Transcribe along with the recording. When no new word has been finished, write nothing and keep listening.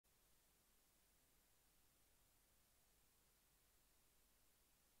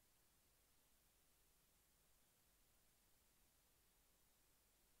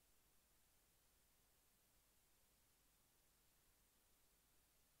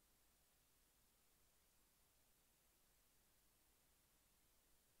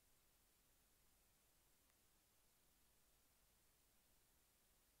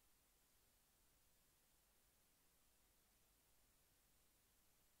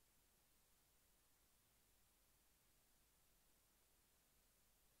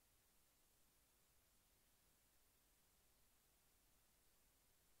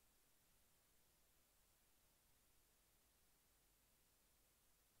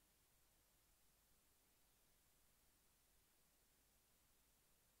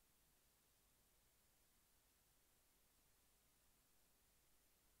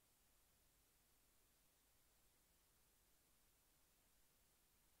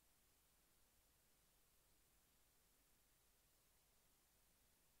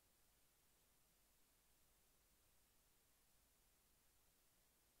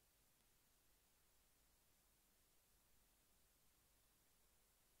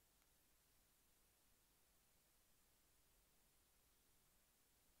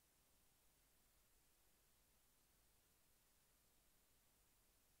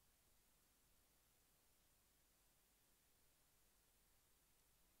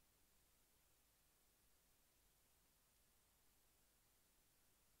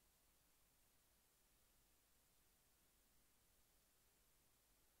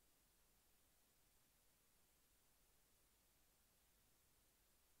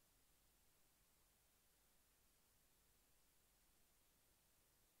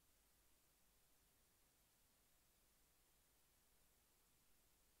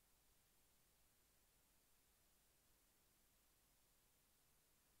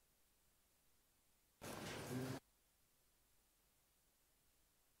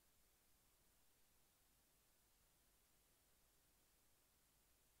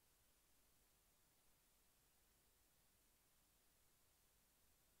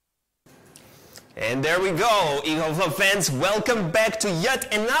And there we go, EcoFlow fans, welcome back to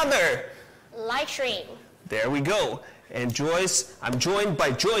yet another Livestream. There we go. And Joyce, I'm joined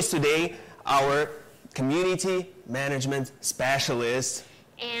by Joyce today, our community management specialist.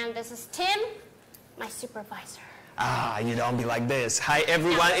 And this is Tim, my supervisor. Ah, you don't be like this. Hi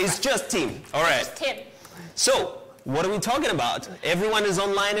everyone, it's just Tim. All right. It's Tim. So, what are we talking about? Everyone is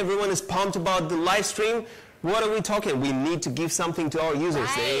online, everyone is pumped about the live stream. What are we talking? We need to give something to our users.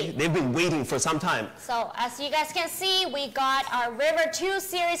 Right. They've been waiting for some time. So as you guys can see, we got our River 2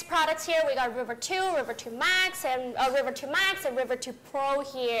 series products here. We got River 2, River 2 Max, and River 2 Max and River 2 Pro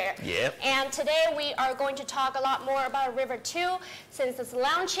here. Yep. And today we are going to talk a lot more about River 2 since it's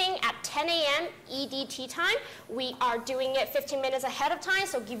launching at 10 a.m. EDT time. We are doing it 15 minutes ahead of time,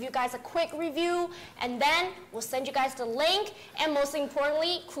 so give you guys a quick review, and then we'll send you guys the link, and most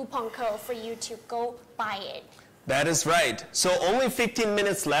importantly, coupon code for you to go buy it. That is right. So only 15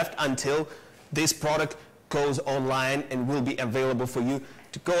 minutes left until this product goes online and will be available for you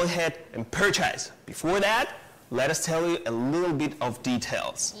to go ahead and purchase. Before that, let us tell you a little bit of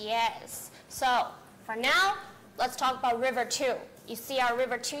details. Yes. So for now, let's talk about River 2. You see our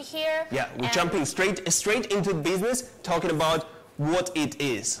River 2 here? Yeah, we're jumping straight into business, talking about what it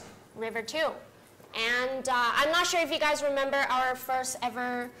is. River 2. And I'm not sure if you guys remember our first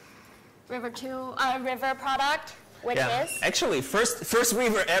ever River 2 River product, which is actually first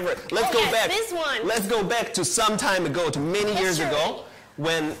River ever. Let's go back. This one. Let's go back to some time ago, to many years ago,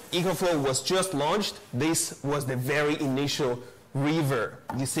 when EcoFlow was just launched. This was the very initial River.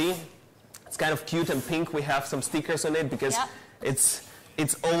 You see, it's kind of cute and pink. We have some stickers on it because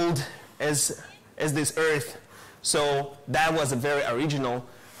it's old as this earth. So that was a very original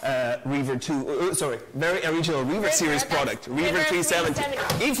River 2, very original River series product, River 370.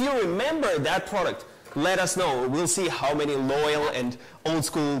 If you remember that product, let us know. We'll see how many loyal and old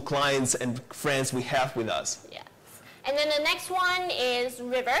school clients and friends we have with us. Yes. And then the next one is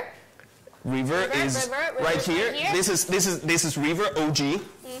River. River is right here. This is River OG.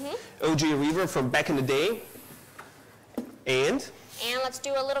 OG River from back in the day. And let's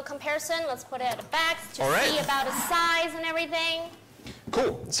do a little comparison. Let's put it at the back to see about its size and everything.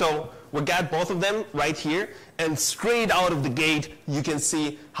 Cool. So we got both of them right here, and straight out of the gate, you can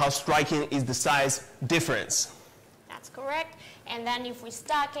see how striking is the size difference. That's correct. And then if we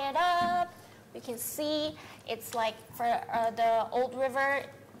stack it up, we can see it's like for the old River.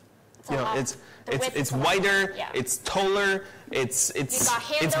 You know, it's wider, it's taller, it's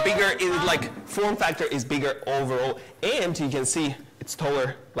bigger. Like form factor is bigger overall, and you can see it's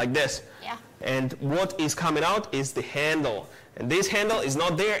taller like this. Yeah. And what is coming out is the handle. And this handle is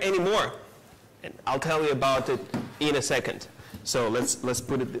not there anymore. And I'll tell you about it in a second. So let's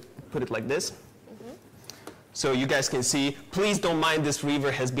put it like this. So you guys can see. Please don't mind, this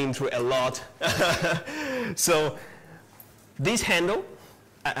River has been through a lot. So this handle,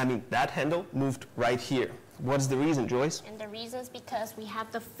 that handle moved right here. What's the reason, Joyce? And the reason is because we have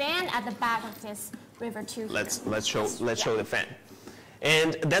the fan at the back of this River 2 here. Let's show the fan.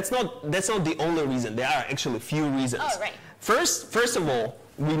 And that's not the only reason. There are actually a few reasons. Oh, right. First of all,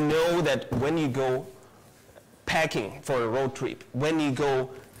 we know that when you go packing for a road trip, when you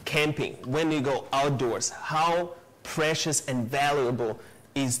go camping, when you go outdoors, how precious and valuable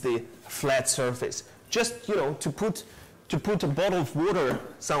is the flat surface. Just, you know, to put a bottle of water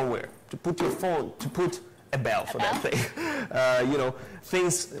somewhere, to put your phone, to put a bell for that thing. You know,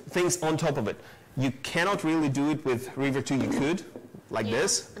 things on top of it. You cannot really do it with River 2. You could, like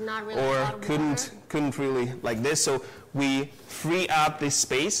this, not really or couldn't really like this. So we free up this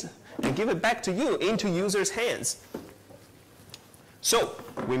space and give it back to you, into users' hands. So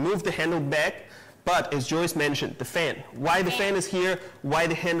we move the handle back, but as Joyce mentioned, the fan. Why the fan is here? Why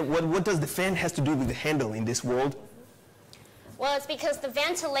the handle? What does the fan has to do with the handle in this world? Well, it's because the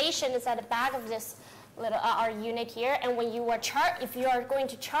ventilation is at the back of this little our unit here, and when you are if you are going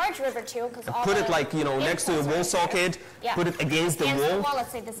to charge River 2, because put it like, you know, next to the wall socket, put it against the wall.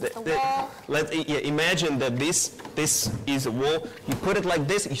 Let's say this is the wall. Imagine that this is a wall. You put it like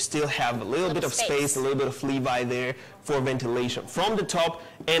this, you still have a little bit of space, a little bit of leeway there for ventilation from the top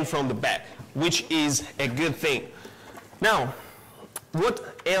and from the back, which is a good thing. Now,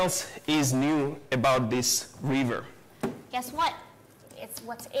 what else is new about this River? Guess what? It's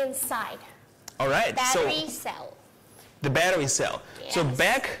what's inside. All right. Battery cell. The battery cell. Yes. So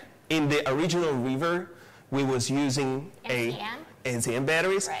back in the original River, we was using NCM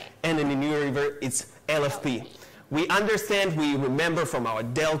batteries, and in the new River, it's LFP. We understand, we remember from our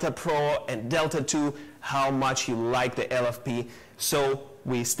Delta Pro and Delta 2 how much you like the LFP. So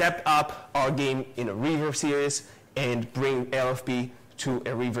we stepped up our game in a River series and bring LFP to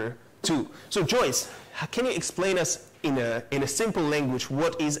a River 2. So Joyce, can you explain us in a simple language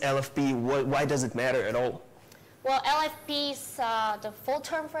what is LFP? Why does it matter at all? Well, LFP's the full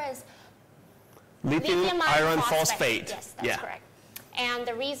term for it is lithium iron phosphate. Yes, that's correct. And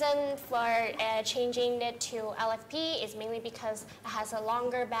the reason for changing it to LFP is mainly because it has a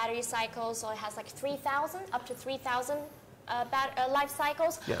longer battery cycle, so it has like 3,000, up to 3,000 life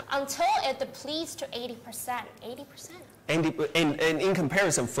cycles until it depletes to 80%. 80%. And in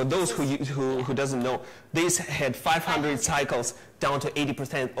comparison, for those who doesn't know, this had 500 cycles down to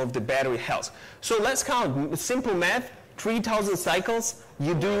 80% of the battery health. So let's count simple math, 3,000 cycles,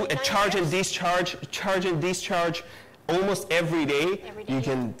 you do a charge and discharge almost every day, you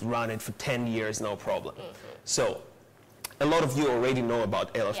can run it for 10 years, no problem. So a lot of you already know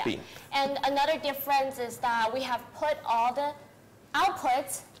about LFP. Yeah. And another difference is that we have put all the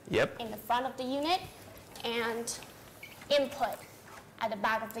outputs in the front of the unit and input at the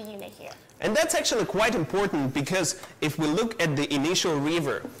back of the unit here. And that's actually quite important because if we look at the initial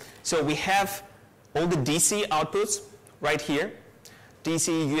river, so we have all the DC outputs right here,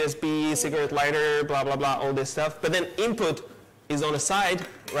 DC, USB, cigarette lighter, blah, blah, blah, all this stuff. But then input is on the side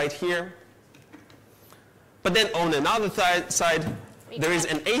right here. But then on another side, there is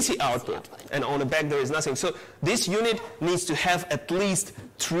an AC output. And on the back, there is nothing. So this unit needs to have at least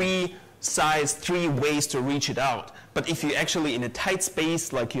 3 sides, 3 ways to reach it out. But if you're actually in a tight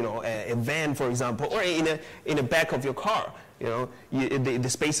space, like a van, for example, or in the back of your car, the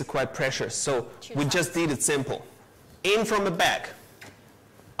space is quite precious. So we just did it simple. In from the back,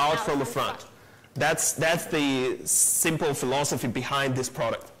 out from the front. That's the simple philosophy behind this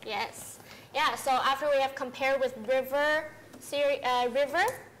product. Yes. Yeah, so after we have compared with River, do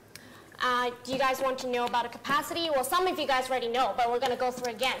you guys want to know about the capacity? Well, some of you guys already know, but we're going to go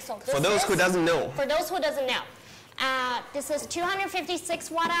through again. So for those who doesn't know. For those who doesn't know. This is 256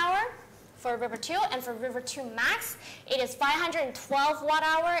 watt-hour for River 2, and for River 2 Max, it is 512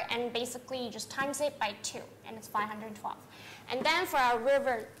 watt-hour, and basically you just times it by 2, and it's 512. And then for our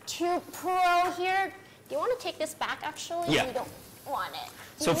River 2 Pro here, do you want to take this back actually? Yeah. We don't want it.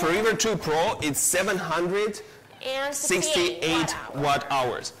 So for River 2 Pro, it's 768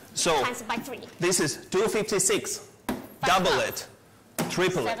 watt-hours. So times it by 3. This is 256. Double it.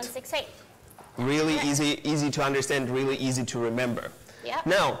 Triple it. 768. Really easy to understand, really easy to remember. Yep.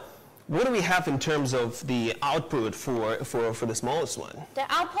 Now, what do we have in terms of the output for the smallest one? The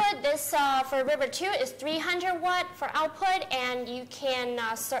output, this for River 2 is 300 watt for output, and you can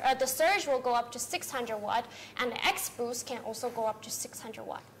the surge will go up to 600 watt, and the X boost can also go up to 600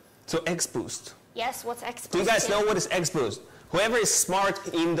 watt. So X boost. Yes, what's X boost? Do you guys know what is X boost? Whoever is smart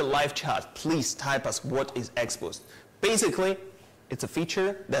in the live chat, please type us what is X boost. Basically, it's a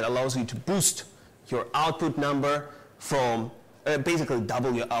feature that allows you to boost your output number from basically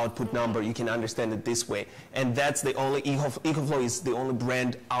double your output number. You can understand it this way. And that's the only, EcoFlow is the only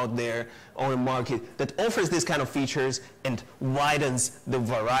brand out there on the market that offers this kind of features and widens the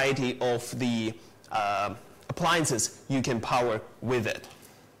variety of the appliances you can power with it.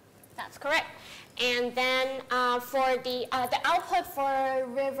 That's correct. And then for the output for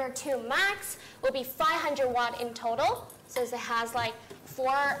River 2 Max will be 500 watt in total, since it has like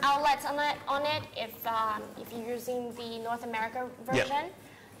 4 outlets on it if you're using the North America version.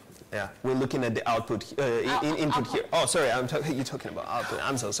 Yeah, we're looking at the output, input here. Oh, sorry, you're talking about output.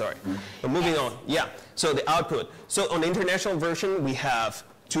 I'm so sorry. But moving on. Yeah, so the output. So on the international version, we have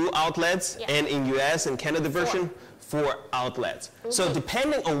 2 outlets, and in US and Canada version, 4 outlets. So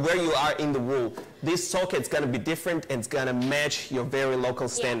depending on where you are in the world, this socket's going to be different and it's going to match your very local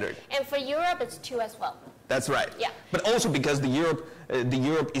standard. And for Europe, it's 2 as well. That's right. Yeah. But also because the Europe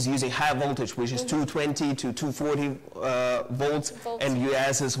is using high voltage, which is 220 to 240 volts, and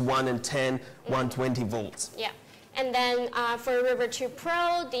US is 110, 120 volts. Yeah. And then for River 2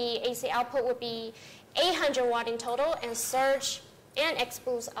 Pro, the AC output would be 800 watt in total, and surge and X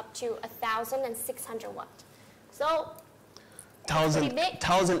boost up to 1,600 watt. So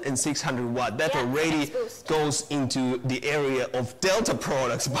 1,600 watt. That already goes into the area of Delta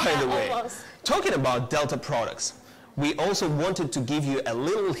products, by the way. Almost. Talking about Delta products, we also wanted to give you a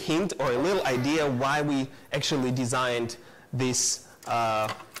little hint or a little idea why we actually designed this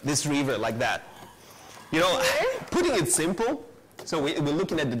this river like that. Putting it simple, so we're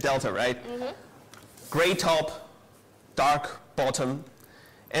looking at the Delta, right? Gray top, dark bottom,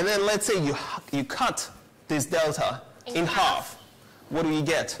 and then let's say you cut this Delta in half. What do you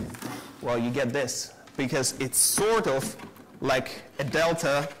get? Well, you get this, because it's sort of like a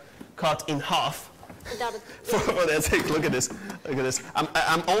Delta cut in half, For that sake, look at this. Look at this.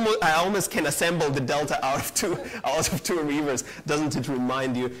 I almost can assemble the delta out of two rivers. Doesn't it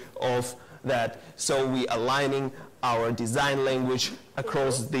remind you of that? So we aligning our design language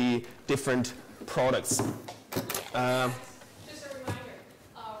across the different products. Just a reminder,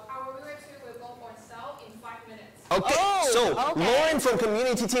 our River 2 will go on sale in 5 minutes. Okay, Lauren from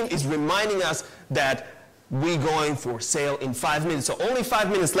community team is reminding us that we're going for sale in 5 minutes. So only 5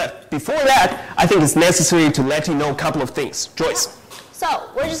 minutes left. Before that, I think it's necessary to let you know a couple of things. Joyce. So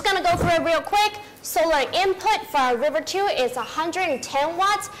we're just going to go through it real quick. Solar input for our River 2 is 110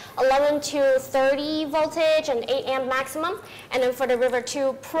 watts, 11 to 30 voltage, and 8 amp maximum. And then for the River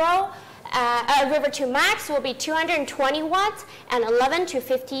 2 Pro, River 2 Max will be 220 watts and 11 to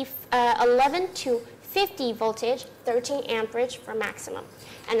 50 voltage, 13 amperage for maximum.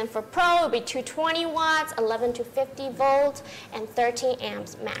 And then for Pro, it will be 220 watts, 11 to 50 volts, and 13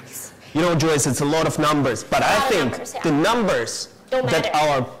 amps max. You know, Joyce, it's a lot of numbers, but I think the numbers that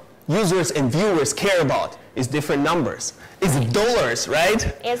our users and viewers care about is different numbers. It's dollars, right?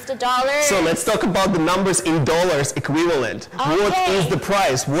 It's the dollars. So let's talk about the numbers in dollars equivalent. Okay. What is the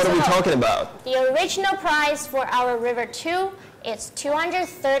price? What are we talking about? The original price for our River 2 is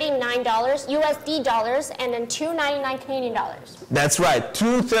 $239 USD dollars, and then $299 Canadian dollars. That's right,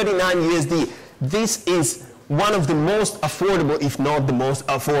 $239 USD. This is one of the most affordable, if not the most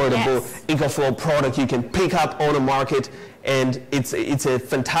affordable, EcoFlow product you can pick up on the market. And it's a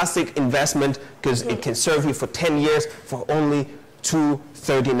fantastic investment because it can serve you for 10 years for only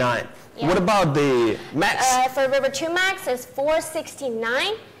 $239. Yeah. What about the Max? For River 2 Max, it's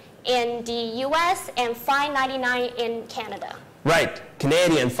 $469 in the US and $599 in Canada. Right,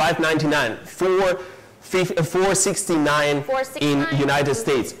 Canadian, $599, $469 in United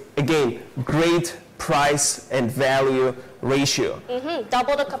States. Again, great price and value ratio.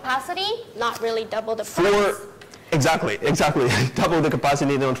 Double the capacity, not really double the price. Exactly. Double the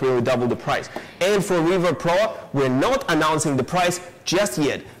capacity, not really double the price. And for River Pro, we're not announcing the price just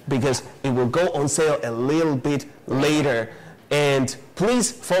yet because it will go on sale a little bit later. And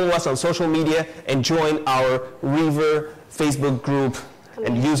please follow us on social media and join our River Facebook group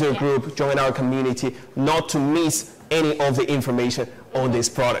and user group, join our community, not to miss any of the information on these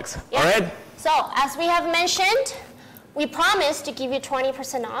products. All right? So, as we have mentioned, we promised to give you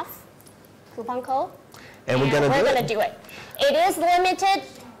 20% off coupon code. And we're going to do it. It is limited,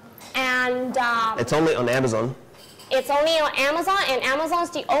 and it's only on Amazon. It's only on Amazon, and Amazon's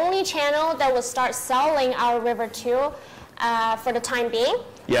the only channel that will start selling our River 2 for the time being.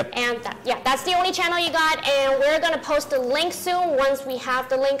 Yep. And that's the only channel you got, and we're going to post a link soon once we have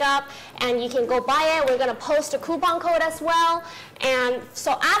the link up, and you can go buy it. We're going to post a coupon code as well. And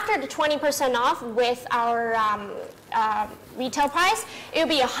so after the 20% off with our retail price, it will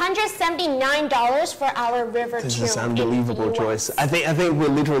be $179 for our River 2. This is unbelievable, Joyce. I think we're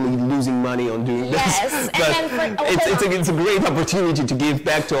literally losing money on doing this. Yes, but it's a great opportunity to give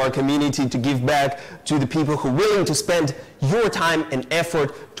back to our community, to give back to the people who are willing to spend your time and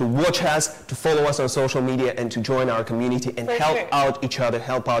effort to watch us, to follow us on social media, and to join our community and help out each other,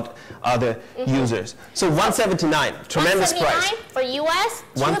 help out other users. So $179, tremendous price. For US,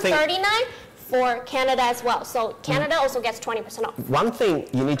 $239 for Canada as well. So Canada also gets 20% off. One thing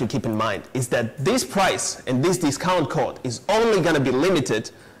you need to keep in mind is that this price and this discount code is only going to be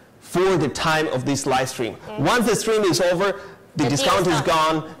limited for the time of this live stream. Once the stream is over, the discount is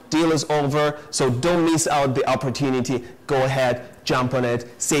gone, deal is over, so don't miss out the opportunity. Go ahead, jump on it,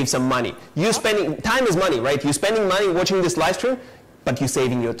 save some money. Time is money, right? You're spending money watching this live stream, but you're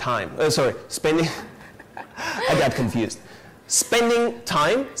saving your time. Spending, I got confused. Spending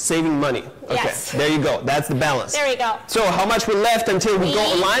time, saving money. Okay, yes. There you go. That's the balance. There we go. So how much we left until we go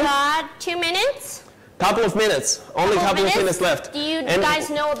online? We got 2 minutes. Couple of minutes. Only a couple of minutes left. Do you guys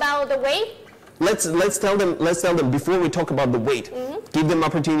know about the weight? Let's tell them before we talk about the weight. Give them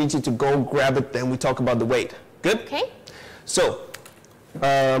opportunity to go grab it, then we talk about the weight. Good? Okay. So,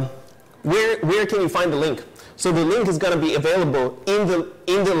 where can you find the link? So the link is going to be available in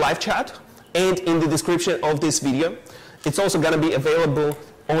the live chat and in the description of this video. It's also going to be available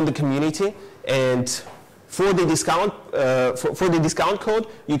on the community, and for the discount for the discount code,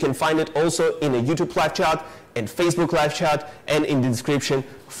 you can find it also in a YouTube live chat and Facebook live chat and in the description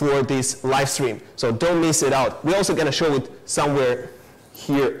for this live stream. So don't miss it out. We're also going to show it somewhere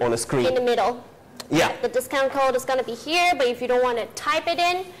here on the screen. In the middle. Yeah. The discount code is going to be here, but if you don't want to type it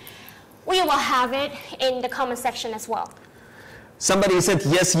in, we will have it in the comment section as well. Somebody said,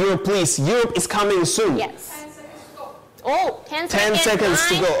 yes, Europe, please. Europe is coming soon. Yes. 10 seconds to go. Oh, 10 seconds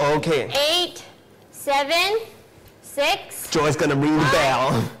to go. Okay. 8, 7, 6. Joy's going to ring the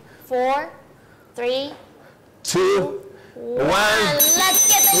bell. 4, 3, 2, 1. Let's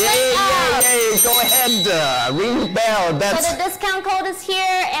get the Yay, link up. yay, yay. Go ahead, ring the bell. That's So the discount code is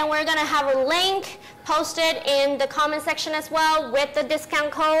here, and we're going to have a link posted in the comment section as well with the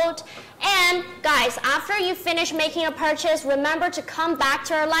discount code. And guys, after you finish making a purchase, remember to come back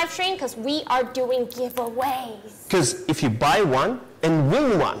to our live stream because we are doing giveaways. because if you buy one and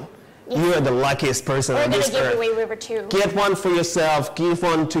win one, you are the luckiest person We're on going this to give earth. away River 2. Get one for yourself, give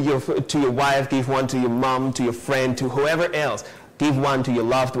one to your wife, give one to your mom, to your friend, to whoever else. Give one to your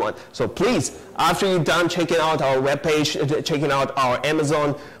loved one. So please, after you're done checking out our webpage, checking out our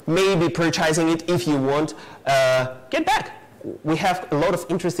Amazon, maybe purchasing it if you want, get back. We have a lot of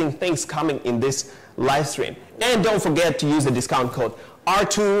interesting things coming in this live stream. And don't forget to use the discount code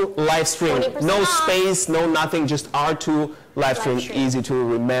R2 Livestream. 20% No off. space, no nothing, just R2 Livestream. Livestream. Easy to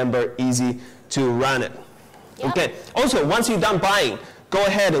remember, easy to run it. Yep. Okay. Also, once you're done buying, go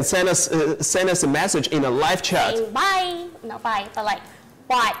ahead and send us a message in a live chat. Saying bye, not bye, but like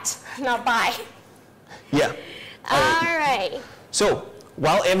what, not bye. Yeah. All right. So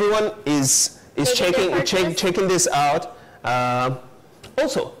while everyone is Making their purchase. checking this out,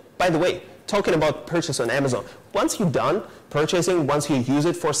 also, by the way, talking about purchase on Amazon, once you're done purchasing, once you use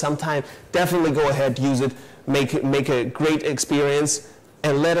it for some time, definitely go ahead, use it, make a great experience,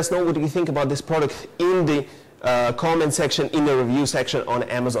 and let us know what you think about this product in the comment section, in the review section on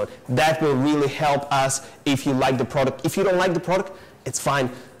Amazon. That will really help us if you like the product. If you don't like the product, it's fine.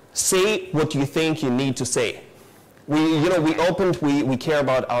 Say what you think you need to say. We care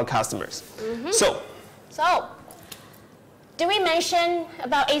about our customers. So, did we mention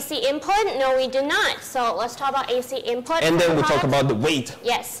about AC input? No, we did not. So let's talk about AC input. and for then the we talk product. about the weight.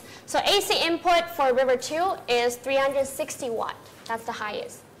 Yes. So AC input for River 2 is 360 watt. That's the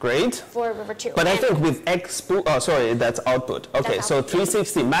highest Great. for River 2. But I And think with that's output. Okay, That's so output.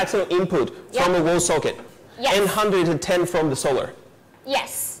 360 maximum input from Yeah. a wall socket, Yes. and 110 from the solar.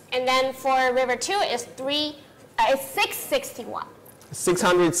 yes. And then for River 2 is 660 watt.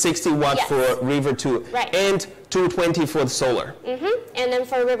 660 watt Yes. for River 2, Right. and 220 for the solar. And then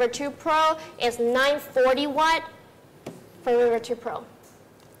for River 2 Pro is 940 watt for River 2 Pro.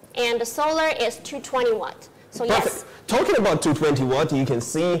 And the solar is 220 watt. So Perfect. yes, Talking about 220 watt, you can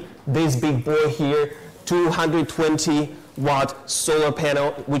see this big boy here, 220 watt solar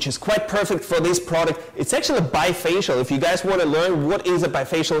panel, which is quite perfect for this product. It's actually a bifacial. If you guys want to learn what is a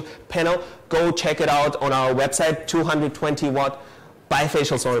bifacial panel, go check it out on our website, 220 watt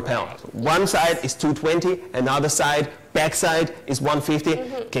bifacial solar panel. One side is 220, another side, back side is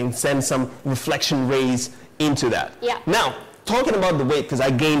 150. Can send some reflection rays into that. Yeah. Now, talking about the weight, because I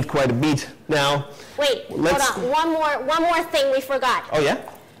gained quite a bit now. wait, Let's- hold on. One more thing we forgot. Oh yeah?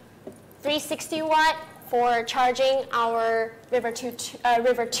 360 watt for charging our River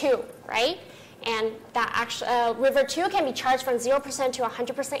 2, right? And that actually, River 2 can be charged from 0% to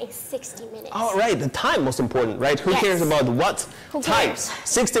 100% in 60 minutes. All right, the time most important, right? Who Yes. cares about what? Who Time. cares?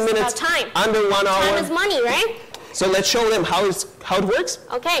 60 It's minutes, about time. under 1 hour. Time is money, right? So let's show them how it works.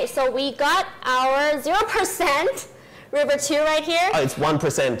 Okay, so we got our 0% River 2 right here. Oh, it's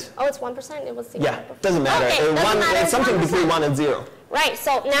 1%. Oh, it's 1%? It was 0. Yeah, doesn't matter. Okay, doesn't matter, It's it's something 1%. between 1 and 0. Right,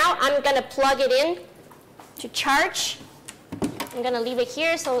 so now I'm going to plug it in to charge. I'm going to leave it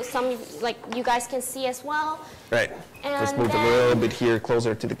here so you guys can see as well. Right. Let's And move a then- little bit here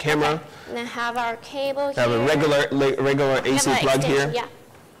closer to the camera. And then have our cable here. Have a regular We AC have an plug here. extension, Yeah.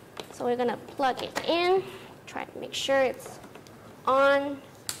 So we're going to plug it in. Try to make sure it's on.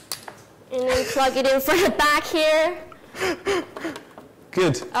 And then plug it in from the back here.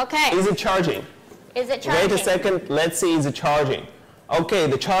 Good. Okay. Is it charging? Is it charging? Wait a second. Let's see, is it charging? Okay,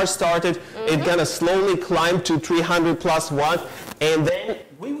 the charge started. It's gonna slowly climb to 300 plus watt, and then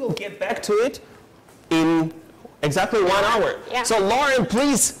we will get back to it in exactly 1 hour. Yeah. So Lauren,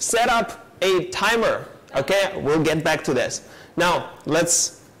 please set up a timer. Okay, we'll get back to this. Now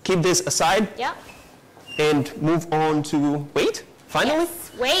let's keep this aside Yep. and move on to weight. Finally.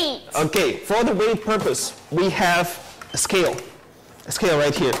 Yes. Wait. Okay, for the weight purpose, we have a scale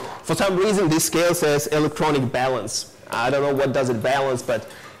right here. For some reason, this scale says electronic balance. I don't know what does it balance, but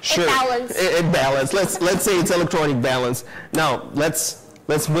sure. balance. It balance. Let's say it's electronic balance. Now, let's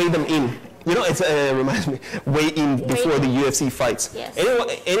weigh them in. You know, it reminds me, weigh in before the UFC fights. Yes.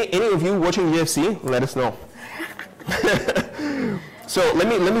 Any of you watching UFC, let us know. So let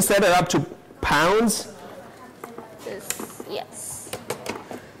me set it up to pounds. Yes.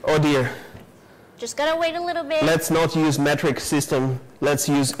 Oh dear. Just gotta wait a little bit. Let's not use metric system. Let's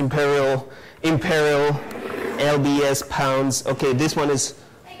use imperial, LBS pounds. Okay, this one is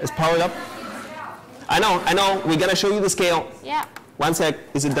powered up. I know. We're gonna show you the scale. Yeah. One sec.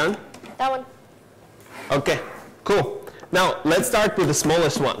 Is it done? That one. Okay, cool. Now let's start with the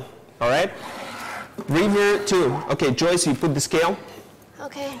smallest one. All right. River 2. Okay, Joyce, you put the scale.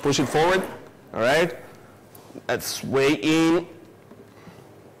 Okay. Push it forward. All right. Let's weigh in.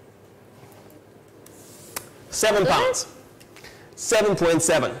 7 pounds.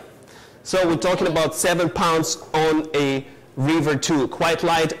 7.7. So we're talking about 7 pounds on a River 2. Quite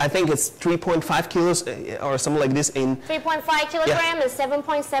light. I think it's 3.5 kilos or something like this. In 3.5 kilogram is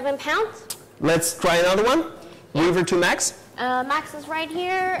 7.7 pounds. Let's try another one. Yeah. River 2 Max. Max is right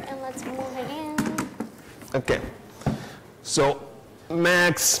here, and let's move it in. Okay. So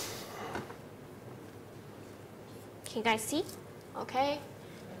Max. Can you guys see? Okay.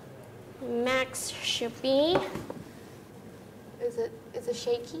 Max should be. Is it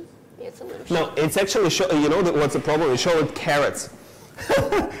shaky? Yeah, it's a little shaky. No, it's actually you know what's the problem? It's showing carats.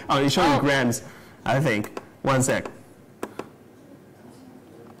 Oh, it's showing grams, I think. 1 sec.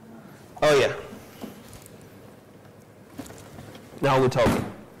 Oh yeah. Now we're talking.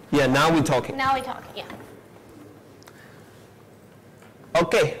 Yeah, now we're talking. Now we're talking. Yeah.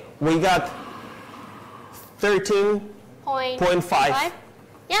 Okay, we got 13.5.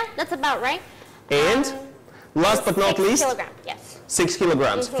 Yeah, that's about right. And last but not least, 6 kilograms, yes. 6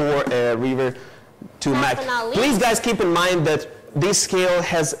 kilograms for River 2 Max. Last but not least. Please, guys, keep in mind that this scale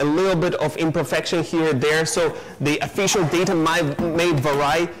has a little bit of imperfection here and there, so the official data may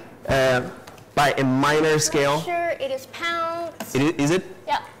vary by a minor scale. Sure, it is pounds. Is it?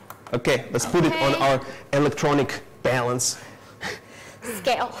 Yeah. Okay, let's put it on our electronic balance.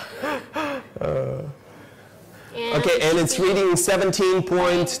 Scale. Okay, and it's reading 17.3,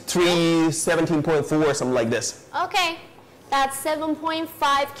 17.4, something like this. Okay, that's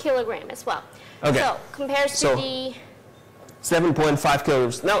 7.5 kilogram as well. Okay. So compares to the 7.5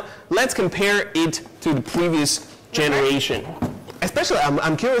 kilograms. Now let's compare it to the previous generation. Especially,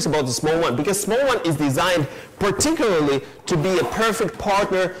 I'm curious about the small one, because small one is designed particularly to be a perfect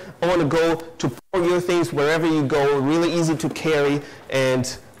partner on the go, to pour your things wherever you go, really easy to carry,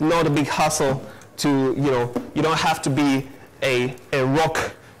 and not a big hustle to, you don't have to be a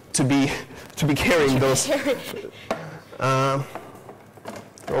rock to be carrying those.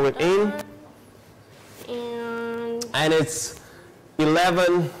 Throw it in. And it's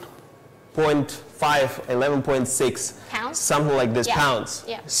 11.5, 11.6. Pounds? Something like this, yeah. pounds.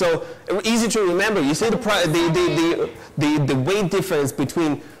 Yeah. So easy to remember. You see the weight difference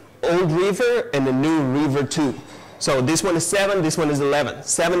between old River and the new River 2. So this one is 7, this one is 11.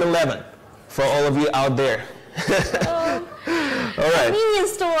 7-11 for all of you out there. All right.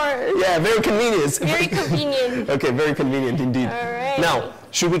 Convenience store. Yeah, very convenient. Very convenient. Okay, very convenient indeed. All right. Now,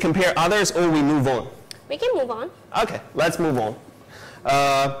 should we compare others or we move on? We can move on. Okay, let's move on.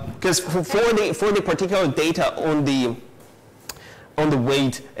 Because for the particular data on the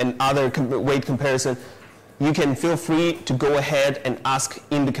weight and other weight comparison, you can feel free to go ahead and ask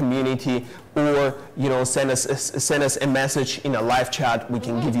in the community, or send us a message in a live chat. We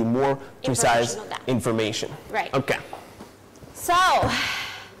can give you more precise information. Right. Okay. So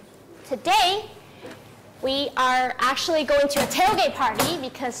today we are actually going to a tailgate party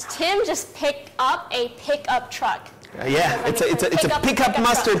because Tim just picked up a pickup truck. Yeah, it's a pickup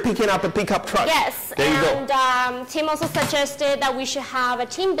master picking up a pickup truck. Yes, there you go. And Tim also suggested that we should have a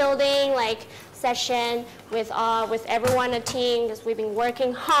team building session with everyone in the team, because we've been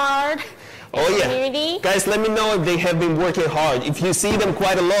working hard. Oh yeah, community. Guys, let me know if they have been working hard. If you see them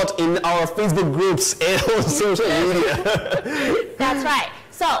quite a lot in our Facebook groups and on social media. That's right.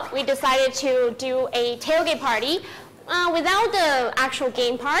 So we decided to do a tailgate party without the actual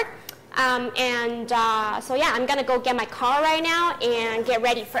game part. So yeah, I'm gonna go get my car right now and get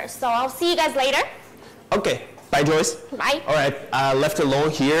ready first. So I'll see you guys later. Okay. Bye, Joyce. Bye. All right. Left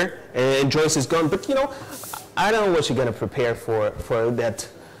alone here, and Joyce is gone. But I don't know what she's gonna prepare for that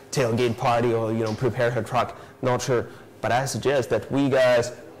tailgate party, or prepare her truck. Not sure. But I suggest that we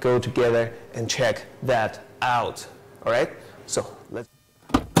guys go together and check that out. All right. So let's.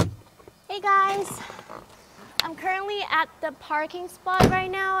 Hey guys. I'm currently at the parking spot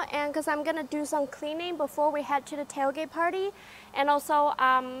right now, and because I'm gonna do some cleaning before we head to the tailgate party, and also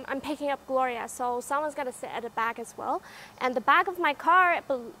I'm picking up Gloria, so someone's gonna sit at the back as well. And the back of my car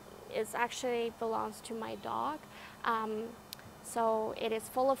belongs to my dog, so it is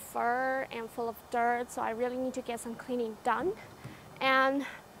full of fur and full of dirt, so I really need to get some cleaning done. And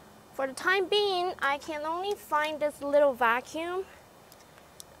for the time being, I can only find this little vacuum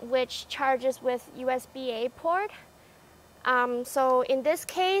which charges with USB-A port. So in this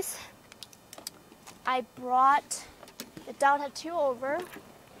case, I brought the Delta 2 over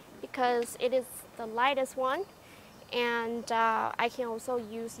because it is the lightest one, And I can also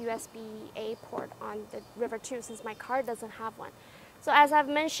use USB-A port on the River 2 since my car doesn't have one. So as I've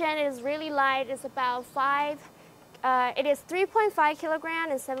mentioned, it is really light. It's about it is 3.5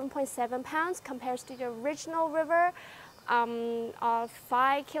 kilograms and 7.7 pounds compared to the original River of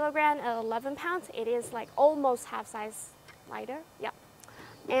 5 kilograms and 11 pounds. It is like almost half size lighter. Yeah.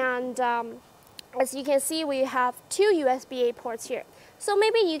 And as you can see, we have 2 USB-A ports here. So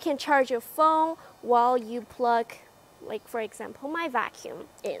maybe you can charge your phone while you plug, like for example, my vacuum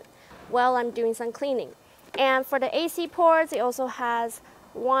in while I'm doing some cleaning. And for the AC ports, it also has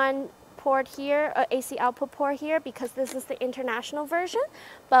one port here, AC output port here, because this is the international version.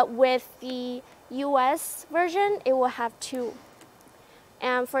 But with the US version, it will have 2.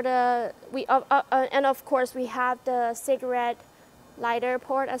 And for the and of course we have the cigarette lighter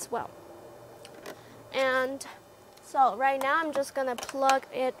port as well. And so right now I'm just gonna plug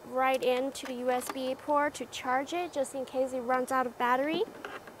it right into the USB port to charge it, just in case it runs out of battery.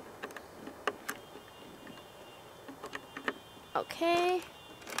 Okay,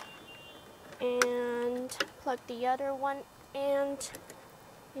 and plug the other one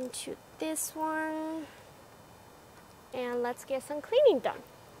into this one, and let's get some cleaning done.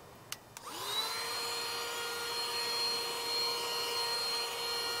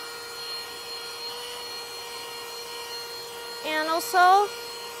 And also,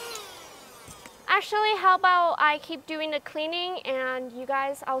 actually, how about I keep doing the cleaning and you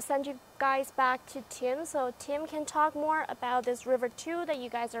guys, I'll send you guys back to Tim so Tim can talk more about this River 2 that you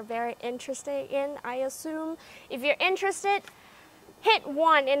guys are very interested in, I assume. If you're interested, hit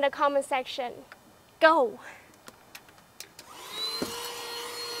 1 in the comment section. Go!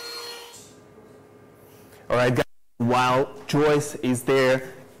 All right, guys, while Joyce is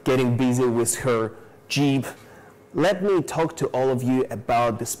there getting busy with her Jeep, let me talk to all of you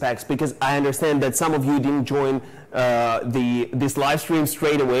about the specs, because I understand that some of you didn't join this live stream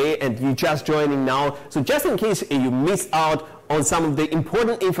straight away and you're just joining now. So just in case you missed out on some of the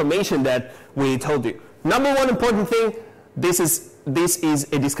important information that we told you. Number one important thing, this is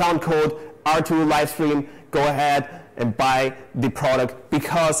a discount code, R2 Livestream. Go ahead and buy the product,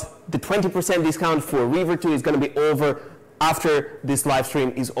 because the 20% discount for River 2 is going to be over after this live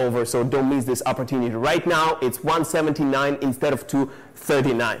stream is over, so don't miss this opportunity. Right now, it's $179 instead of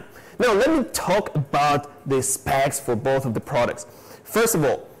 $239. Now, let me talk about the specs for both of the products. First of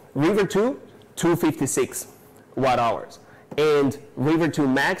all, River 2, 256 watt-hours, and River 2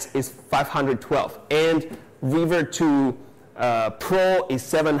 Max is 512, and River 2 Pro is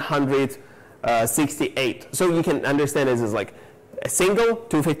 768. So you can understand this is like a single,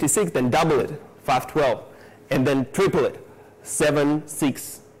 256, then double it, 512, and then triple it,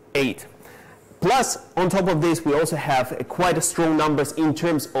 768. Plus, on top of this, we also have quite strong numbers in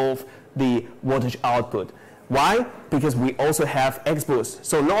terms of the wattage output. Why? Because we also have X-Boost.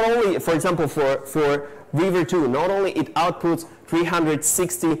 So not only, for example, for River 2, not only it outputs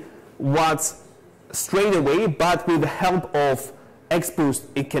 360 watts straight away, but with the help of X-Boost,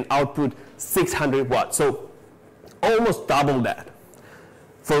 it can output 600 watts. So almost double that.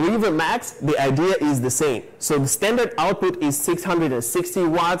 For River Max, the idea is the same. So the standard output is 660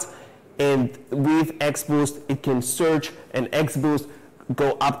 watts, and with X-Boost, it can surge and X-Boost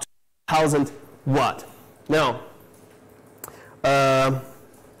go up to 1,000 watt. Now,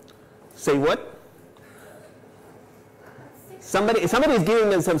 say what? Somebody is giving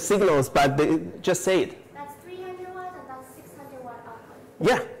me some signals, but just say it. That's 300 watts and that's 600 watt output.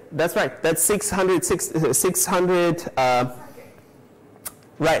 Yeah, that's right. That's 600.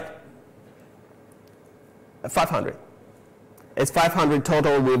 Right. 500. It's 500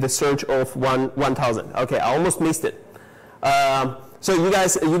 total with a surge of 1,000. Okay, I almost missed it. So you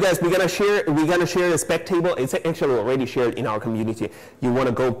guys, we're gonna share the spec table. It's actually already shared in our community. You want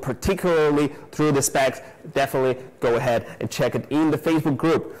to go particularly through the specs, definitely go ahead and check it in the Facebook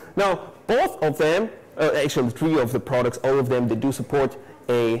group. Now, both of them, actually 3 of the products, all of them, they do support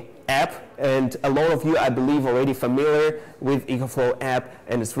a app, and a lot of you, I believe, already familiar with EcoFlow app,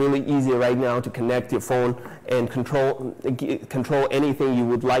 and it's really easy right now to connect your phone and control anything you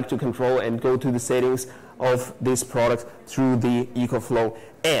would like to control and go to the settings of this product through the EcoFlow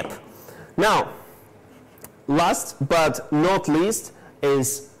app. Now, last but not least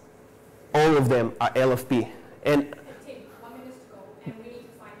is all of them are LFP. And 1 minute to go, and we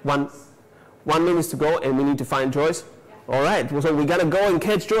need to find 1 minute to go, and we need to find Joyce. All right, so we gotta go and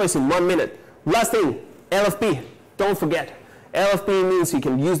catch Joyce in 1 minute. Last thing, LFP, don't forget. LFP means you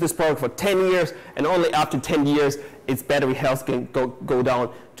can use this product for 10 years, and only after 10 years, its battery health can go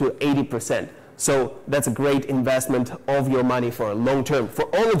down to 80%. So that's a great investment of your money for a long term. For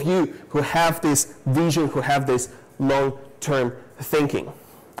all of you who have this vision, who have this long-term thinking.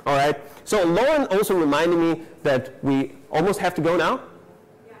 All right. So Lauren also reminded me that we almost have to go now.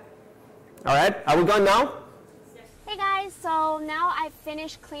 All right. Are we going now? Hey guys, so now I've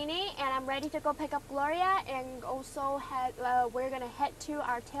finished cleaning and I'm ready to go pick up Gloria, and also we're gonna head to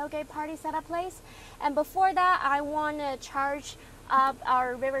our tailgate party setup place. And before that, I want to charge up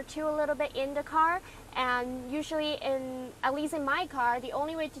our River 2 a little bit in the car. And usually, at least in my car, the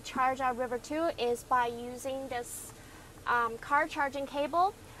only way to charge our River 2 is by using this car charging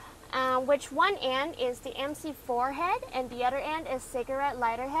cable, which one end is the MC4 head and the other end is cigarette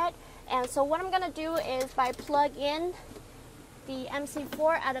lighter head. And so what I'm going to do is by plug in the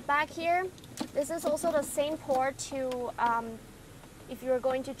MC4 at the back here. This is also the same port to if you're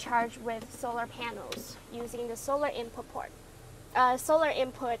going to charge with solar panels using the solar input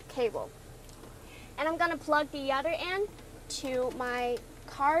cable. And I'm going to plug the other end to my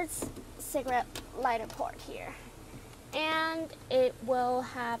car's cigarette lighter port here. And it will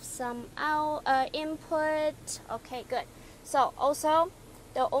have some input. Okay, good. So also,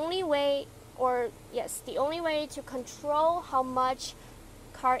 the only way to control how much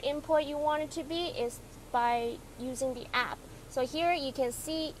car input you want it to be is by using the app. So here you can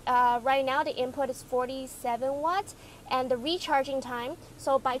see right now the input is 47 watts and the recharging time.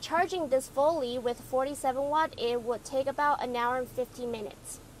 So by charging this fully with 47 watt, it would take about an hour and 50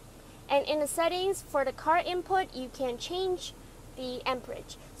 minutes. And in the settings for the car input, you can change the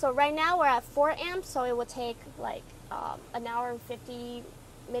amperage. So right now we're at 4 amps, so it will take like an hour and 50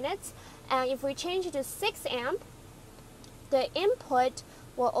 minutes. And if we change it to 6 amp, the input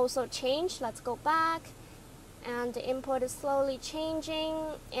will also change. Let's go back. And the input is slowly changing,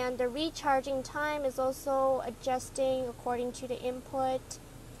 and the recharging time is also adjusting according to the input.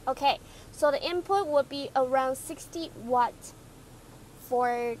 Okay, so the input would be around 60 watts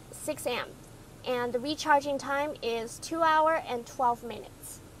for 6 amp, and the recharging time is 2 hours and 12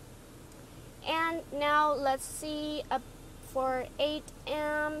 minutes. And now let's see for 8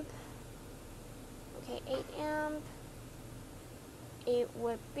 amp. Okay, 8 amp, it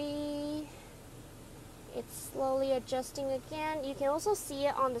would be, it's slowly adjusting again. You can also see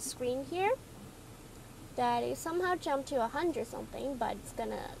it on the screen here that it somehow jumped to 100 something, but it's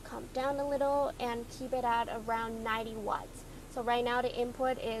gonna come down a little and keep it at around 90 watts. So right now the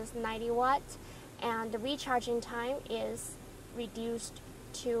input is 90 watts and the recharging time is reduced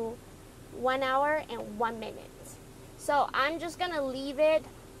to 1 hour and 1 minute. So I'm just gonna leave it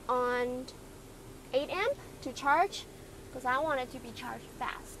on 8 amp to charge because I want it to be charged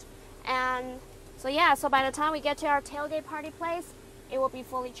fast. And so yeah, so by the time we get to our tailgate party place, it will be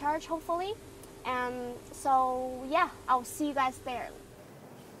fully charged, hopefully. And so yeah, I'll see you guys there.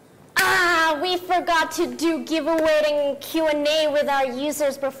 We forgot to do giveaway and Q&A with our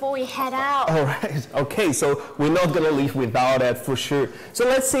users before we head out. All right. Okay, so we're not gonna leave without that for sure. So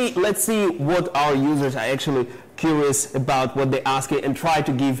let's see what our users are actually curious about, what they ask it, and try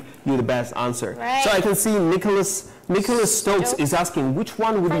to give you the best answer. Right. So I can see Nicholas Stokes is asking, which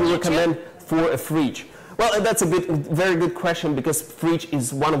one would you recommend for a fridge? Well, that's a very good question, because fridge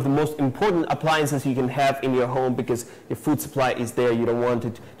is one of the most important appliances you can have in your home, because your food supply is there. You don't want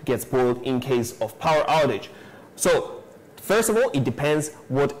it to get spoiled in case of power outage. So first of all, it depends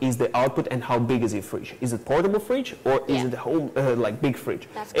what is the output and how big is your fridge. Is it portable fridge or is it a home like big fridge?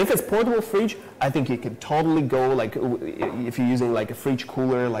 If it's portable fridge, I think you can totally go like if you're using like a fridge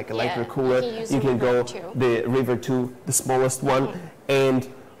cooler, like electric cooler, you can go the River 2, the smallest one. And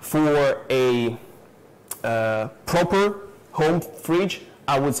for a proper home fridge,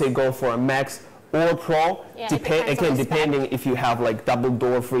 I would say go for a Max or Pro. Depending if you have like double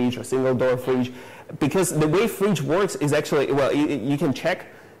door fridge or single door fridge, because the way fridge works is actually, well, you can check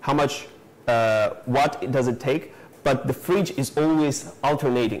how much watt does it take, but the fridge is always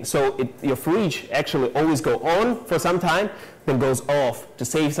alternating. So your fridge actually always go on for some time, then goes off to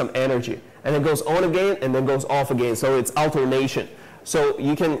save some energy, and then goes on again and then goes off again. So it's alternation. So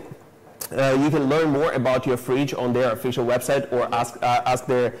you can learn more about your fridge on their official website, or ask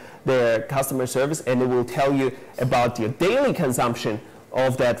their customer service, and they will tell you about your daily consumption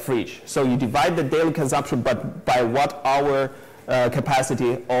of that fridge. So you divide the daily consumption by watt-hour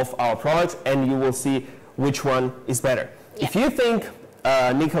capacity of our products, and you will see which one is better. Yeah. If you think,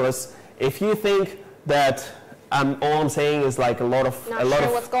 Nicholas, if you think that all I'm saying is like a lot of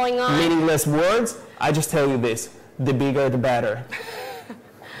meaningless words, I just tell you this: the bigger, the better.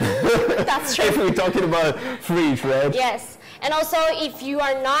 That's true. If we're talking about fridge, right? Yes. And also, if you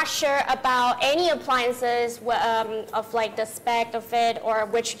are not sure about any appliances of like the spec of it or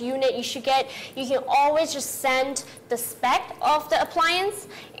which unit you should get, you can always just send the spec of the appliance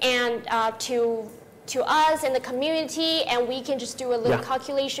and to to us in the community, and we can just do a little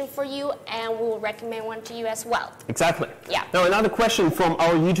calculation for you, and we will recommend one to you as well. Exactly. Yeah. Now another question from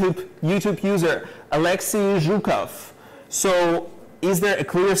our YouTube user, Alexei Zhukov. So, is there a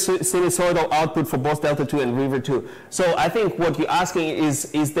clear sinusoidal output for both Delta 2 and River 2? So I think what you're asking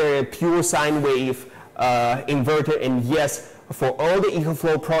is there a pure sine wave inverter? And yes, for all the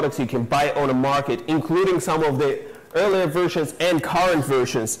EcoFlow products you can buy on the market, including some of the earlier versions and current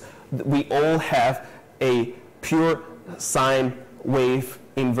versions, we all have a pure sine wave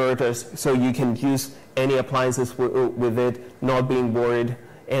inverters, so you can use any appliances with it, not being worried.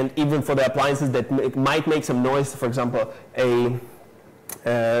 And even for the appliances that might make some noise, for example,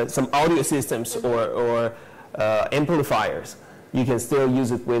 some audio systems or amplifiers, you can still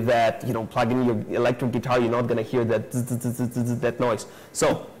use it with that. You know, plug in your electric guitar, you're not going to hear that noise.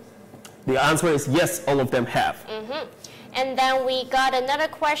 So the answer is yes, all of them have. And then we got another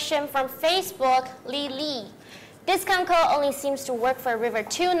question from Facebook, Lee. Discount code only seems to work for River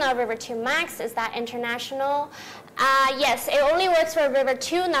 2, not River 2 Max. Is that international? Yes, it only works for River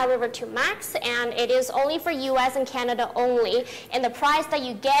 2, not River 2 Max, and it is only for US and Canada only. And the price that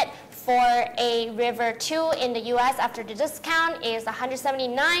you get for a River 2 in the US after the discount is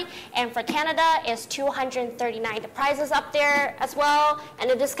 $179, and for Canada is $239. The price is up there as well, and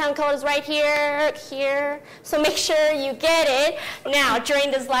the discount code is right here. So make sure you get it now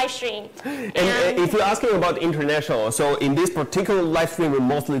during this live stream. And if you're asking about international, so in this particular live stream, we're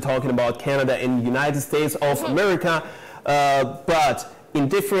mostly talking about Canada and the United States of America, but in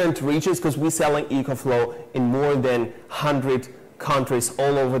different regions, because we're selling EcoFlow in more than 100 countries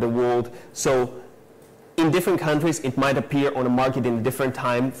all over the world. So in different countries, it might appear on the market in a different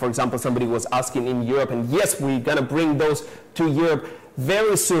time. For example, somebody was asking in Europe, and yes, we're going to bring those to Europe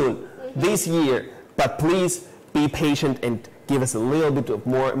very soon this year. But please be patient and give us a little bit of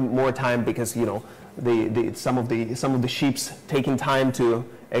more time, because you know some of the ships taking time to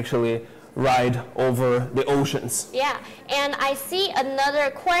actually ride over the oceans. Yeah, and I see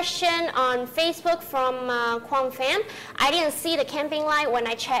another question on Facebook from Kwang Fan. I didn't see the camping light when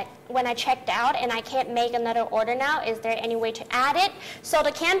I checked out, and I can't make another order now. Is there any way to add it? So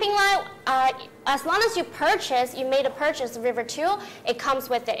the camping light, as long as you made a purchase of River 2, it comes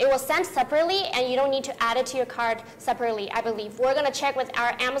with it. It was sent separately, and you don't need to add it to your card separately, I believe. We're going to check with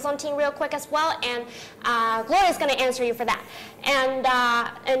our Amazon team real quick as well, and Gloria's going to answer you for that.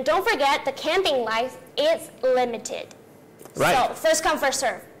 And don't forget, the camping light is limited. Right. So first come, first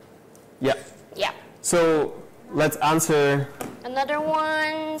serve. Yeah. Yeah. So let's answer Another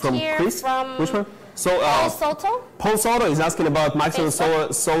one from here Chris. from Which one? So Paul Soto. Paul Soto is asking about maximum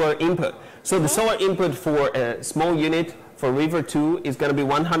solar input. So the solar input for a small unit for River 2 is going to be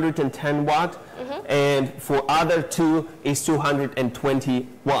 110 watt, and for other two is 220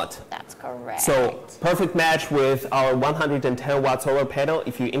 watt. That's correct. So perfect match with our 110 watt solar panel.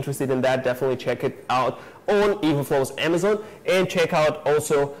 If you're interested in that, definitely check it out on EcoFlow's Amazon, and check out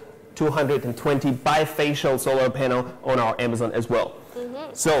also 220 bifacial solar panel on our Amazon as well.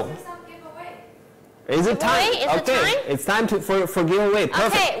 So. Is it time? It's time for giveaway.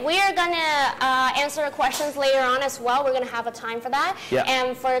 Perfect. Okay, we are going to answer questions later on as well. We're going to have a time for that. Yeah.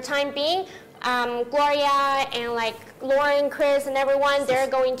 And for the time being, Gloria and like Lauren, Chris, and everyone, they're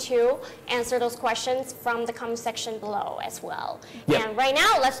going to answer those questions from the comment section below as well. Yeah. And right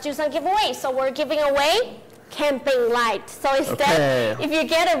now, let's do some giveaways. So we're giving away camping light. So instead, if you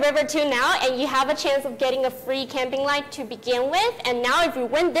get a River 2 now, and you have a chance of getting a free camping light to begin with, and now if you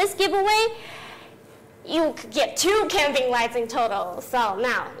win this giveaway, you could get 2 camping lights in total. So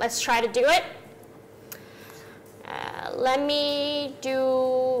now, let's try to do it.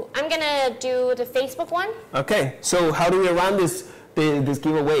 I'm gonna do the Facebook one. Okay, so how do we run this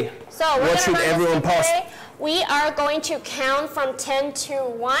giveaway? So we're gonna run this giveaway. We are going to count from 10 to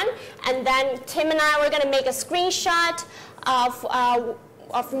 1, and then Tim and I, we're gonna make a screenshot of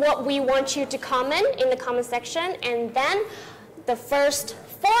what we want you to comment in the comment section, and then the first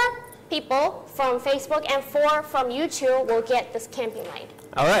 4 people from Facebook and 4 from YouTube will get this camping light.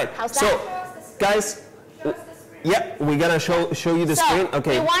 All right. How's so, that? guys, yeah, we're gonna show you the screen.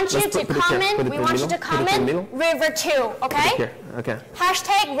 Okay. We want you to comment. We want you to comment River 2. Okay. Okay.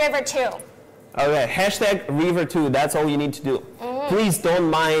 Hashtag River 2. Okay. Hashtag River 2. That's all you need to do. Please don't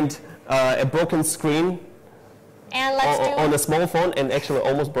mind a broken screen. And let's do on a small phone, and actually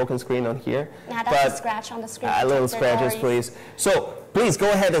almost broken screen on here. Nah, that's a scratch on the screen. A little scratches, please. So please go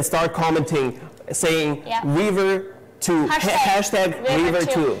ahead and start commenting, saying River 2, hashtag River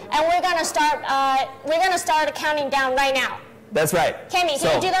 2. And we're gonna start counting down right now. That's right. Kemi,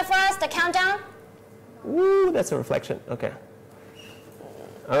 can you do that for us? The countdown. Woo, that's a reflection. Okay.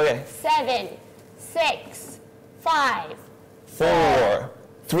 Okay. 7, 6, 5, 4,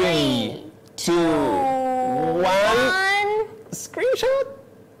 3, 2, 1. Screenshot.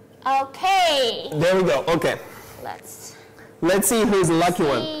 Okay. There we go. Okay. Let's see who's the lucky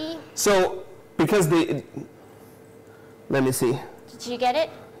one. So, because let me see. Did you get it?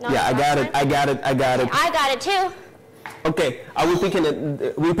 No, yeah, I got it. I got it. I got it too. Okay. Are we picking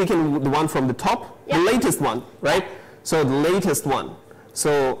it? We picking the one from the top? Yep. The latest one, right? So the latest one.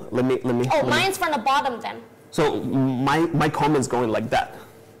 So let me. Oh, mine's from the bottom then. So my comment's going like that.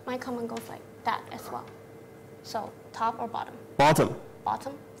 My comment goes like that as well. So top or bottom? Bottom.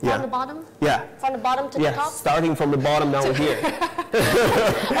 Bottom? Yeah. From the bottom? Yeah. From the bottom to the top? Yeah, starting from the bottom, now we're here.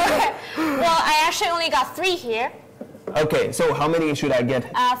 Okay. Well, I actually only got 3 here. Okay, so how many should I get?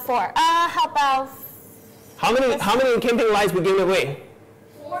 4. How about... How many camping lights we giving away?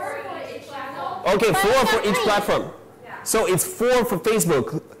 4 for each channel. Okay, 4 for each 3. platform. Yeah. So it's 4 for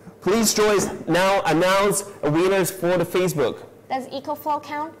Facebook. Please, Joyce, now announce winners for the Facebook. Does EcoFlow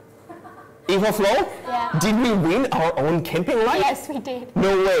count? EcoFlow? Yeah. Did we win our own camping light? Yes, we did.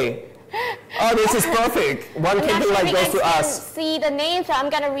 No way. Oh, this is perfect. One camping light goes to us. See the name, so I'm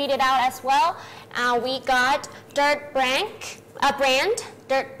going to read it out as well. We got Dirt Brand,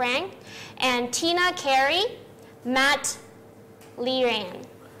 and Tina Carey, Matt Lerian.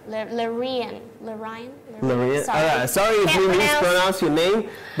 Sorry if we mispronounce your name,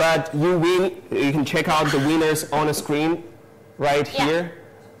 but you win. You can check out the winners on the screen right here.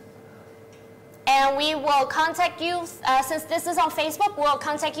 And we will contact you, since this is on Facebook, we'll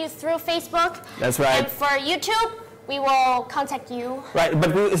contact you through Facebook. That's right. And for YouTube, we will contact you. Right,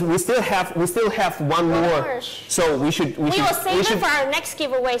 but we still have one more. So we will save it for our next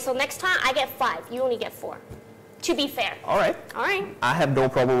giveaway. So next time I get 5, you only get 4. To be fair. All right. All right. I have no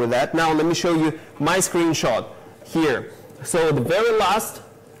problem with that. Now let me show you my screenshot here. So the very last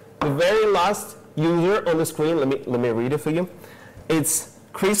user on the screen. Let me read it for you. It's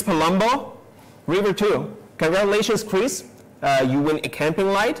Chris Palumbo, River 2. Congratulations, Chris. You win a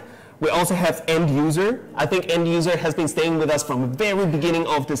camping light. We also have End User. I think End User has been staying with us from the very beginning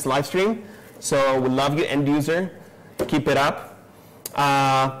of this live stream. So we love you, End User. Keep it up.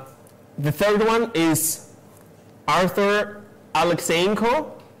 The third one is Arthur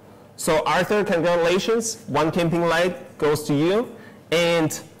Alexeyenko. So Arthur, congratulations. 1 camping light goes to you.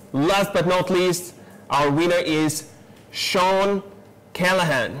 And last but not least, our winner is Sean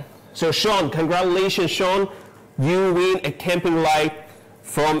Callahan. So Sean, congratulations, Sean. You win a camping light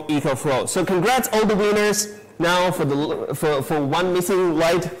from EcoFlow. So congrats all the winners. Now for one missing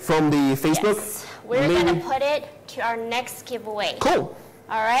light from the Facebook. Yes. We're going to put it to our next giveaway. Cool.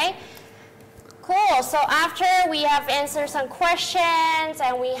 All right. Cool. So after we have answered some questions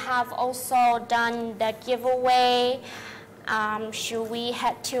and we have also done the giveaway, should we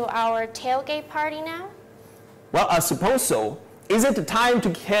head to our tailgate party now? Well, I suppose so. Is it the time to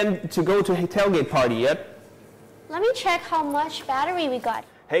go to a tailgate party yet? Let me check how much battery we got.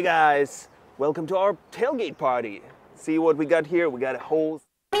 Hey guys, welcome to our tailgate party. See what we got here? We got a whole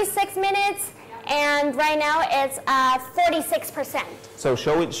 26 minutes. And right now it's 46%. So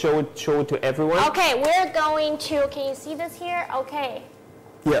show it to everyone. Okay, we're going to, can you see this here? Okay.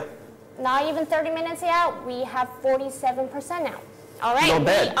 Yeah. Not even 30 minutes yet, we have 47% now. All right, Not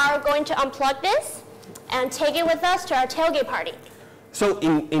bad. We are going to unplug this and take it with us to our tailgate party. So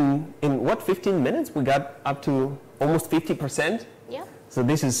in what, 15 minutes, we got up to almost 50%? Yeah. So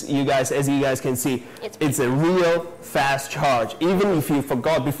this is, as you guys can see, it's a real fast charge. Even if you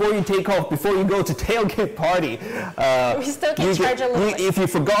forgot, before you take off, before you go to tailgate party, we still can charge a little bit. If you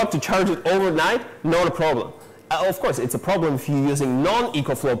forgot to charge it overnight, not a problem. Of course, it's a problem if you're using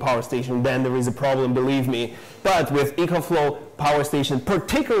non-EcoFlow power station, then there is a problem, believe me. But with EcoFlow power station,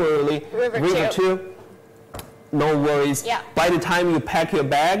 particularly River 2, no worries. Yeah. By the time you pack your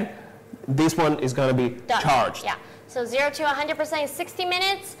bag, this one is going to be charged. Yeah. So 0 to 100% in 60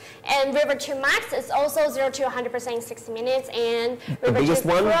 minutes, and River 2 Max is also 0 to 100% in 60 minutes, and River 2 biggest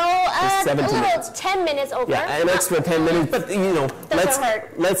Pro one is 70 minutes. 10 minutes over. Yeah, an extra 10 minutes, but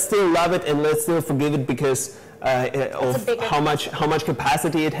let's still love it and let's still forgive it because of how much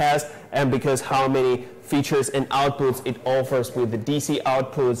capacity it has, and because how many features and outputs it offers with the DC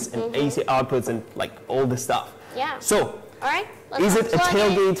outputs and AC outputs and like all the stuff. Yeah. So, all right. Is it a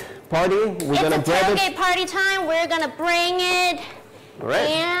tailgate party? We're gonna grab it. It's a tailgate party time. We're gonna bring it. All right.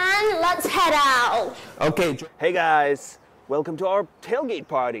 And let's head out. Okay. Hey guys, welcome to our tailgate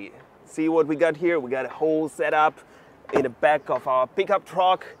party. See what we got here? We got a whole setup in the back of our pickup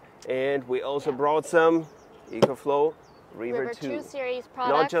truck, and we also brought some EcoFlow River 2 series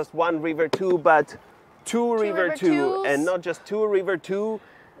products. Not just one River 2, but two River 2, and not just two River 2.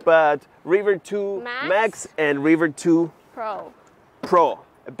 but River 2 Max and River 2 Pro,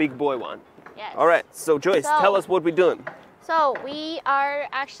 a big boy one. Yes. All right, so Joyce, tell us what we're doing. So we are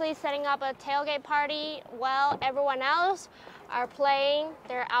actually setting up a tailgate party while everyone else are playing.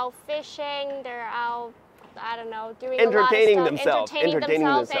 They're out fishing, they're out, I don't know, doing entertaining a lot of stuff. entertaining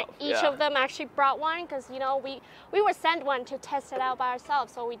themselves. And each of them actually brought one because, you know, we were sent one to test it out by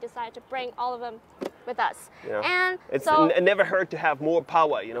ourselves, so we decided to bring all of them with us. Yeah. And it's so, it never hurt to have more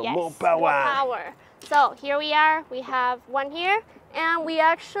power, you know, yes, more power. More power. So here we are, we have one here, and we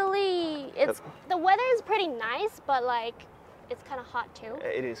actually, the weather is pretty nice, but like, it's kind of hot too.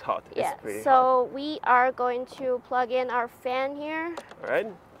 It is hot. Yeah. It's pretty so we are going to plug in our fan here. All right.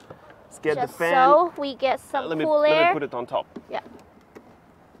 Let's get Just the fan. so we get some cool air. Let me put it on top. Yeah.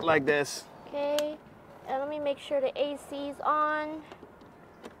 Like this. Okay. And let me make sure the AC is on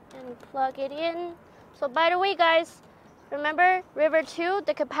and plug it in. So by the way, guys, remember River 2,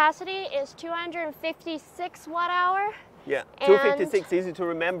 the capacity is 256 watt-hour. Yeah. 256, easy to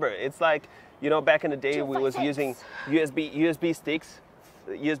remember. It's like, you know, back in the day we was using USB sticks,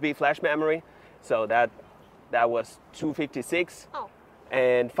 USB flash memory. So that was 256. Oh.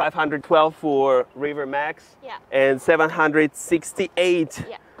 And 512 for River Max. Yeah. And 768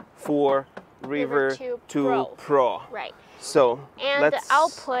 yeah. for River 2 Pro. Right. So and the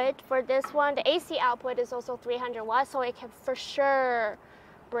output for this one, the AC output is also 300 watts, so it can for sure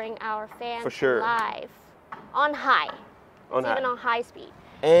bring our fan live on high. Even on high speed.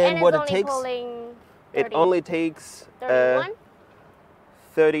 And what it's it takes, it only takes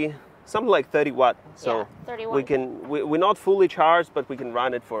 30, something like 30 watt. So yeah, 31. we're not fully charged, but we can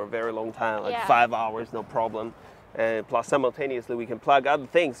run it for a very long time, like 5 hours, no problem. And plus simultaneously we can plug other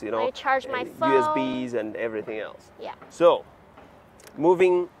things, you know, I charge my phone. USBs and everything else. Yeah. So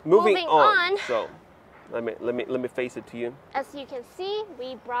moving on. on. So let me face it to you. As you can see,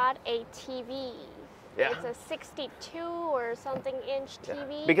 we brought a TV. Yeah. It's a 62 or something inch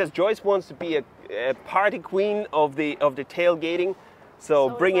TV. Yeah. Because Joyce wants to be a party queen of the tailgating, so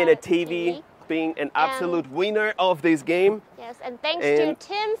bringing a TV, being an absolute winner of this game. Yes, and thanks to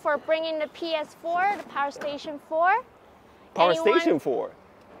Tim for bringing the PS4, the Power Station 4. Station 4?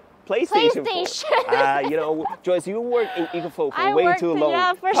 PlayStation 4. You know, Joyce, you worked in EcoFlow for way too long.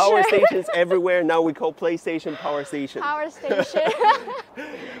 Yeah, for Power stations everywhere. Now we call PlayStation Power Station. Power Station.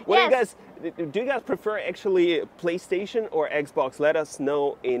 Do you guys prefer actually PlayStation or Xbox? Let us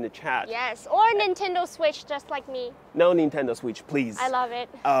know in the chat. Yes, or Nintendo Switch, just like me. No Nintendo Switch, please. I love it.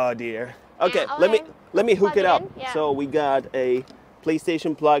 Oh dear. Okay, let me hook it up. Yeah. So we got a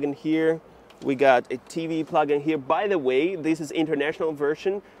PlayStation plug-in here. We got a TV plug-in here. By the way, this is international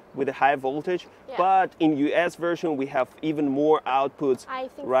version with a high voltage, but in US version we have even more outputs. I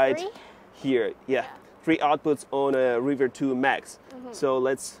think right 3? Here. Yeah, 3 outputs on a River 2 Max. So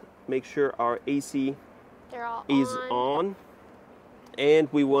let's make sure our AC is on, and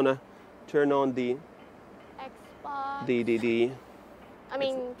we want to turn on the Xbox. I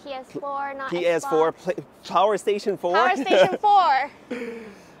mean PS4, not PS4, Power Station 4. Power Station 4.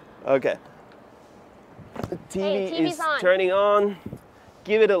 Okay. The TV is on. turning on.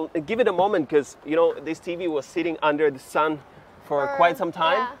 Give it a moment, because you know this TV was sitting under the sun for quite some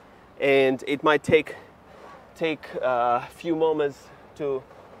time, and it might take a few moments to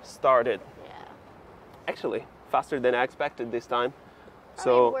start it. Yeah. Actually, faster than I expected this time.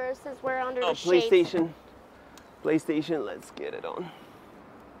 So since we're under the shade. PlayStation, let's get it on.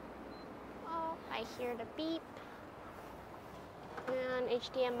 Oh, I hear the beep. And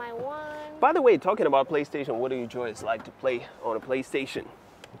HDMI 1. By the way, talking about PlayStation, what do you Joyce like to play on a PlayStation?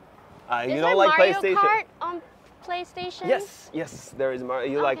 You don't like Mario PlayStation? Kart on PlayStation? Yes, there is Mario.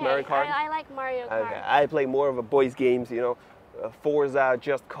 You like Mario Kart? I like Mario Kart. Okay, I play more of a boys' games, you know, Forza,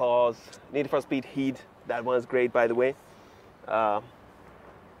 Just Cause, Need for Speed Heat. That one's great, by the way. Go.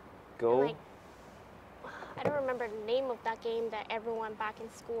 I don't remember the name of that game that everyone back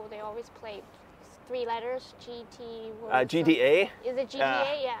in school, they always play. 3 letters, GT. GTA. Is it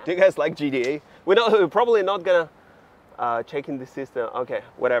GTA? Yeah. Do you guys like GTA? We're probably not gonna check in the system. Okay,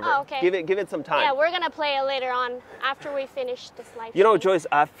 whatever. Oh, okay. Give it some time. Yeah, we're gonna play it later on after we finish this live. You know, Joyce,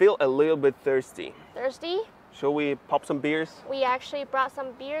 I feel a little bit thirsty. Thirsty? Shall we pop some beers? We actually brought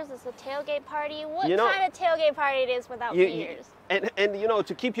some beers. It's a tailgate party. What kind of tailgate party it is without beers? And you know,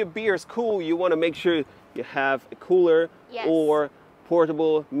 to keep your beers cool, you want to make sure you have a cooler or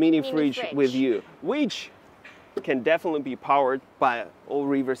portable mini fridge with you, which can definitely be powered by all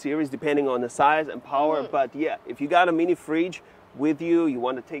River series depending on the size and power. But yeah, if you got a mini fridge with you, you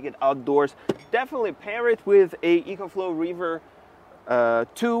want to take it outdoors, definitely pair it with a EcoFlow River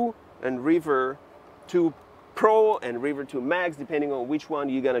 2 and River 2 Pro and River 2 Max, depending on which one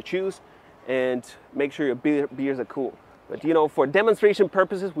you're gonna choose, and make sure your beers are cool. But you know, for demonstration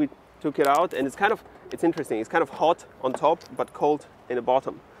purposes, we took it out, and it's interesting. It's kind of hot on top, but cold in the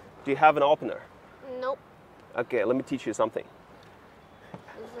bottom. Do you have an opener? Nope. Okay, let me teach you something. This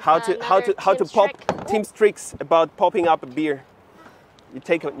is How to another pop trick. Tim's tricks about popping up a beer. You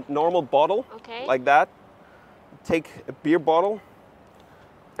take a normal bottle, Okay. like that. Take a beer bottle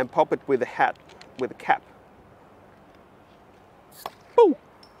and pop it with a cap. Boom!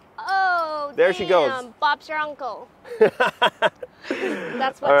 Oh, There she goes. damn, Bob's your uncle.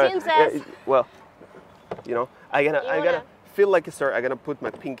 That's what All Tim right. says. Well, you know, I gotta wanna- feel like a sir. I gotta put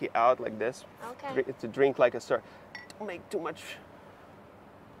my pinky out like this. Okay. To drink like a sir. Don't make too much.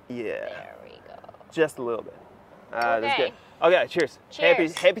 Yeah. There we go. Just a little bit. That's Okay. good. Okay, cheers.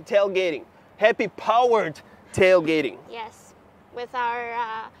 Cheers. Happy tailgating. Happy powered tailgating. Yes, with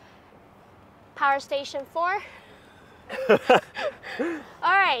our Power Station 4.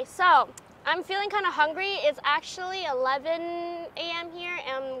 All right, so I'm feeling kind of hungry. It's actually 11 a.m. here,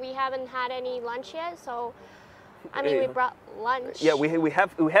 and we haven't had any lunch yet. So, I mean, we brought lunch. Yeah, we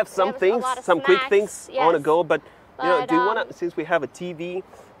have some a things, lot of some quick snacks, things on the yes. go. But you know, But, do you wanna? Since we have a TV,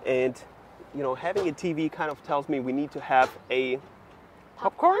 and you know, having a TV kind of tells me we need to have a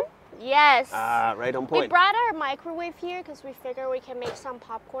popcorn. Yes. Ah, right on We point. brought our microwave here because we figure we can make some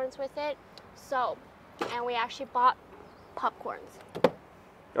popcorns with it. So, and we actually bought popcorns.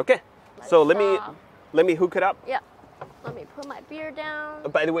 Okay, so Let's, let me hook it up. Yeah. Let me put my beer down.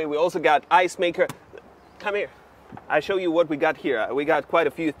 By the way, we also got ice maker. Come here. I show you what we got here. We got quite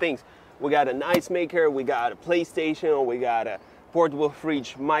a few things. We got an ice maker. We got a PlayStation. We got a portable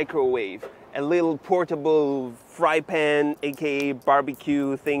fridge, microwave, a little portable fry pan, aka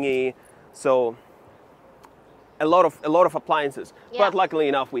barbecue thingy. So a lot of appliances. Yeah. But luckily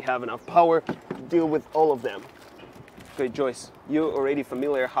enough, we have enough power to deal with all of them. Okay, Joyce, you already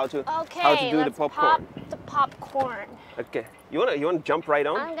familiar how to Okay, do let's the popcorn. pop the popcorn. Okay, you wanna jump right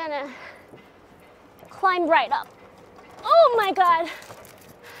on? I'm gonna climb right up. Oh my God.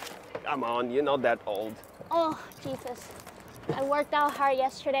 Come on, you're not that old. Oh, Jesus. I worked out hard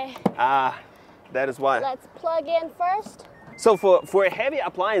yesterday. Ah, that is why. Let's plug in first. So for a heavy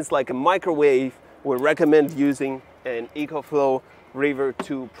appliance like a microwave, we recommend using an EcoFlow River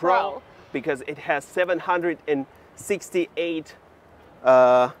 2 Pro Pro. because it has 768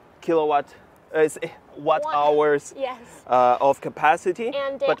 watt hours Yes. of capacity.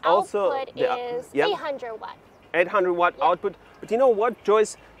 And the but also output the- is yep, 800 watt. 800 watt output. But you know what,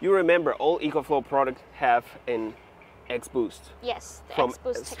 Joyce? You remember all EcoFlow products have an X boost Yes, the from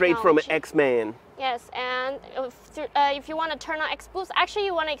X-Boost straight from an technology. X-Man. Yes, and if you want to turn on X-Boost, actually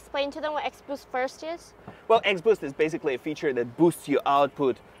you want to explain to them what X-Boost first is? Well, X-Boost is basically a feature that boosts your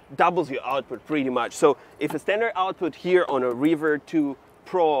output, doubles your output pretty much. So if a standard output here on a River 2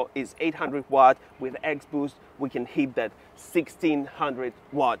 Pro is 800 watt, with X-Boost we can hit that 1600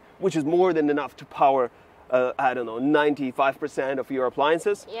 watt, which is more than enough to power, I don't know, 95% of your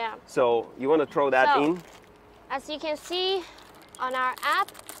appliances. Yeah. So you want to throw that So, in. As you can see on our app,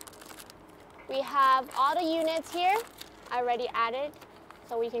 we have all the units here. I already added,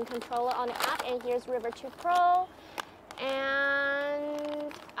 so we can control it on the app. And here's River 2 Pro.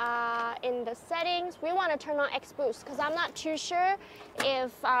 And in the settings, we want to turn on X-Boost because I'm not too sure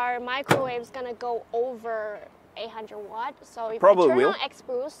if our microwave is going to go over 800 watt. So if Probably I turn will. on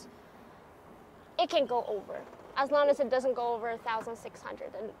X-Boost, it can go over. As long as it doesn't go over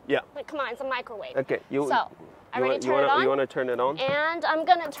 1,600. And, Yeah. but come on, it's a microwave. Okay. So, I already turned it on. You want to turn it on? And I'm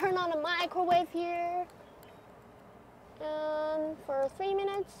gonna turn on the microwave here. And for 3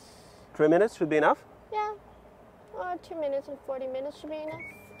 minutes. 3 minutes should be enough. Yeah. Or 2 minutes and 40 minutes should be enough.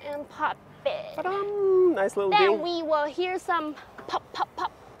 And pop it. Ta-dam! Nice little Then thing. we will hear some pop, pop,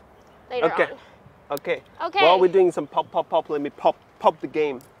 pop later Okay. on. Okay. Okay. While we're doing some pop, pop, pop, let me pop the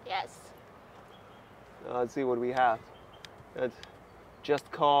game. Yes. Let's see what we have. That's Just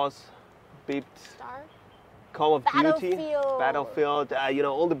Cause, Beeped, Start. Call of Duty, Battlefield. Battlefield, you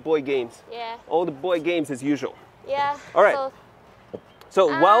know, all the boy games. Yeah. All the boy games as usual. Yeah. All right. So, So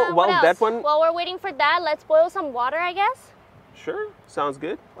what while that else? one, While we're waiting for that, let's boil some water, I guess. sure, sounds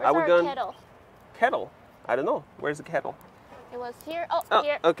good. Where's Are we our going kettle? Kettle? I don't know. Where's the kettle? It was here. Oh, Oh,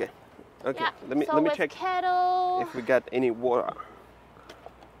 here. okay. Okay. Yeah. Let me so with check kettle, if we got any water.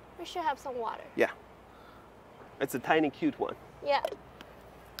 we should have some water. Yeah. It's a tiny cute one. Yeah.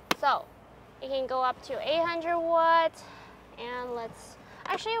 So it can go up to 800 watts, and let's.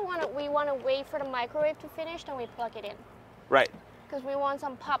 Actually, we want to wait for the microwave to finish, then we plug it in Right. because we want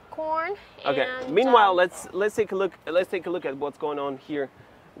some popcorn. Okay. And, Meanwhile, let's take a look. Let's take a look at what's going on here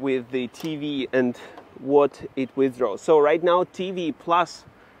with the TV and what it withdraws. So right now TV plus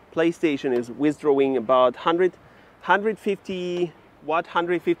PlayStation is withdrawing about 150 watt,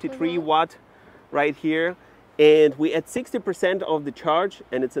 153 watt right here. And we at 60% of the charge,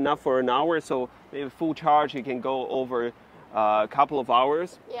 and it's enough for an hour. So maybe full charge, you can go over a couple of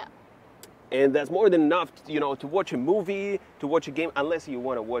hours. Yeah. And that's more than enough, you know, to watch a movie, to watch a game, unless you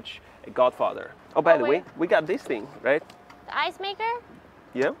want to watch a Godfather. Oh, by the way, we got this thing, right? The ice maker?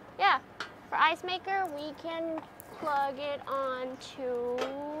 Yeah. Yeah. For ice maker, we can plug it on to...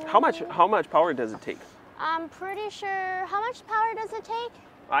 How much power does it take? I'm pretty sure... How much power does it take?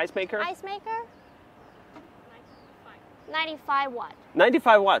 Ice maker? Ice maker? 95 watt.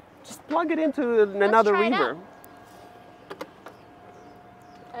 95 watt. Just plug it into another reverb.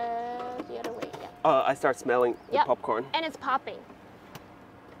 The other way, yeah. I start smelling the popcorn. And it's popping.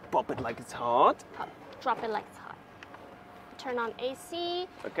 Pop it like it's hot. Pop. Drop it like it's hot. Turn on AC.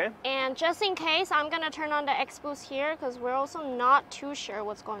 Okay. And just in case, I'm going to turn on the X-Boost here because we're also not too sure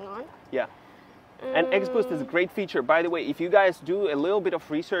what's going on. Yeah. And X-Boost is a great feature. By the way, if you guys do a little bit of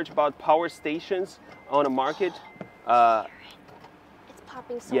research about power stations on the market, it's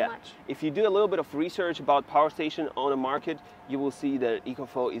popping so much. If you do a little bit of research about power station on the market, you will see that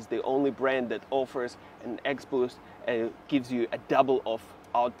EcoFlow is the only brand that offers an X-Boost and gives you a double of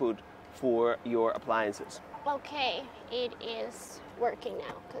output for your appliances. Okay, it is working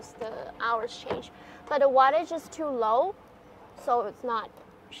now because the hours change. But the wattage is too low, so it's not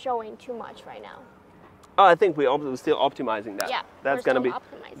showing too much right now. Oh, I think we're still optimizing that. Yeah, that's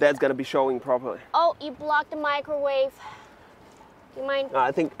gonna be showing properly. Oh, you blocked the microwave. Do you mind?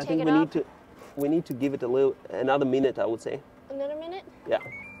 I think we need to give it another minute, I would say. Another minute? Yeah.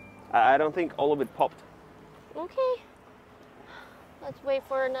 I don't think all of it popped. Okay. Let's wait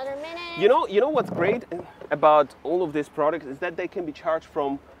for another minute. You know what's great about all of these products is that they can be charged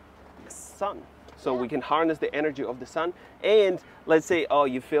from the sun. So we can harness the energy of the sun. And let's say, oh,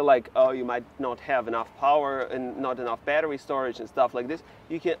 you feel like, oh, you might not have enough power and not enough battery storage and stuff like this.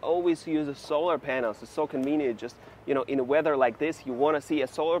 You can always use a solar panel. It's so convenient. Just, you know, in a weather like this, you want to see a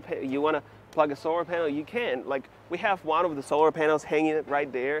you want to plug a solar panel, you can. Like, we have one of the solar panels hanging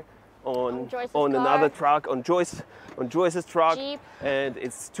right there on another truck, on Joyce's truck. Jeep. And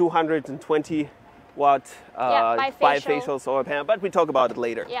it's 220 watt bifacial solar panel, but we talk about it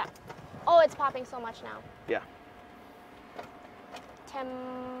later. Yeah. Oh, it's popping so much now. Yeah. 10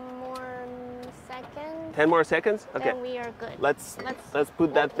 more seconds. 10 more seconds? Okay. Then we are good. Let's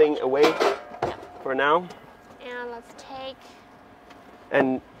put that thing away for now. And let's take...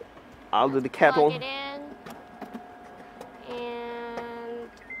 And I'll do the kettle. Plug it in.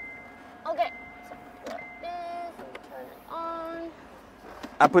 And... Okay. So like this, and turn it on.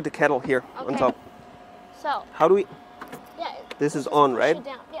 I put the kettle here on top. So... How do we... Yeah. This is on, right? It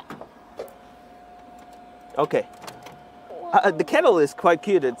down. Yeah. Okay. The kettle is quite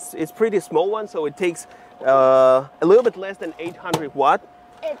cute. It's pretty small one, so it takes a little bit less than 800 watt.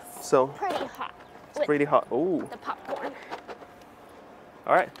 It's pretty hot. It's pretty hot. Ooh. The popcorn.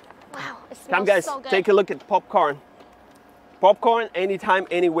 All right. Wow, it smells Come, guys, so good. take a look at popcorn. Popcorn, anytime,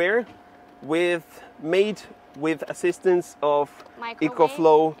 anywhere, made with assistance of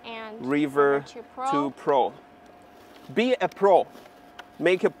EcoFlow River 2 Pro. Be a pro.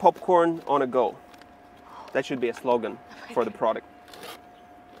 Make a popcorn on a go. That should be a slogan for the product.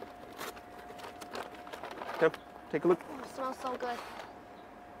 Okay, take a look. Oh, it smells so good.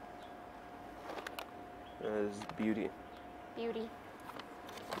 That is beauty. Beauty.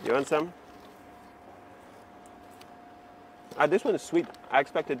 You want some? This one is sweet. I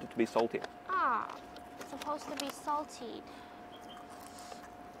expected it to be salty. Ah, it's supposed to be salty.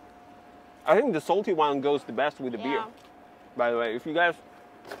 I think the salty one goes the best with the beer. By the way, if you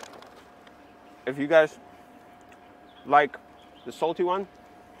guys like the salty one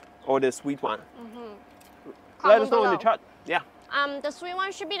or the sweet one, let us know in the chat. Yeah. The sweet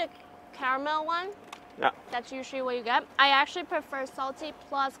one should be the caramel one. Yeah. That's usually what you get. I actually prefer salty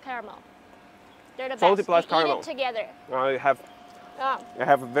plus caramel. They're the best. Salty plus caramel. Eat it together. I have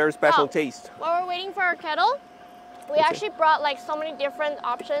a very special taste. While we're waiting for our kettle, we actually brought like so many different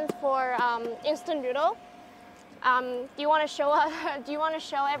options for instant noodle. Do you want to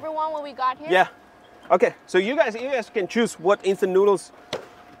show everyone what we got here? Yeah. Okay. So you guys can choose what instant noodles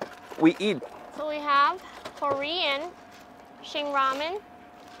we eat. So we have Korean, Shin ramen.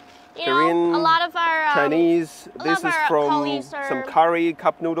 Korean, a lot of our Chinese. This is from some curry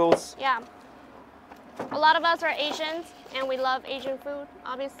cup noodles. Yeah. A lot of us are Asians, and we love Asian food,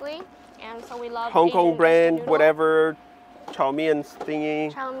 obviously, and so we love Hong Kong Asian brand, noodle. whatever, chow mein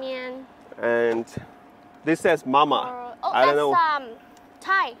thingy. Chow mein. And this says Mama. Oh, I don't know.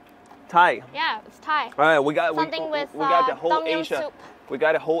 Thai. Thai. Yeah, it's Thai. All right, we got Something we with got the whole tom yum Asia. soup. We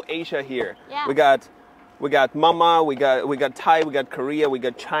got a whole Asia here. Yeah. We got Mama. We got Thai. We got Korea. We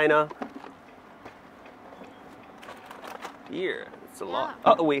got China. Here, it's a lot.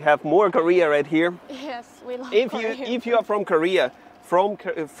 Oh, we have more Korea right here. Yes, we love If Korea. you are from Korea, from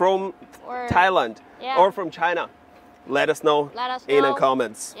Or- Thailand, Yeah. or from China, let us know Let us in the know.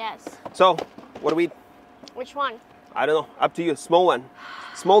 comments. Yes. So, what do we? Which one? I don't know. Up to you. Small one.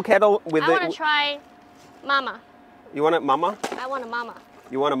 Small kettle with I the. want to try Mama. You want a Mama? I want a Mama.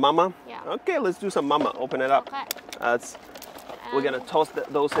 You want a Mama? Yeah. Okay, let's do some Mama. Open it up. Okay. We're gonna toss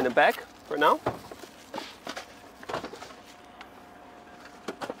those in the back for now.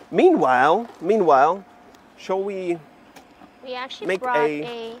 Meanwhile, shall we We actually make brought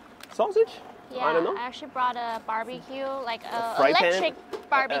a sausage? yeah, I don't know. actually brought a barbecue, like a Fry pan? electric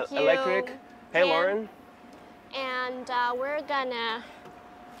barbecue. Electric. Hey, pan. Lauren. And we're gonna.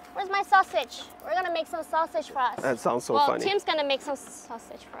 Where's my sausage? We're gonna make some sausage for us. That sounds so well, funny. Tim's gonna make some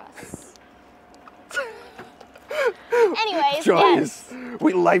sausage for us. Anyways, Joyce, yes.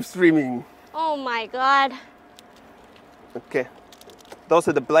 we live streaming. Oh my God. Okay. Those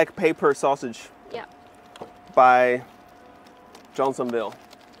are the black paper sausage Yeah. by Johnsonville.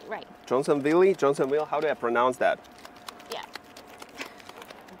 Right. Johnsonville, how do I pronounce that? Yeah.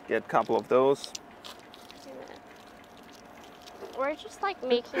 Get a couple of those. We're just like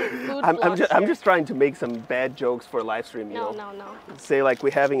making food I'm vlogs I'm here. just trying to make some bad jokes for live stream, you No, know. no, no. Say like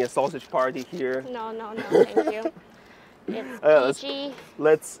we're having a sausage party here. No, no, no, thank you. It's let's- PG.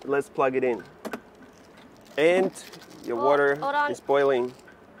 Let's plug it in. And your Oh, water hold on. is boiling.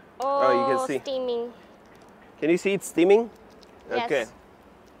 Oh, you can see. steaming. Can you see it steaming? Yes. Okay.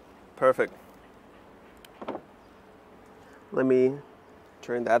 Perfect. Let me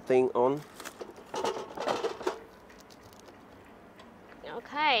turn that thing on.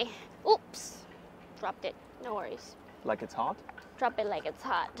 Okay. Oops. Dropped it. No worries. Like it's hot? Drop it like it's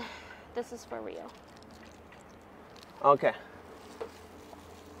hot. This is for real. Okay.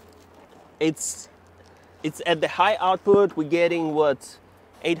 It's at the high output. We're getting what,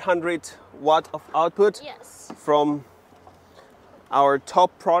 800 watt of output Yes. from our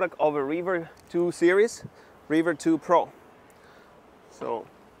top product of a River 2 series, River 2 Pro. So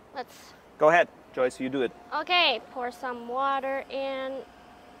Let's. go ahead, Joyce, you do it. Okay. Pour some water in.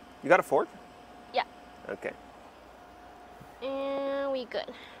 You got a fork? Yeah. Okay, And we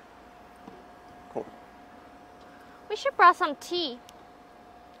good. cool. We should brought some tea.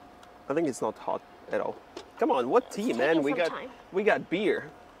 I think it's not hot at all. Come on, what tea, It's man? taking some time. We got beer.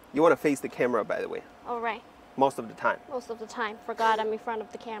 You want to face the camera, by the way, All right. most of the time. Most of the time. Forgot I'm in front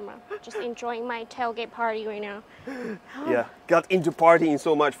of the camera. Just enjoying my tailgate party right now. Yeah, got into partying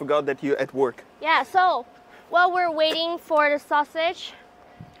so much, forgot that you're at work. Yeah, so while we're waiting for the sausage,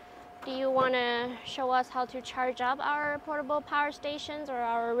 do you want to show us how to charge up our portable power stations or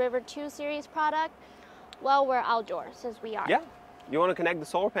our River 2 series product while we're outdoors, since we are? Yeah, you want to connect the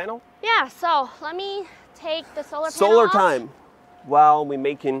solar panel? Yeah, so let me take the solar panel Solar off. time while we're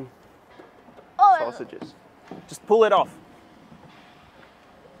making Oh, sausages. Just pull it off.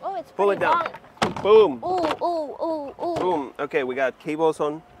 oh, it's Pull pretty it down. long. Boom. Ooh, ooh, ooh, ooh. Boom. Okay, we got cables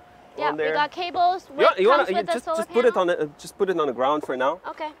on Yeah, there. we got cables. You, With, you comes wanna with the solar just put it panel. on just put it on the ground for now.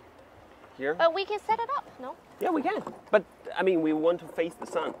 Okay, Here. but we can set it up, no? Yeah, we can. But I mean, we want to face the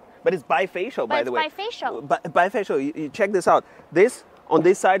sun. But it's bifacial, by But the way. it's bifacial. Bifacial. You check this out. This on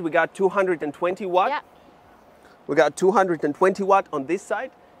this side we got 220 watt. Yeah, We got 220 watt on this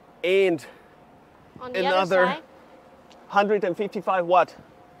side, and on the another other side. 155 watt.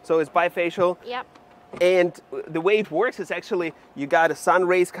 So it's bifacial. Yep. And the way it works is actually you got a sun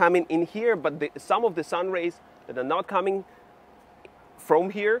rays coming in here, but some of the sun rays that are not coming from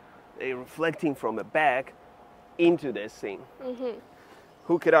here, they're reflecting from the back into this thing. Mm-hmm.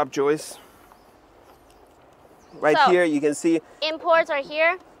 Hook it up, Joyce. Right So- here, you can see, Imports are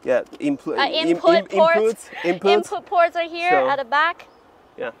here. yeah, Input ports. inputs. Input ports are here So- at the back.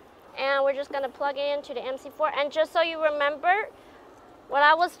 Yeah. And we're just gonna plug it into the MC4. And just so you remember, when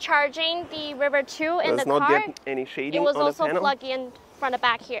I was charging the River 2 in Does the not car, get any it shading was on the also panel. plugged in from the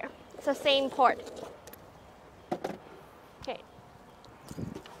back here. It's the same port. Okay.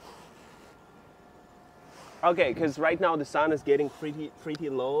 Okay, because right now the sun is getting pretty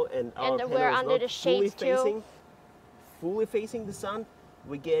low, and our then panel we're is under not the shades too. fully facing the sun.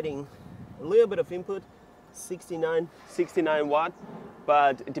 We're getting a little bit of input, 69 watt,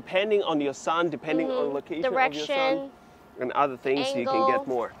 but depending on your sun, depending on location of your sun Direction. and other things, you can angle. get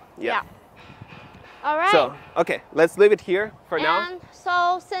more. Yeah. All right. So okay, let's leave it here for now. And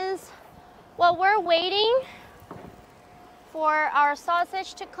so since while we're waiting for our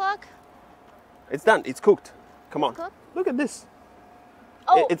sausage to cook, It's done. It's cooked. Come on. Cooked? Look at this.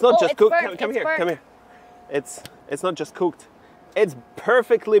 Oh, It's not just cooked. burnt. Come It's here. burnt. Come here. It's not just cooked. It's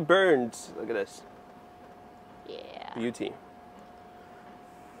perfectly burned. Look at this. Yeah. Beauty.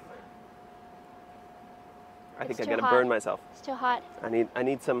 I think It's I too gotta hot. burn myself. It's too hot. I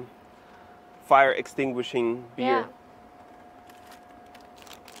need some fire extinguishing beer. Yeah.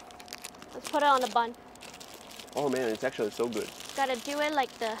 Let's put it on the bun. Oh man, it's actually so good. Gotta do it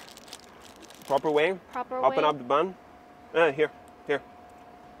like the Proper way. proper Open way. up the bun. Here.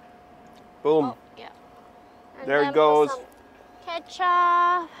 Boom. Oh, yeah. And There it then put goes. some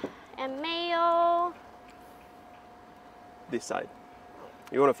ketchup and mayo. This side.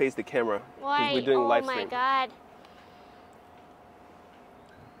 You want to face the camera because Why? we're doing Oh live my stream. god.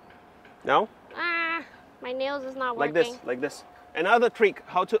 Now, Ah, my nails is not like working. this, like this. Another trick: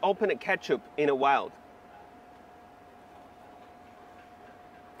 how to open a ketchup in a wild.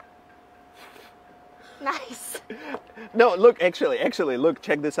 Nice. No, look, actually, look,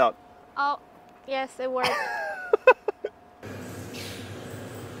 check this out. Oh, yes, it worked.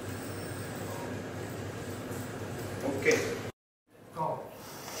 Okay. Go.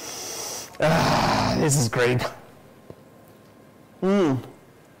 This is great. Not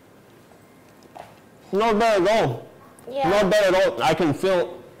bad at all. Yeah. Not bad at all. I can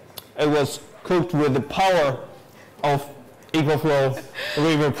feel it was cooked with the power of EcoFlow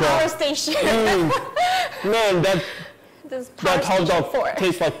River Pro. Power station. Man, This is power that hot station dog 4.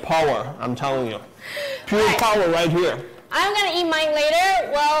 tastes like power, I'm telling you. Pure Right. power right here. I'm gonna eat mine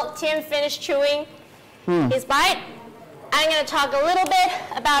later. Well, Tim finished chewing his bite. I'm gonna talk a little bit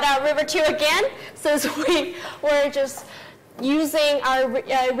about our River 2 again, since we were just using our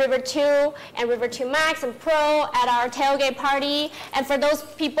River 2 and River 2 Max and Pro at our tailgate party. And for those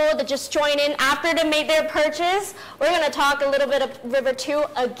people that just joined in after they made their purchase, we're gonna talk a little bit of River 2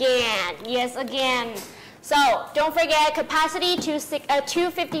 again. Yes, again. So don't forget capacity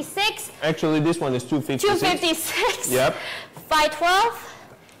 256. Actually, this one is 256. 256, Yep. 512,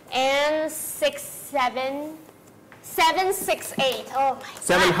 and 768. Oh my God.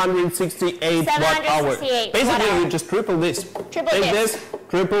 768 watt hour. 768 Basically, watt hour. you just triple this. Triple Take this.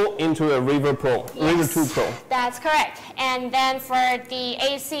 triple into a River Pro, River 2 Pro. That's correct. And then for the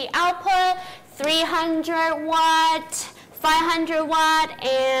AC output, 300 watt, 500 watt,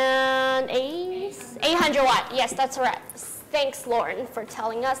 and 800 watt. Yes, that's right. Thanks, Lauren, for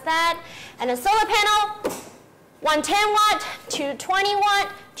telling us that. And a solar panel, 110 watt, 220 watt,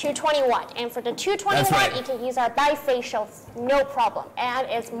 220 watt. And for the 220 That's watt, right. you can use our bifacial, no problem. And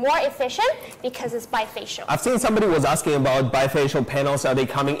it's more efficient because it's bifacial. I've seen somebody was asking about bifacial panels. Are they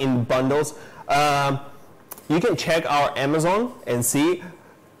coming in bundles? You can check our Amazon and see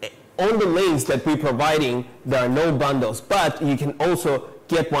on the links that we're providing, there are no bundles, but you can also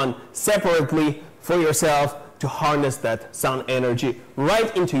get one separately for yourself to harness that sun energy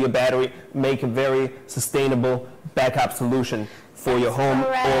right into your battery, make a very sustainable backup solution for your home or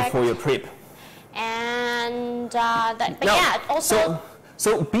Correct. for your trip. And but Now, yeah, also.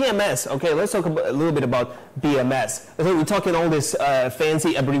 So BMS, okay, let's talk a little bit about BMS. I think we're talking all this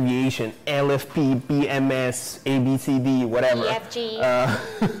fancy abbreviation, LFP, BMS, ABCD, whatever.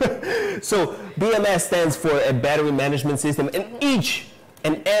 EFG. So BMS stands for a battery management system, and each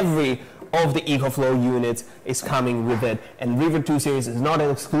and every of the EcoFlow units is coming with it. And River 2 series is not an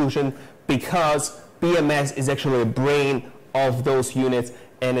exclusion because BMS is actually a brain of those units,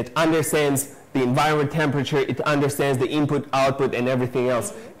 and it understands the environment temperature, it understands the input, output, and everything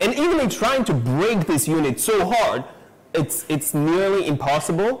else. And even in trying to break this unit so hard, it's nearly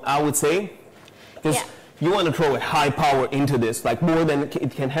impossible, I would say, because you want to throw a high power into this, like more than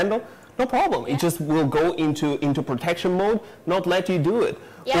it can handle, no problem. It just will go into protection mode, not let you do it.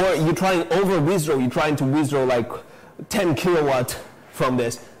 Yes. Or you're trying over withdraw, you're trying to withdraw like 10 kilowatt from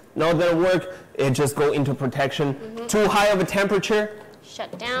this. Not gonna work, it just go into protection. Too high of a temperature,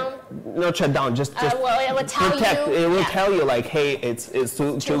 Shut down. not shut down, just Well, it will tell protect. you. It will yeah. tell you like, hey, it's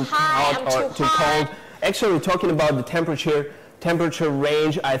too high, hot I'm or too too hot. cold. Actually, talking about the temperature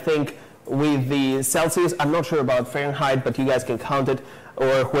range, I think with the Celsius, I'm not sure about Fahrenheit, but you guys can count it,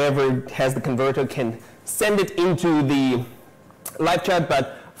 or whoever has the converter can send it into the live chat.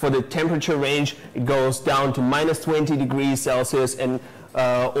 But for the temperature range, it goes down to minus 20 degrees Celsius and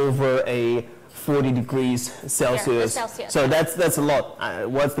over a 40 degrees Celsius. Celsius. So that's a lot.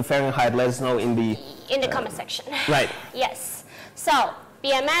 What's the Fahrenheit? Let us know in the comment section. Right. Yes. So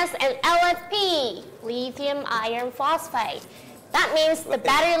BMS and LFP, lithium iron phosphate. That means the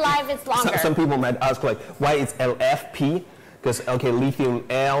battery life is longer. Some people might ask like, why it's LFP? Because okay, lithium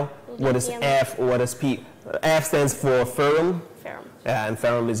L. What is Lithium. F? Or what is P? F stands for ferrum. Ferrum. And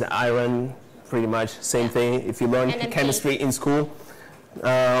ferrum is iron pretty much same thing if you learn chemistry in school.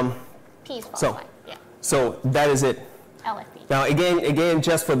 P is So that is it. LFP. Now again,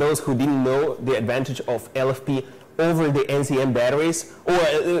 just for those who didn't know the advantage of LFP over the NCM batteries, or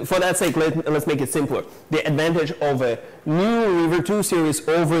for that sake, let's make it simpler. The advantage of a new River 2 series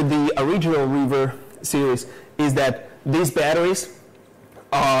over the original River series is that these batteries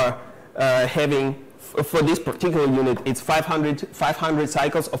are having, for this particular unit, it's 500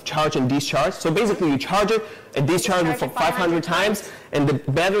 cycles of charge and discharge. So basically you charge it and discharge it for 500 times, and the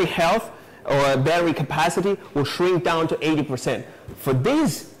battery health or battery capacity will shrink down to 80%. For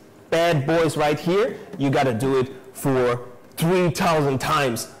these bad boys right here, you got to do it for 3,000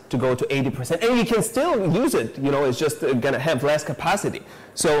 times to go to 80%. And you can still use it, you know, it's just going to have less capacity.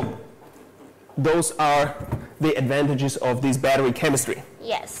 So those are the advantages of this battery chemistry.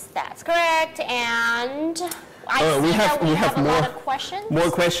 Yes, that's correct. And we have a lot of questions. More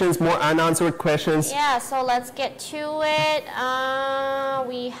questions, more unanswered questions. Yeah, so let's get to it.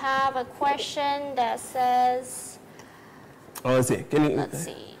 We have a question that says, oh, let's see. Let's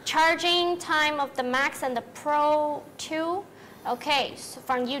see. Charging time of the Max and the Pro 2. Okay, so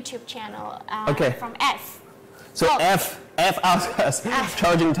from YouTube channel. Okay. From F. So F asked us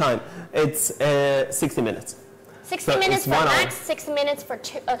charging time. It's 60 minutes. 60 minutes for Max, 60 minutes for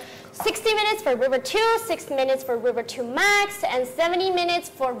 60 minutes for River 2, 60 minutes for River 2 Max, and 70 minutes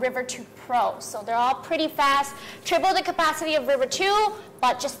for River 2 Pro. So they're all pretty fast. Triple the capacity of River 2,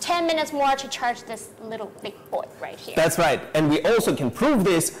 but just 10 minutes more to charge this little big boy right here. That's right. And we also can prove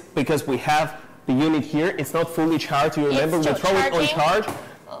this because we have the unit here. It's not fully charged. You remember we throw it on charge.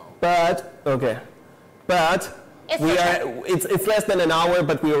 But, okay. But it's less than an hour,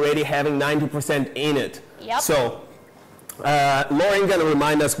 but we're already having 90% in it. Yep. So Lauren's gonna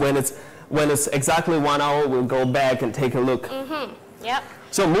remind us when it's exactly 1 hour. We'll go back and take a look. Yep.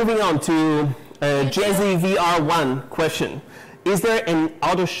 So moving on to Jazzy VR1 question: is there an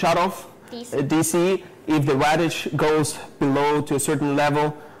auto shutoff DC if the wattage goes below to a certain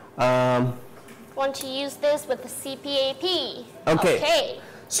level? Want to use this with the CPAP? Okay.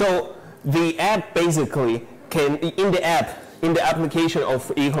 So the app basically can in the application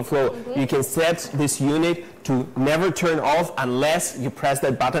of EcoFlow, you can set this unit to never turn off unless you press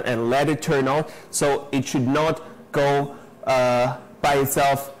that button and let it turn on. So it should not go by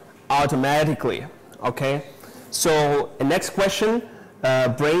itself automatically. Okay. So the next question,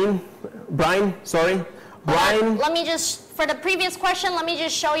 Brian. Let me just, for the previous question, let me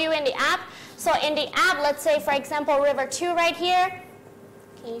just show you in the app. So in the app, let's say for example River 2 right here.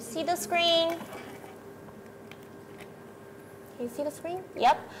 Can you see the screen? Can you see the screen?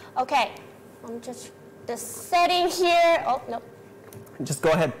 Yep. Okay. I'm just the setting here. Oh no. Just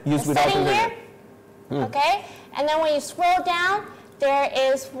go ahead. Use the without setting internet. Here. Okay. And then when you scroll down, there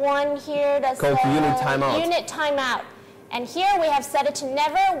is one here that says unit timeout. Unit timeout. And here we have set it to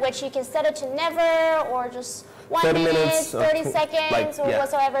never, which you can set it to never or just 1 minute, 30 seconds, or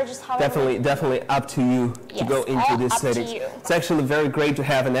whatsoever, just however. Definitely up to you to go into this setting. It's actually very great to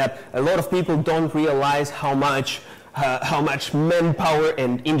have an app. A lot of people don't realize how much manpower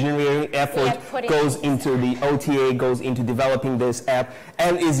and engineering effort goes into the OTA, goes into developing this app.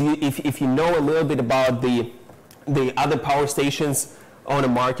 And if you know a little bit about the other power stations on the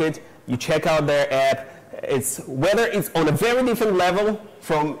market, you check out their app. Whether it's on a very different level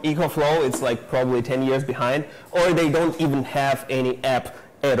from EcoFlow, it's like probably 10 years behind, or they don't even have any app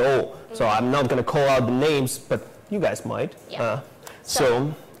at all. So I'm not going to call out the names, but you guys might. Yeah.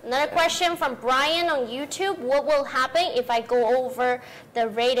 So another question from Brian on YouTube: what will happen if I go over the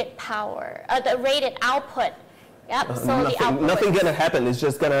rated power, the rated output? Yep. So nothing gonna happen. It's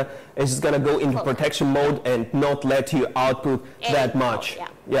just gonna go into protection mode and not let you output that much.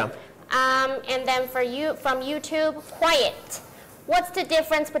 Yeah. And then for you from YouTube, Quiet. What's the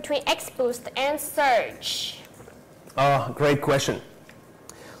difference between X-Boost and Surge? Oh, great question.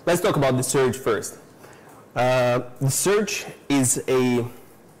 Let's talk about the Surge first. The Surge is a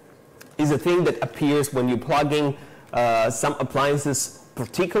thing that appears when you're plugging some appliances,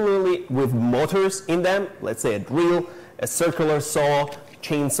 particularly with motors in them. Let's say a drill, a circular saw,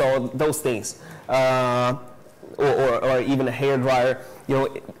 chainsaw, those things, or even a hair dryer. You know,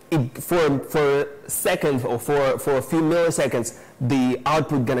 for seconds or for a few milliseconds, the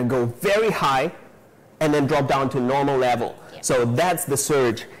output gonna go very high and then drop down to normal level. Yeah. So that's the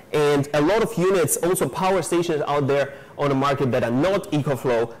surge. And a lot of units, also power stations out there on the market that are not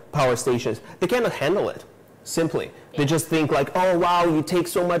EcoFlow power stations, they cannot handle it, simply. Yeah. They just think like, oh wow, you take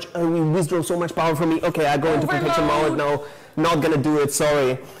so much, you withdraw so much power from me, okay, I go into protection mode, no, not gonna do it,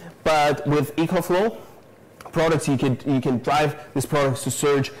 sorry. But with EcoFlow products, you can drive these products to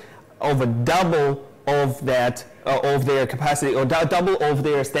surge over double of that of their capacity, or double of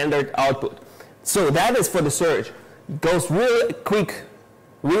their standard output. So that is for the surge. Goes really quick,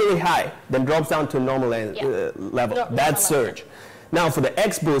 really high, then drops down to normal level. That's surge. Now for the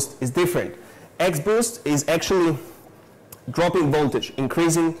X boost is different. X boost is actually dropping voltage,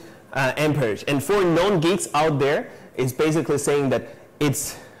 increasing amperage. And for non-geeks out there, it's basically saying that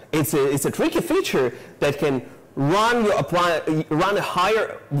it's a tricky feature that can run run a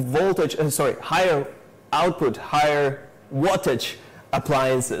higher voltage, higher output, higher wattage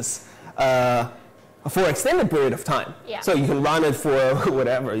appliances for extended period of time. Yeah. So you can run it for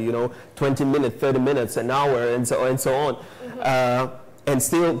whatever, 20 minutes, 30 minutes, an hour, and so on. And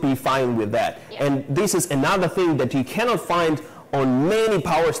still be fine with that. Yeah. And this is another thing that you cannot find on many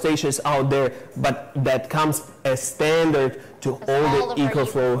power stations out there, but that comes as standard to all the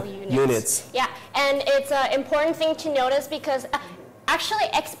EcoFlow units. Yeah, and it's an important thing to notice because actually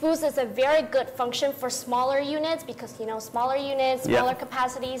X-Boost is a very good function for smaller units because, smaller units, smaller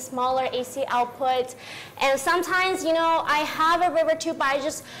capacities, smaller AC output. And sometimes, I have a River 2,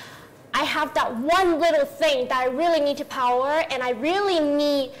 but I have that one little thing that I really need to power, and I really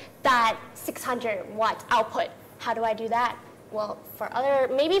need that 600 watt output. How do I do that? Well,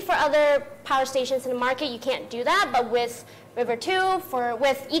 maybe for other power stations in the market, you can't do that, but with River 2,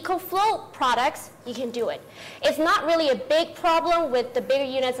 with EcoFlow products, you can do it. It's not really a big problem with the bigger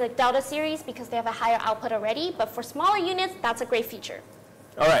units like Delta series because they have a higher output already, but for smaller units, that's a great feature.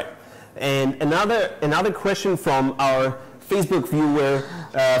 All right, and another question from our Facebook viewer,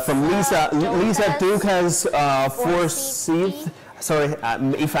 from Lisa Dukas, Forsyth. Sorry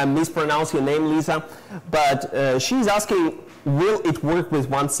if I mispronounce your name, Lisa, but she's asking, will it work with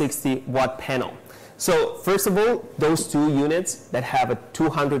 160 watt panel? So first of all, those two units that have a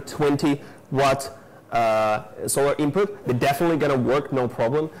 220 watt solar input, they're definitely going to work, no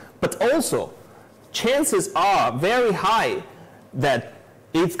problem. But also, chances are very high that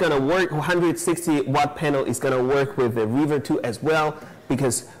it's going to work, 160 watt panel is going to work with the River 2 as well,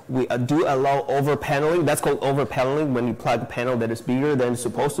 because we do allow over paneling. That's called over paneling, when you plug a panel that is bigger than it's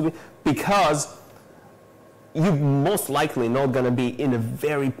supposed to be, because you're most likely not going to be in a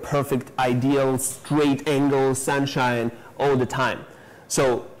very perfect, ideal, straight angle sunshine all the time.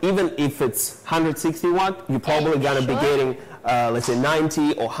 So even if it's 160 watt, you're probably going to be getting, let's say,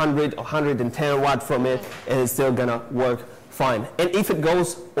 90 or 100 or 110 watt from it, and it's still going to work fine. And if it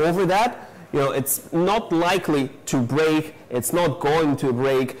goes over that, it's not likely to break. It's not going to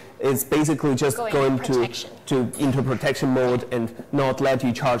break. It's basically just going into protection mode and not let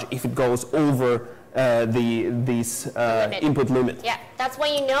you charge if it goes over these input limit. Yeah, that's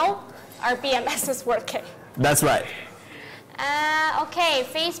when you know our BMS is working. That's right. Okay,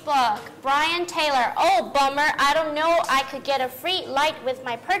 Facebook, Brian Taylor. Oh, bummer, I don't know I could get a free light with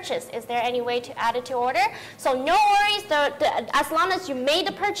my purchase. Is there any way to add it to order? So no worries, as long as you made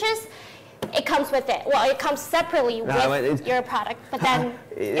the purchase, it comes with it. Well, it comes separately with your product, but then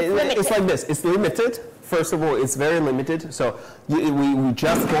it's limited. It's like this, it's limited. First of all, it's very limited. So we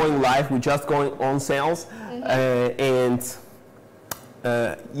just going live, we're just going on sales, and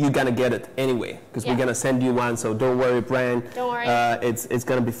you're gonna get it anyway, because we're gonna send you one. So don't worry, Brian. Don't worry. It's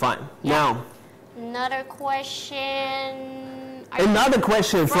gonna be fine. Now, another question. Another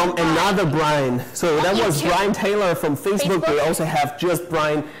question from another Brian. So that was Brian Taylor from Facebook. We also have just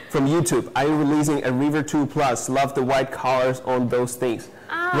Brian from YouTube. Are you releasing a River 2 Plus? Love the white colors on those things.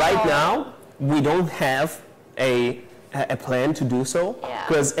 Oh. Right now, we don't have a plan to do so,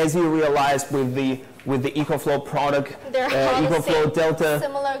 because as you realize with the EcoFlow product, EcoFlow Delta,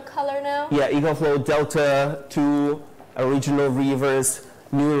 similar color now. Yeah, EcoFlow Delta 2, original Rivers,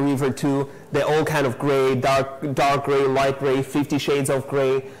 new River 2, they're all kind of gray, dark gray, light gray, 50 shades of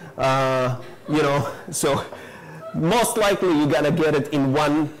gray, so most likely you're gonna get it in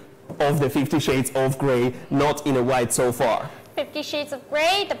one of the 50 shades of gray, not in a white so far. 50 Shades of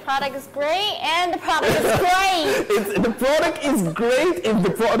Grey, the product is gray, and the product is great. The product is great if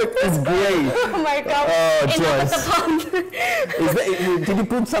the product is great. Oh my God. Joyce. Did you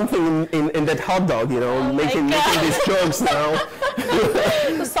put something in that hot dog, making these jokes now?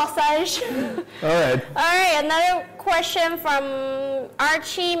 The sausage. All right. All right, another question from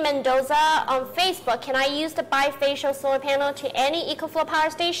Archie Mendoza on Facebook. Can I use the bifacial solar panel to any EcoFlow power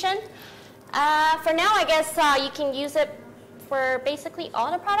station? For now, I guess you can use it for basically all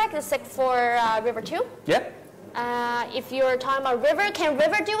the products except for River 2. Yeah. If you're talking about River, can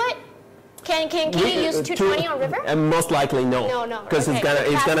River do it? Can you use 220 on River? Most likely no. No. Because it's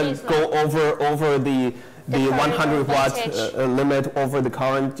gonna go over the the current 100 watt voltage. limit over the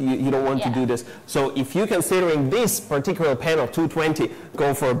current. You don't want to do this. So if you're considering this particular panel, 220,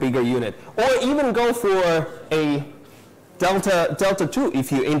 go for a bigger unit. Or even go for a Delta 2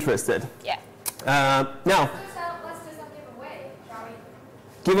 if you're interested. Yeah. Now, Let's do some giveaway, shall we?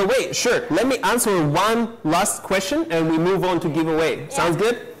 giveaway, sure. Let me answer one last question and we move on to giveaway. Sounds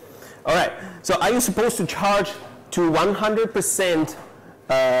good? All right. So are you supposed to charge to 100%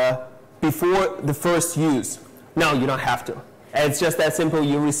 before the first use? No, you don't have to. It's just that simple.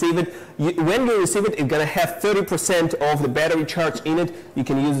 You receive it. When you receive it, it's going to have 30% of the battery charge in it. You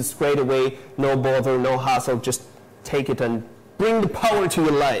can use it straight away. No bother, no hassle. Just take it and bring the power to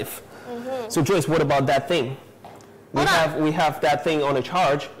your life. So Joyce, what about that thing? We have that thing on a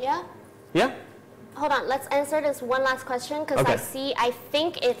charge. Yeah? Yeah? Hold on, let's answer this one last question because I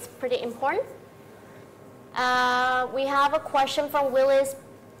think it's pretty important. We have a question from Willis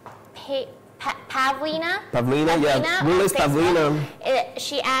Pavlina. Pavlina, yeah. Willis Pavlina.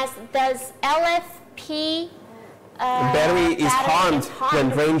 She asked, does LFP the battery is harmed when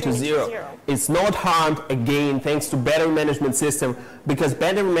drained to zero. It's not harmed, again, thanks to battery management system, because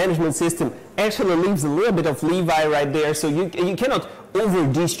battery management system actually leaves a little bit of leeway right there, so you cannot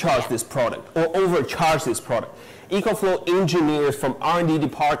over-discharge this product or overcharge this product. EcoFlow engineers from R&D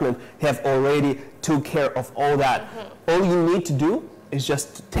department have already took care of all that. All you need to do is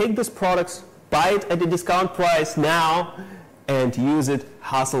just take this product, buy it at the discount price now, and use it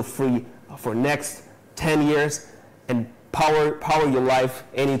hassle-free for next 10 years and power your life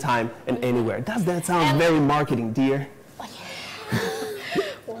anytime and anywhere. Does that sound very marketing, dear?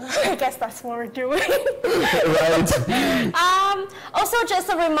 Well, I guess that's what we're doing. Right. Also, just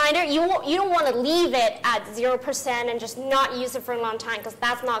a reminder, you don't want to leave it at 0% and just not use it for a long time, because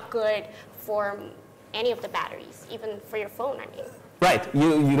that's not good for any of the batteries, even for your phone, I mean. Right,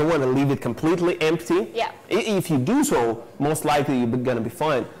 you don't want to leave it completely empty. Yeah. If you do so, most likely you're going to be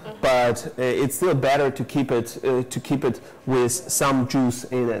fine. But it's still better to keep it with some juice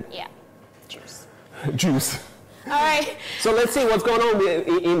in it. Yeah, juice. Juice. All right. So let's see what's going on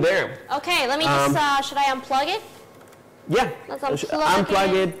in there. Okay, let me just, should I unplug it? Yeah. Let's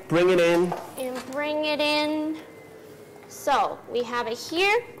unplug it, bring it in. And bring it in. So, we have it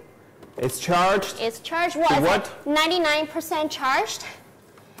here. It's charged. It's charged. What? 99% charged.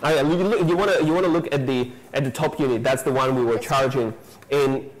 You want to look at the top unit. That's the one we were charging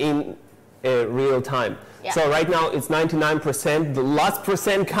in real time. Yeah. So right now it's 99%. The last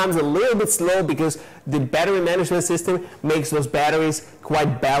percent comes a little bit slow because the battery management system makes those batteries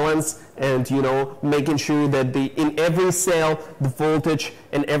quite balanced, and making sure that in every cell the voltage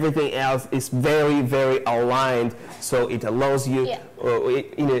and everything else is very, very aligned. So it allows you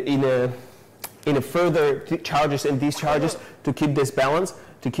in a further charges and discharges to keep this balance,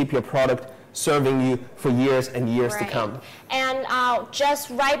 to keep your product serving you for years and years to come. And just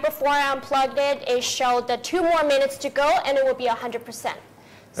right before I unplugged it, it showed the 2 more minutes to go, and it will be 100%.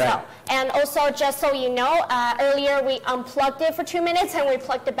 So, and also, just so you know, earlier we unplugged it for 2 minutes and we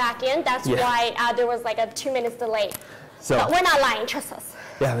plugged it back in. That's why there was like a 2 minutes delay. So, but we're not lying, trust us.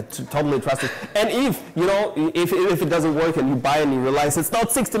 Yeah, totally trust it. And if it doesn't work and you buy it and you realize it's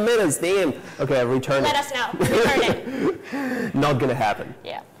not 60 minutes, damn. Okay, return it. Let us know. Return it. Not gonna happen.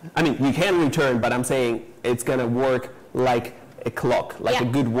 Yeah. I mean, you can return, but I'm saying it's gonna work like a clock, like a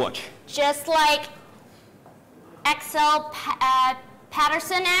good watch. Just like Excel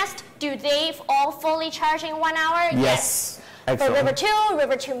Patterson asked, do they all fully charge in 1 hour? Yes. For River 2,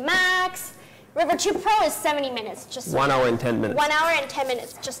 River 2 Max. River 2 Pro is 70 minutes. Just 1 hour and 10 minutes. 1 hour and 10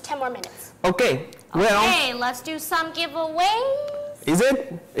 minutes. Just 10 more minutes. Okay. Well. Okay, let's do some giveaways. Is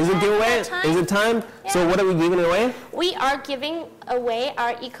it? Is it giveaway? Is it time? Yeah. So what are we giving away? We are giving away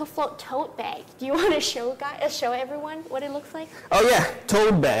our EcoFlow tote bag. Do you want to show everyone what it looks like? Oh yeah,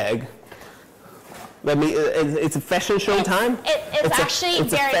 tote bag. It's a fashion show time. It's actually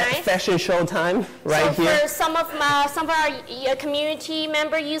very nice. Fashion show time right here. So for some of our community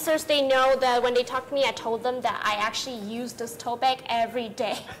member users, they know that when they talk to me, I told them that I actually use this tote bag every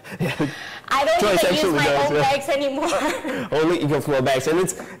day. I don't even use my own bags anymore. Only EcoFlow bags, and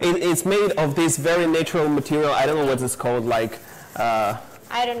it's made of this very natural material. I don't know what it's called, like. I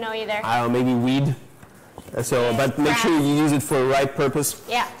don't know either. I don't know, maybe weed. So, but make sure you use it for the right purpose.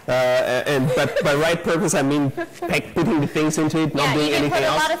 Yeah. But by right purpose, I mean putting the things into it, not doing anything else. Yeah, you can put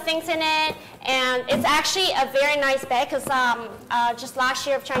a lot of things in it, and it's actually a very nice bag because just last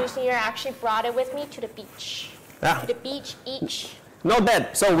year of Chinese New Year, I actually brought it with me to the beach. To the beach each. Not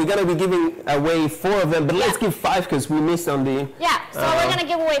bad. So we're going to be giving away 4 of them, but let's give 5 because we missed on the... Yeah, so we're going to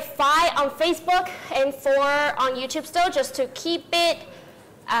give away 5 on Facebook and 4 on YouTube still, just to keep it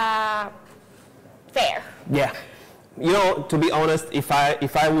fair. Yeah. You know, to be honest, if I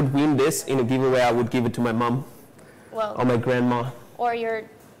would win this in a giveaway, I would give it to my mom. Well, or my grandma. Or your...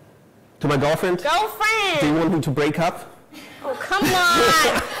 To my girlfriend? Girlfriend! Do you want me to break up? Oh, come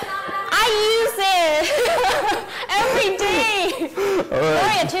on! I use it every day.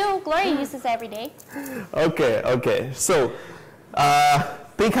 Right. Gloria too. Gloria uses it every day. Okay. So,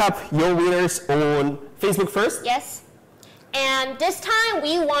 pick up your winners on Facebook first. Yes. And this time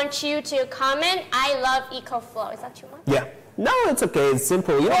we want you to comment, I love EcoFlow. Is that too much? Yeah. No, it's okay. It's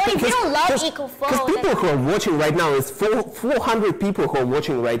simple. You know, well, if you don't love EcoFlow, because people who are watching right now, it's 400 people who are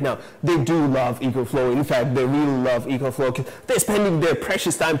watching right now. They do love EcoFlow. In fact, they really love EcoFlow. They're spending their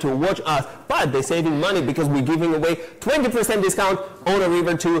precious time to watch us, but they're saving money because we're giving away 20% discount on a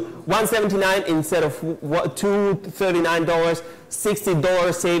River 2, $179 instead of $239,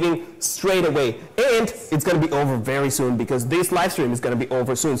 $60 saving straight away. And it's going to be over very soon because this live stream is going to be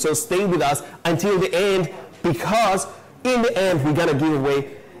over soon. So stay with us until the end because in the end, we're going to give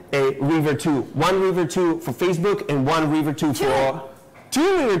away a River 2. One River 2 for Facebook and one River 2 for...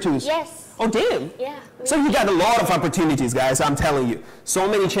 Two River 2s? Yes. Oh, damn. Yeah. So you got a lot of opportunities, guys, I'm telling you. So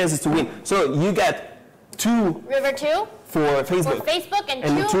many chances to win. So you get 2 River 2 for Facebook. For Facebook and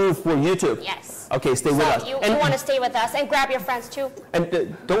 2 for YouTube. Yes. Okay, stay with us. You want to stay with us and grab your friends too. And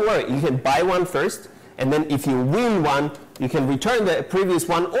don't worry, you can buy one first. And then if you win one, you can return the previous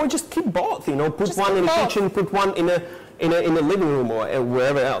one or just keep both. You know, put just one in the kitchen, put one in a living room or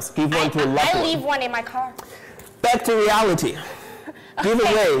wherever else. Give one to a loved one. I leave one in my car. Back to reality. Give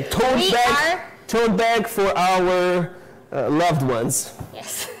away tote bag for our loved ones.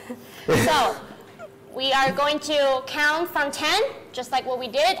 Yes. So we are going to count from 10, just like what we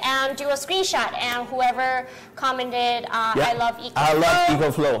did, and do a screenshot. And whoever commented, I love EcoFlow. I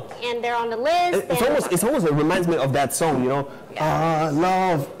love EcoFlow. And they're on the list. It reminds me of that song, you know. Yeah. I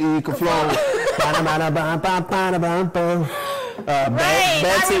love EcoFlow. That reminds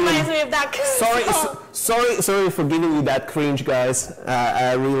me of that song. Sorry for giving you that cringe, guys.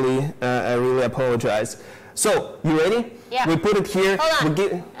 I really apologize. So, you ready? Yeah. We put it here. Hold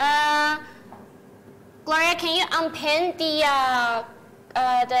on. Gloria, can you unpin the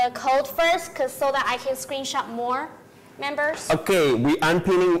code first, so that I can screenshot more members? Okay, we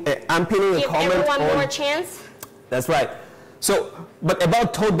unpinning a comment. Give everyone more chance. That's right. So, but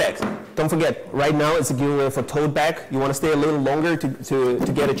about tote bags, don't forget, right now it's a giveaway for tote bag. You want to stay a little longer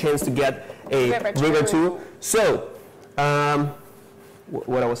to get a chance to get a River 2. So,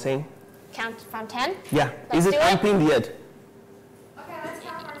 what I was saying? Count from 10? Yeah. Is it unpinned yet? Okay, let's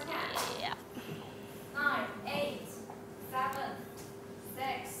count from 10. Yeah. 9, 8, 7,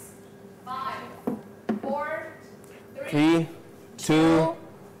 6, 5, 4, 3, 2,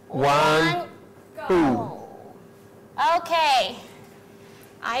 1, go. Okay.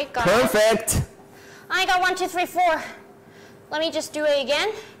 I got Perfect. it. I got 1, 2, 3, 4. Let me just do it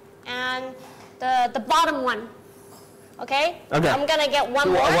again. And the bottom one. Okay? Okay. I'm gonna get one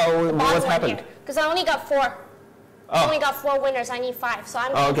more. What's happened? Because I only got 4. Oh. I only got 4 winners. I need 5. So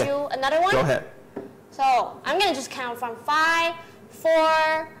I'm gonna do another one. Go ahead. So I'm gonna just count from 5,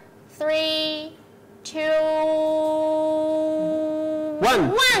 4, 3, 2,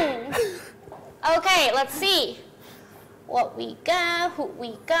 1. Okay, let's see what we got, who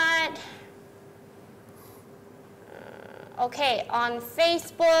we got. Okay, on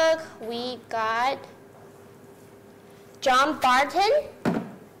Facebook we got John Barton.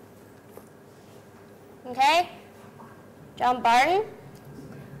 Okay, John Barton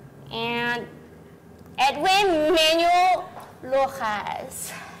and Edwin Manuel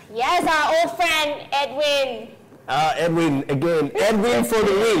Rojas. Yes, our old friend Edwin. Edwin again. Edwin for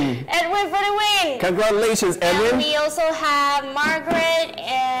the win. Edwin for the win. Congratulations, Edwin. And we also have Margaret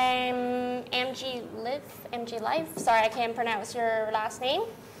and MG Life. Sorry, I can't pronounce your last name.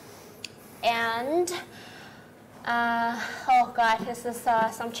 And oh God, this is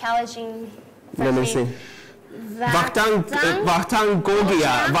some challenging. Let me see. Vakhtang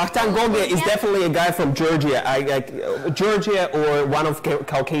Gogia. Vakhtang Gogia is definitely a guy from Georgia. Georgia or one of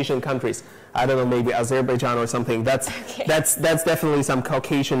Caucasian countries. I don't know, maybe Azerbaijan or something. That's definitely some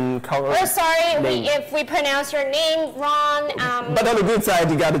Caucasian. We're sorry if we pronounce your name wrong. But on the good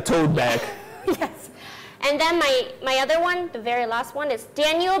side, you got a tote bag. Yes. And then my other one, the very last one, is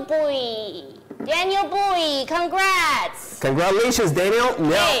Daniel Bowie. Daniel Bowie, congrats! Congratulations, Daniel.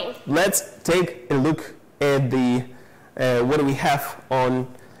 Now let's take a look at the what do we have on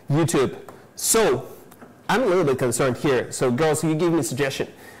YouTube. So I'm a little bit concerned here. So girls, you give me a suggestion.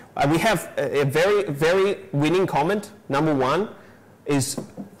 We have a very, very winning comment. Number 1 is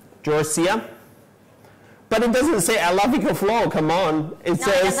Georgia. But it doesn't say I love EcoFlow. Come on. It says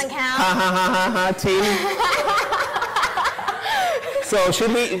it doesn't count. Ha ha ha ha ha Tim. So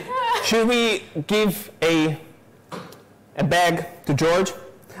should we give a bag to George?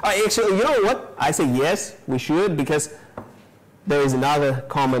 Actually, you know what? I say yes, we should, because there is another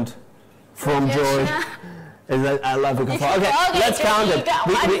comment from George. Is that I love EcoFlow. Okay, let's count it.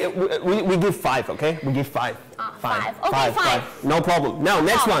 We give 5, okay? We give 5. 5. Okay, 5. No problem. Now,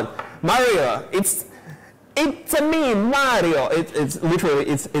 next one. Mario. It's a me, Mario. It's literally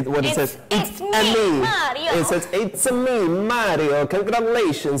what it says. It's me, Mario. It says it's a me, Mario.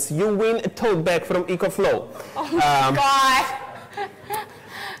 Congratulations, you win a tote bag from EcoFlow. Oh my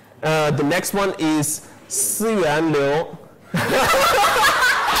God. The next one is 思源流.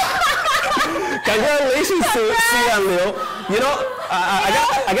 Congratulations to 思源流. You know,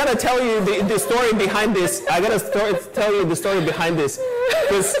 I gotta tell you the story behind this. I gotta tell you the story behind this,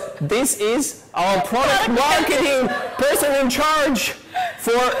 because this is our product marketing person in charge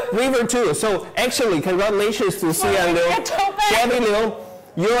for River 2. So actually, congratulations to 思源流. Chevy Liu,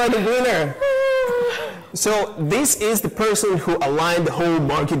 you are the winner. So this is the person who aligned the whole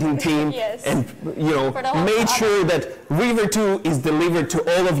marketing team and made sure that River 2 is delivered to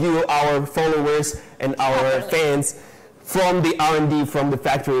all of you, our followers and our fans, from the R&D, from the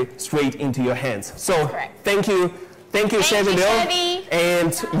factory, straight into your hands. So thank you, Chevy Liu.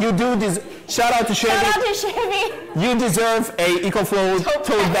 And you do this. Shout out to Chevy. Shout out to Chevy. You deserve a EcoFlow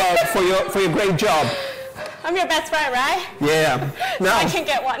tote bag for your great job. I'm your best friend, right? Yeah. Now, so I can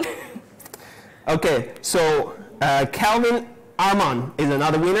get one. Okay, so Calvin Armand is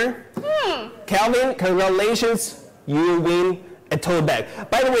another winner. Calvin, congratulations, you win a tote bag.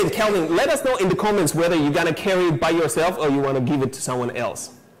 By the way, Calvin, let us know in the comments whether you're gonna carry it by yourself or you want to give it to someone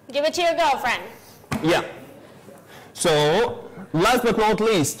else. Give it to your girlfriend. Yeah. So, last but not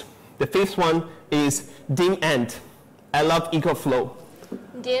least, the 5th one is Dim Ant. I love EcoFlow.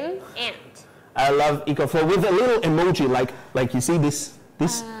 Dim Ant. I love EcoFlow with a little emoji, like you see this.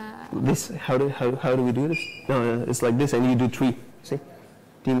 This, how do we do this? No, it's like this, and you do 3. See?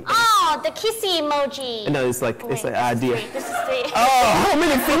 Oh, the kissy emoji. No, it's like Wait, it's an idea. This is 3. Oh, how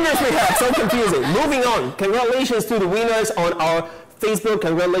many fingers we have? So confusing. Moving on. Congratulations to the winners on our Facebook.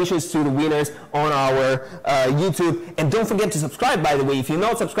 Congratulations to the winners on our YouTube. And don't forget to subscribe, by the way. If you're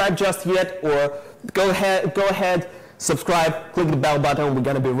not subscribed just yet, or go ahead. Subscribe, click the bell button. We're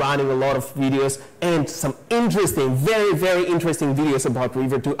going to be running a lot of videos, and some interesting, very, very interesting videos about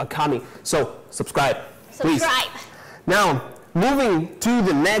River 2 are coming. So please. Subscribe. Now, moving to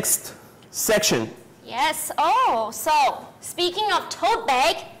the next section. Yes. Oh, so speaking of tote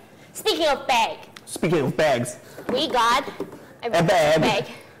bag, speaking of bags, we got a bag.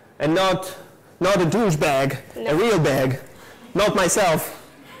 And not a douche bag, a real bag. Not myself.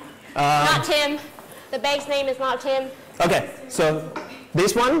 Not Tim. The bag's name is not Tim. Okay, so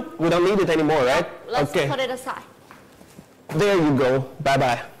this one, we don't need it anymore, right? Let's put it aside. There you go.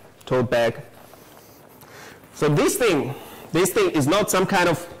 Bye-bye, tote bag. So this thing is not some kind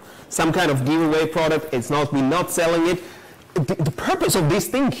of giveaway product. It's not. We're not selling it. The purpose of this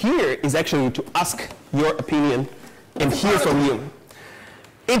thing here is actually to ask your opinion and hear from you.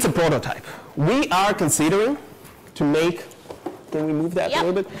 It's a prototype. We are considering to make. Can we move that a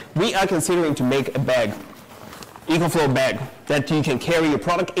little bit? We are considering to make a bag, EcoFlow bag, that you can carry your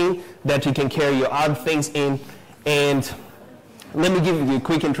product in, that you can carry your other things in. And let me give you a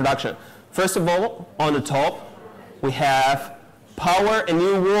quick introduction. First of all, on the top, we have Power a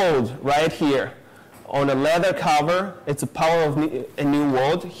New World right here. On a leather cover, it's a Power of a New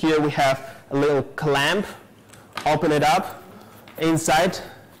World. Here we have a little clamp. Open it up. Inside,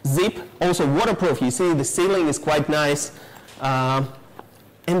 zip, also waterproof. You see the sealing is quite nice. And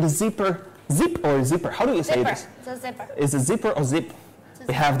the zip or zipper, how do you say this? It's a zipper. Is it zipper or zip?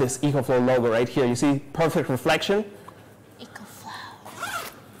 We have this EcoFlow logo right here. You see perfect reflection.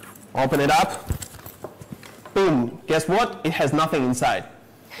 EcoFlow. Open it up. Boom. Guess what? It has nothing inside.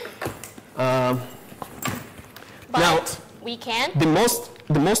 But now, we can. The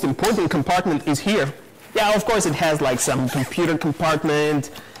most important compartment is here. Yeah, of course it has like some computer compartment,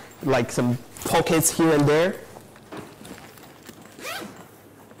 like some pockets here and there.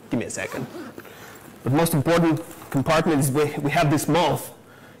 Give me a second. The most important compartment is we have this mouth,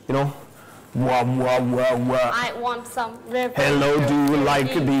 you know. Wah, wah, wah, wah. I want some river. Hello, do you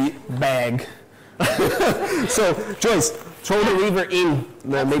like the bag? So, Joyce, throw the river in,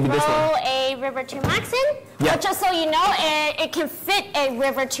 maybe this one. Throw a River 2 Max in. Yeah. But just so you know, it can fit a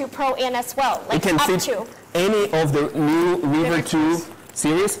River 2 Pro in as well. Like it can fit any of the new River 2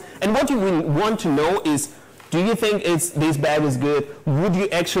 series. And what you want to know is Do you think this bag is good? Would you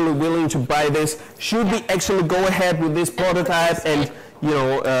actually willing to buy this? Should we actually go ahead with this prototype and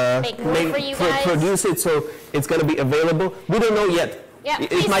produce it so it's going to be available? We don't know yet. Yeah,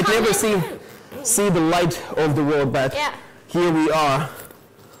 it might never see the light of the world, but here we are.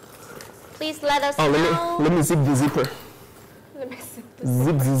 Please let us know. Let me zip the zipper. Let me zip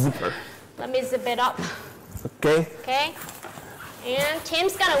the zipper. Let me zip it up. Okay. Okay. And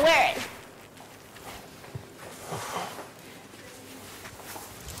Tim's gonna wear it.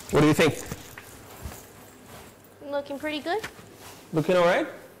 What do you think? Looking pretty good. Looking all right?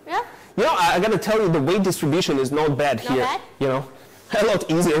 Yeah. You know, I got to tell you, the weight distribution is not bad here. Not bad? You know, a lot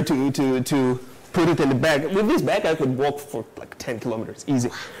easier to put it in the bag. With this bag, I could walk for like 10 kilometers, easy.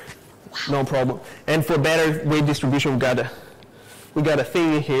 Wow. No problem. And for better weight distribution, we got a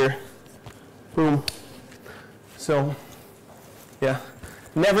thing here. Boom. So, yeah.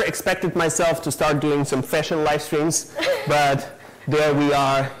 Never expected myself to start doing some fashion live streams, but there we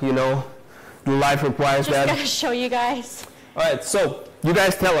are, you know, life requires that. Just gotta show you guys. All right, so you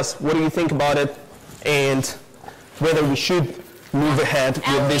guys tell us, what do you think about it, and whether we should move ahead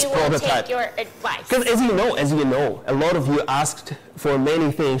with this prototype. Take your advice. Because as you know, a lot of you asked for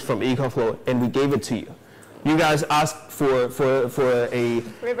many things from EcoFlow, and we gave it to you. You guys asked for a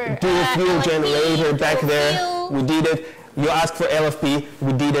dual fuel generator back there. We did it. You asked for LFP.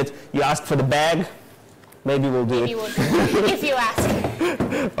 We did it. You asked for the bag. Maybe we'll do it. If you ask.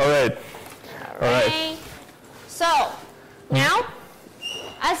 All right. All right. So now,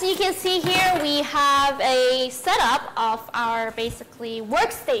 as you can see here, we have a setup of our basically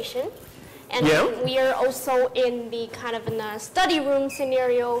workstation. And we are also in the kind of in a study room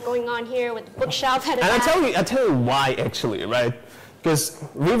scenario going on here with the bookshelf at the back. And I'll tell you why actually, right? Because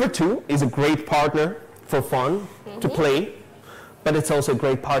River 2 is a great partner for fun, to play, but it's also a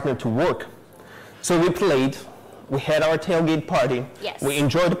great partner to work. So we played, we had our tailgate party, we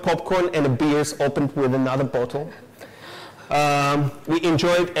enjoyed the popcorn and the beers opened with another bottle. We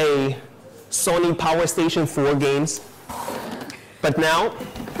enjoyed a Sony Power Station 4 games, but now,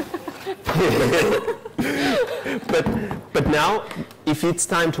 but now, if it's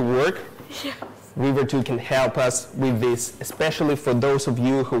time to work, River 2 can help us with this, especially for those of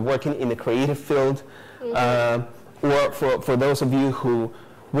you who are working in the creative field, or for those of you who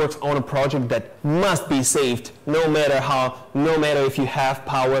works on a project that must be saved, no matter if you have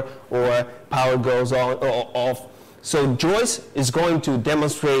power or power goes on or off. So Joyce is going to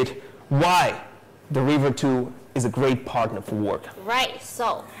demonstrate why the River 2 is a great partner for work. Right,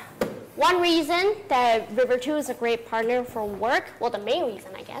 so one reason that River 2 is a great partner for work, well, the main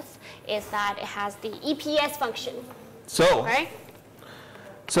reason, I guess, is that it has the EPS function. So,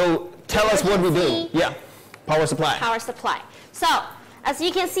 so tell us what we do. Yeah, power supply. Power supply. So, as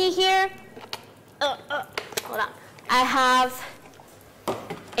you can see here, hold on. I have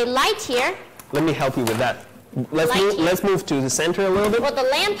a light here. Let me help you with that. Let's move to the center a little bit. Well, the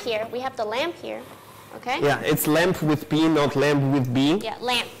lamp here, we have the lamp here, okay? Yeah, it's lamp with B, not lamp with B. Yeah,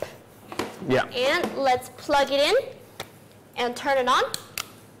 lamp. Yeah. And let's plug it in and turn it on.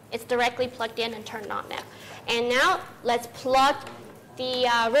 It's directly plugged in and turned on now. And now let's plug the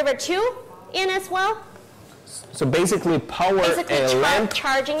River 2 in as well. So basically power a lamp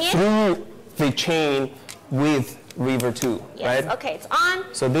charging it through the chain with River 2, right? Okay, it's on.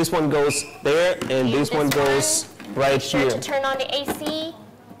 So this one goes there, and this one goes right here. To turn on the AC.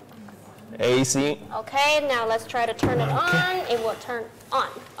 AC. Okay, now let's try to turn it on. It will turn on.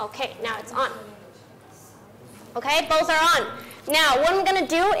 Okay, now it's on. Okay, both are on. Now, what I'm going to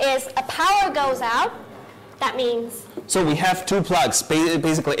do is a power goes out. That means... So we have two plugs,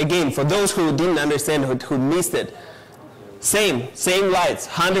 basically. Again, for those who didn't understand, who missed it, same lights,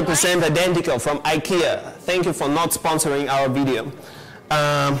 100% identical from IKEA. Thank you for not sponsoring our video.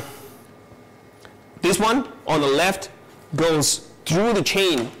 This one on the left goes through the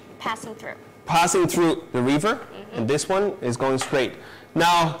chain. Passing through the river, and this one is going straight.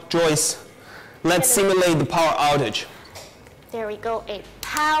 Now, Joyce, let's simulate the power outage. There we go, a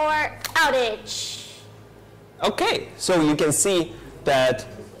power outage. Okay, so you can see that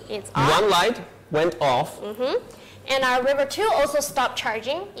one light went off. And our River 2 also stopped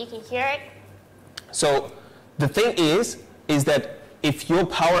charging. You can hear it. So the thing is that if your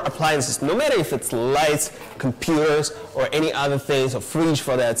power appliances, no matter if it's lights, computers, or any other things, or fridge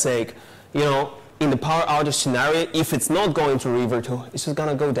for that sake, you know, in the power outage scenario, if it's not going to River 2, it's just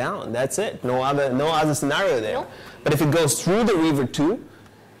gonna go down. That's it. No other scenario there. Nope. But if it goes through the River 2,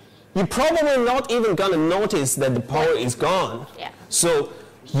 you're probably not even gonna notice that the power is gone. So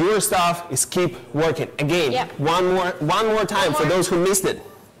your stuff is keep working. Again, one more time for those who missed it.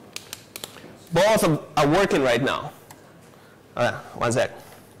 Both are working right now. One sec.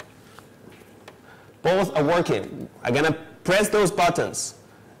 Both are working. I'm gonna press those buttons,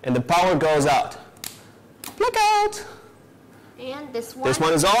 and the power goes out. Blackout. And this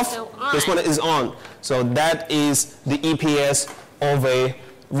one is off. on. This one is on. So that is the EPS of a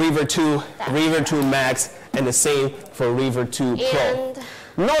River 2, River 2 Max, and the same for River 2 Pro. And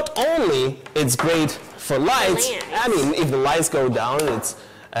not only it's great for lights. I mean, if the lights go down, it's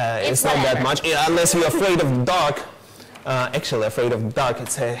not that much, unless you're afraid of the dark. Actually, afraid of the dark.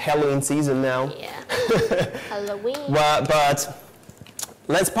 It's a Halloween season now. Yeah. Halloween. But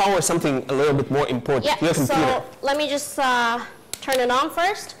let's power something a little bit more important. Yeah, Your computer. so let me just turn it on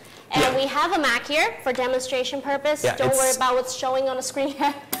first. And we have a Mac here for demonstration purpose. Yeah, Don't worry about what's showing on the screen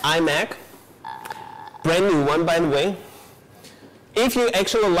here. iMac. Brand new one, by the way. If you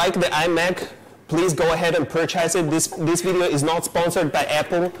actually like the iMac, please go ahead and purchase it. This video is not sponsored by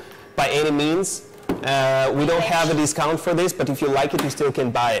Apple by any means. We don't have a discount for this, but if you like it, you still can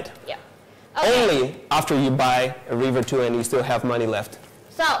buy it. Yeah. Okay. Only after you buy a River 2 and you still have money left.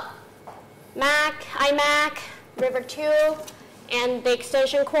 So, Mac, iMac, River 2, and the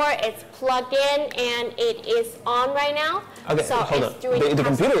extension cord, it's plugged in and it is on right now. Okay, so hold it's on. Doing The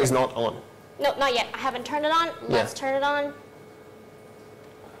computer is not on. No, not yet. I haven't turned it on. Let's turn it on.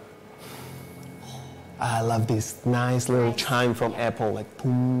 I love this nice little chime from Apple, like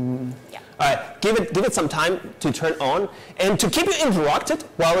boom. Yeah. All right, give it some time to turn on, and to keep you interrupted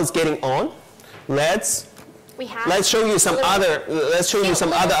while it's getting on, let's show you some other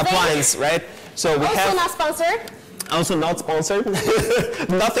appliance, right? So we also not sponsored. Also not sponsored.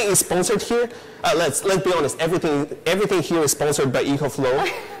 Nothing is sponsored here. Let's be honest. Everything here is sponsored by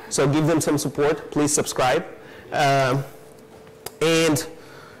EcoFlow. So give them some support. Please subscribe. And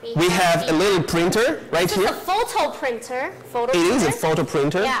we have a little printer right here. It's a photo printer. It is a photo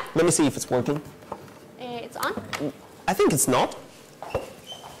printer. Yeah. Let me see if it's working. It's on. I think it's not.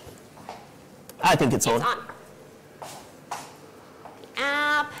 I think it's on. It's on. The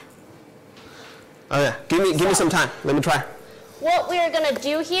app. Oh yeah. Give me some time. Let me try. What we are gonna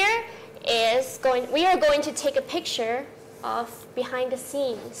do here is we are going to take a picture of behind the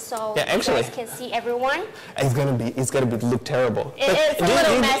scenes, so yeah, actually, you guys can see everyone. It's gonna look terrible. It's a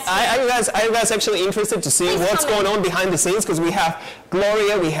little messy. Are you guys actually interested to see what's going on behind the scenes? Because we have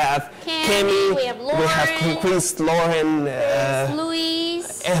Gloria, we have Cammy, we have Lauren, we have Chris, Lauren,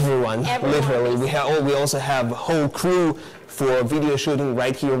 Louise, everyone. Literally. We also have a whole crew for video shooting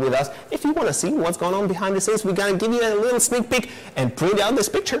right here with us. If you want to see what's going on behind the scenes, we're gonna give you a little sneak peek and print out this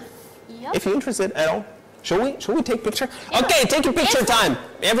picture. Yep. If you're interested at all. Shall we take picture? Yeah. Okay, take your picture time.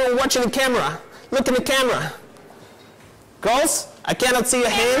 Everyone watching the camera, look in the camera. Girls, I cannot see your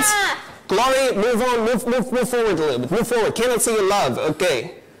hands. Glory, move on, move forward a little bit. Move forward. Cannot see your love.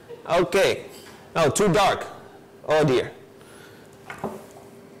 Okay. Okay. Oh, too dark. Oh dear.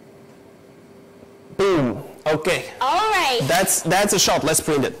 Boom. Okay. All right. That's a shot. Let's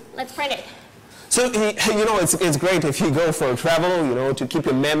print it. Let's print it. So, you know, it's great if you go for travel, you know, to keep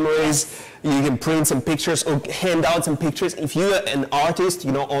your memories. You can print some pictures or hand out some pictures. If you're an artist,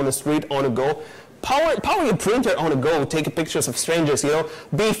 you know, on the street, on the go, power your printer on the go. Take pictures of strangers, you know.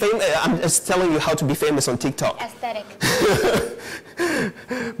 Be famous. I'm just telling you how to be famous on TikTok. Aesthetic.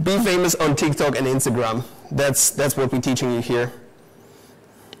 Be famous on TikTok and Instagram. That's what we're teaching you here.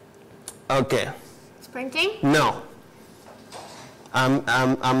 Okay. It's printing? No.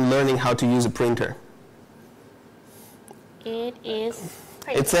 I'm learning how to use a printer. It is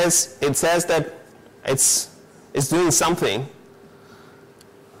printing. It says that it's doing something.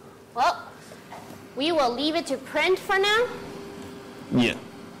 Well, we will leave it to print for now. Yeah.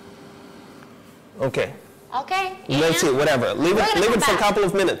 Okay. Okay. Let's see. Whatever. Leave it for a couple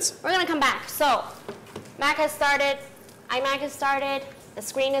of minutes. We're gonna come back. So, Mac has started. iMac has started. The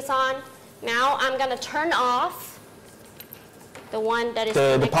screen is on. Now I'm gonna turn off the one that is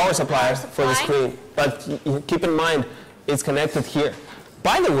the power supply for the screen. But keep in mind, it's connected here.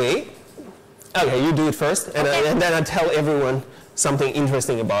 By the way, okay, you do it first, and then I tell everyone something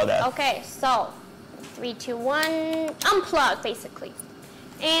interesting about that. Okay, so 3, 2, 1, unplug basically.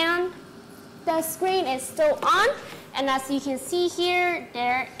 And the screen is still on, and as you can see here,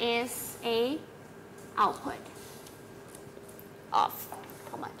 there is a output of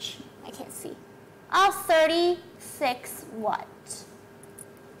how much? I can't see. Of 36 watts.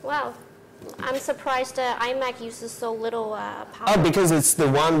 Wow, I'm surprised iMac uses so little power. Oh, because it's the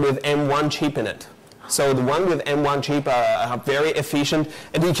one with M1 chip in it. So the one with M1 chip are very efficient,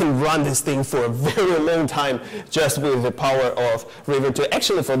 and you can run this thing for a very long time just with the power of River 2.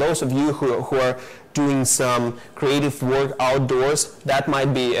 Actually, for those of you who are doing some creative work outdoors, that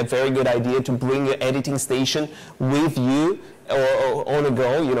might be a very good idea to bring your editing station with you or on the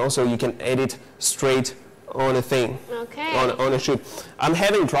go, you know, so you can edit straight on a thing, on a shoot. I'm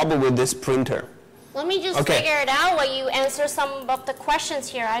having trouble with this printer. Let me just figure it out while you answer some of the questions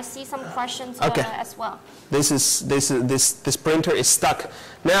here. I see some questions as well. This printer is stuck.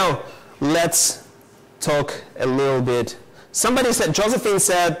 Now let's talk a little bit. Somebody said, Josephine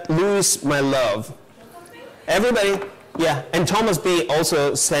said, Louis, my love. Everybody, yeah, and Thomas B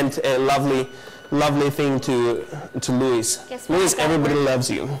also sent a lovely thing to Louis. Louis, everybody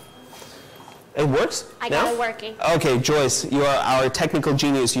loves you. It works? I got it working. Okay, Joyce, you are our technical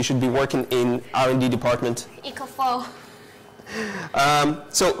genius. You should be working in R&D department. EcoFlow.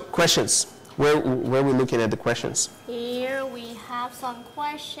 So, questions. Where are we looking at the questions? Here we have some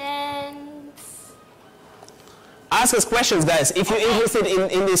questions. Ask us questions, guys. If you're interested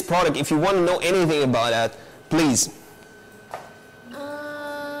in this product, if you want to know anything about that, please.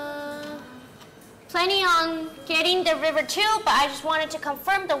 Planning on getting the River 2, but I just wanted to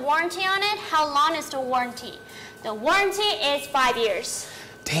confirm the warranty on it. How long is the warranty? The warranty is 5 years.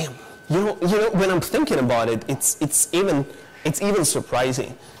 Damn. You know, when I'm thinking about it, it's even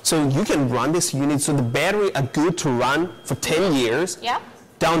surprising. So you can run this unit, so the battery are good to run for 10 years,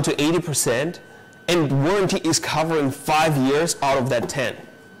 down to 80%, and warranty is covering 5 years out of that 10.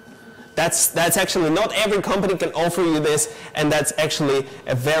 That's actually, not every company can offer you this, and that's actually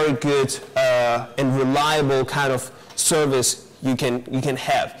a very good and reliable kind of service you can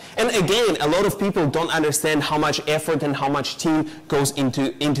have. And again, a lot of people don't understand how much effort and how much team goes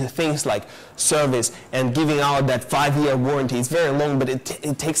into things like service and giving out that 5-year warranty. It's very long, but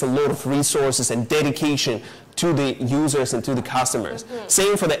it takes a lot of resources and dedication to the users and to the customers.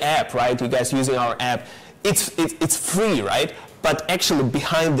 Same for the app, right? You guys using our app. It's free, right? But actually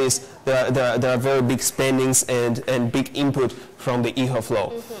behind this, there are very big spendings and big input from the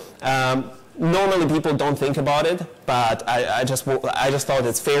EcoFlow. Normally people don't think about it, but I just thought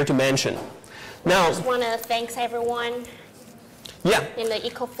it's fair to mention. Now, I just want to thank everyone in the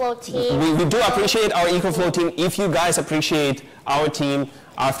EcoFlow team. We do appreciate our EcoFlow team. If you guys appreciate our team,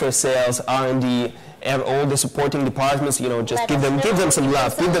 after sales, R&D, and all the supporting departments, you know, just give them some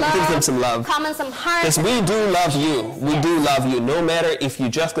love. Give them some love. Comment some hearts. Because we do love you. We do love you. No matter if you're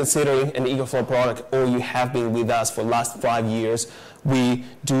just considering an EcoFlow product or you have been with us for the last 5 years, we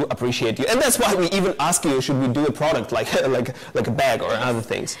do appreciate you. And that's why we even ask you, should we do a product like a bag or other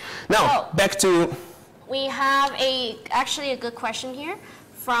things. Now, back to... We have actually a good question here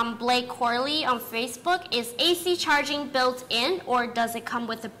from Blake Corley on Facebook. Is AC charging built in, or does it come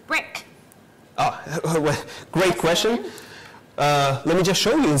with a brick? Oh, great question. Let me just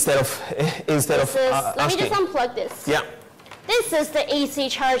show you instead of let me just unplug this. Yeah. This is the AC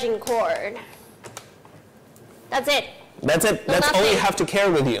charging cord. That's it. That's it. That's all you have to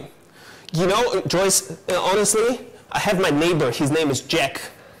carry with you. You know, Joyce, honestly, I have my neighbor. His name is Jack.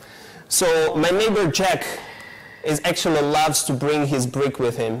 So my neighbor Jack actually loves to bring his brick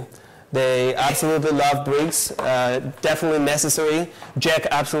with him. They absolutely love bricks, definitely necessary. Jack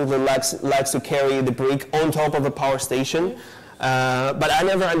absolutely likes to carry the brick on top of a power station. But I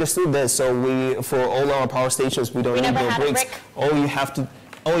never understood this, so for all our power stations, we don't need no bricks. All you have to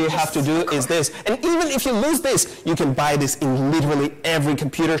do is this. And even if you lose this, you can buy this in literally every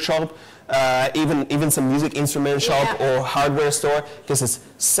computer shop, even some music instrument shop or hardware store, because it's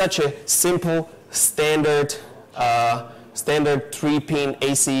such a simple, standard 3-pin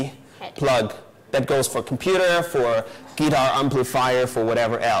AC plug that goes for computer, for guitar amplifier, for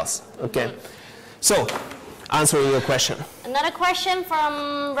whatever else. Okay. So, answering your question. Another question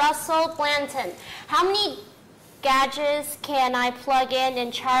from Russell Blanton. How many gadgets can I plug in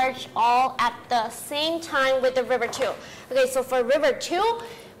and charge all at the same time with the River 2? Okay, so for River 2,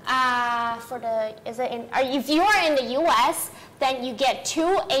 if you are in the US, then you get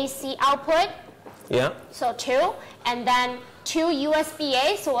 2 AC output. Yeah. So 2, and then 2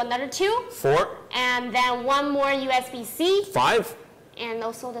 USB-A, so another 2. 4. And then 1 more USB-C. 5. And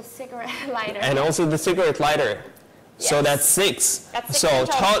also the cigarette lighter. And also the cigarette lighter. Yes. So that's 6. That's 6 so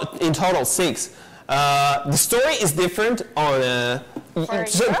in total 6. The story is different on.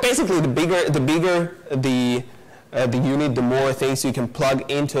 So basically, the bigger the unit, the more things you can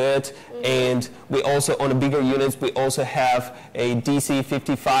plug into it. And we also, on the bigger units, we also have a DC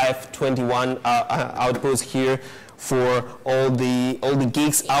 5521 outputs here for all the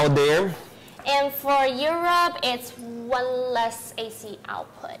geeks out there. And for Europe, it's one less AC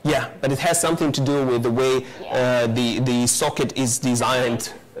output. Yeah, but it has something to do with the way the socket is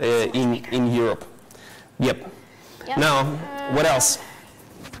designed in Europe. Yep. Now, what else?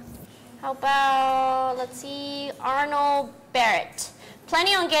 How about, let's see, Arnold Barrett.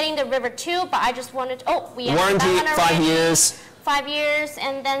 Planning on getting the River 2, but I just wanted, we have warranty, 5 years. 5 years,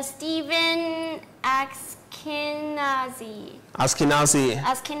 and then Steven Ashkenazi.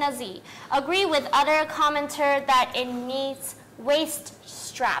 Agree with other commenter that it needs waist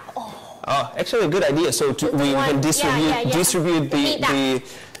strap. Oh, actually a good idea. So we can distribute the weight.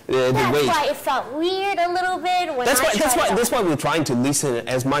 That's why it felt weird a little bit when That's why we're trying to listen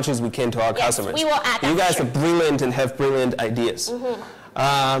as much as we can to our customers. We will add that. You guys are brilliant and have brilliant ideas.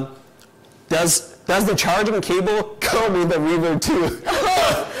 Does the charging cable come with the River 2?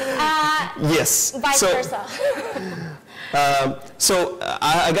 Yes. Vice versa. So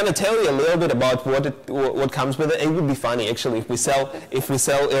I'm gonna tell you a little bit about what comes with it. It would be funny actually if we sell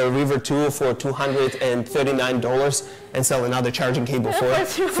a River 2 for $239 and sell another charging cable for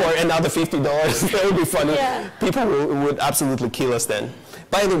another $50. That would be funny. Yeah. People would absolutely kill us then.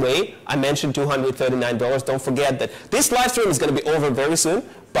 By the way, I mentioned $239. Don't forget that this live stream is going to be over very soon,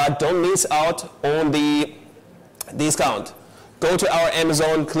 but don't miss out on the discount. Go to our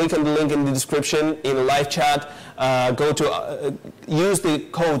Amazon, click on the link in the description in the live chat, use the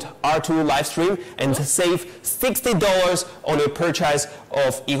code R2 Livestream and save $60 on your purchase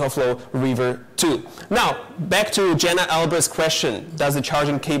of EcoFlow River 2. Now, back to Jenna Albert's question, does the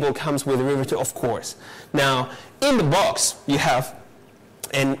charging cable comes with River 2? Of course. Now, in the box, you have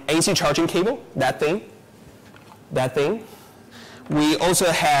an AC charging cable, that thing. We also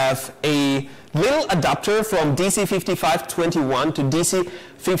have a little adapter from DC 5521 to DC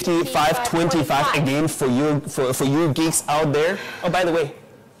 5525 again for you geeks out there. Oh, by the way,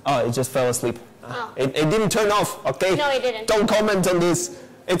 it just fell asleep. It didn't turn off, okay? No, it didn't. Don't comment on this.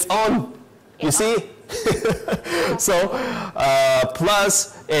 It's on. You see? So,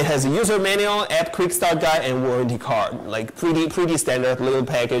 plus it has a user manual, app quick start guide, and warranty card. Like pretty standard little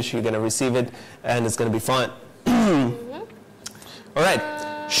package. You're gonna receive it, and it's gonna be fun. All right.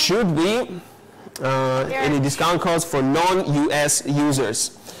 Should we any discount codes for non-US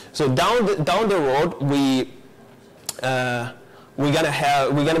users? So down the road, we're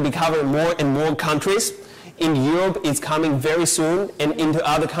gonna be covering more and more countries. In Europe, it's coming very soon, and into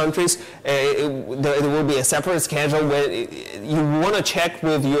other countries, there will be a separate schedule where you want to check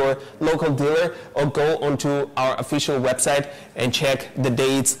with your local dealer or go onto our official website and check the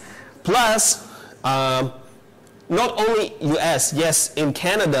dates. Plus, not only US, yes, in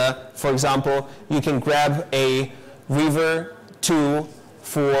Canada, for example, you can grab a River 2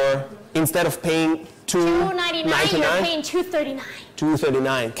 for, instead of paying $2.99, you're paying $2.39.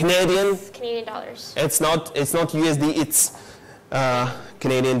 $2.39 Canadian dollars. It's not USD. It's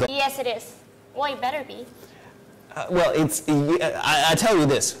Canadian dollars. Yes, it is. Well, it better be. Well, it's. I tell you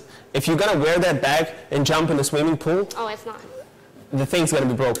this: if you're gonna wear that bag and jump in the swimming pool, it's not. The thing's gonna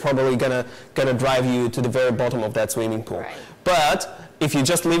be broke. Probably gonna drive you to the very bottom of that swimming pool. Right. But if you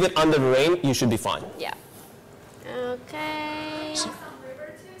just leave it under the rain, you should be fine. Yeah. Okay.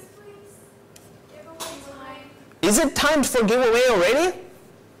 Is it time for giveaway already?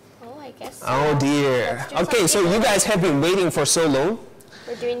 Oh, I guess so. Oh dear. Okay, so you guys have been waiting for so long.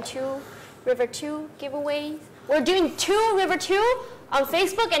 We're doing 2 River 2 giveaways. We're doing 2 River 2 on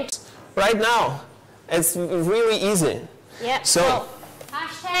Facebook and... Right now. It's really easy. Yeah. So...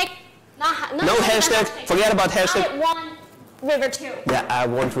 hashtag... No hashtag. Forget about hashtag. I want River 2. Yeah, I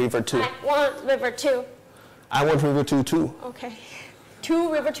want River 2. I want River 2. I want River 2 too. Okay.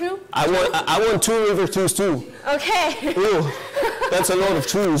 2 River 2? I want 2 River 2s too. Okay. Ooh, that's a lot of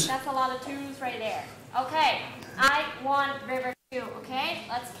 2s. That's a lot of 2s right there. Okay. I want River 2. Okay.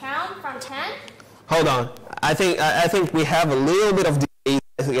 Let's count from 10. Hold on. I think we have a little bit of delay.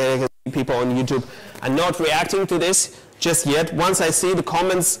 People on YouTube are not reacting to this just yet. Once I see the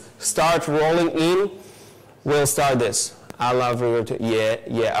comments start rolling in, we'll start this. I love River 2.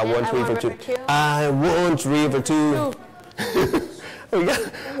 Yeah, I want River 2. I want River 2.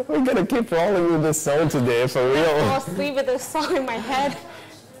 We're gonna keep rolling with this song today, for real. I'll sleep with this song in my head.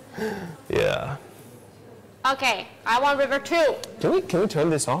 Yeah. Okay, I want River 2. Can we turn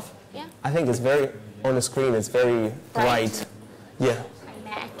this off? Yeah. I think it's very, on the screen, it's very bright. Yeah.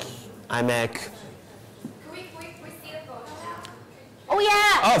 iMac. Can we see the photo now? Oh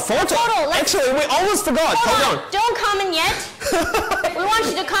yeah. Oh, photo. Actually, we almost forgot. Hold on. Don't comment yet. We want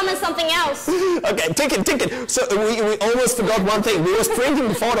you to comment something else. Okay, take it. So we almost forgot one thing. We was printing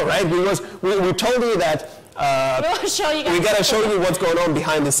the photo, right? We told you that we'll show you guys. We gotta show you what's going on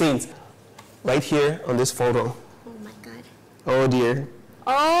behind the scenes. right here on this photo. Oh my God. Oh dear.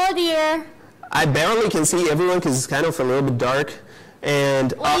 Oh dear. I barely can see everyone because it's kind of a little bit dark.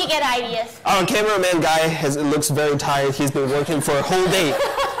 And Well, you get ideas. our cameraman guy looks very tired. He's been working for a whole day.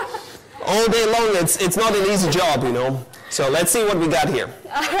 All day long. It's not an easy job, you know. So let's see what we got here.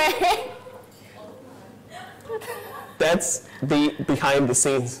 All right. That's the behind the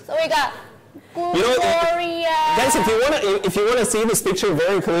scenes. So we got You know, Gloria. Guys, if you wanna see this picture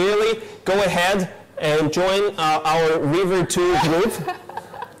very clearly, go ahead and join our River 2 group.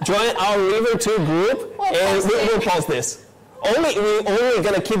 Join our River 2 group, and we'll post this. We're only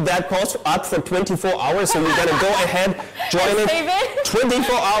gonna keep that post up for 24 hours, so we're gonna go ahead, join it.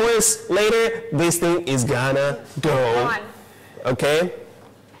 24 hours later, this thing is gonna go. Okay?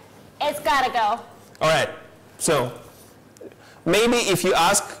 It's gotta go. All right. So maybe if you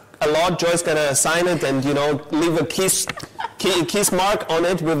ask a lot, Joy's gonna sign it and leave a kiss mark on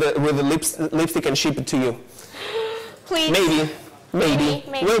it with the lipstick and ship it to you. Please. Maybe.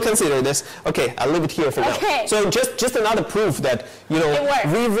 We'll consider this. Okay, I'll leave it here for now. So just another proof that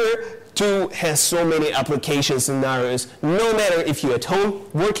River 2 has so many application scenarios. No matter if you're at home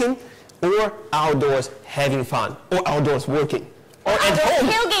working, or outdoors having fun, or outdoors working, or at home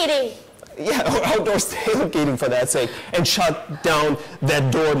tailgating. Yeah, or outdoors tailgating for that sake, and shut down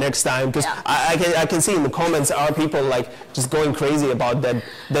that door next time, because I can see in the comments our people like just going crazy about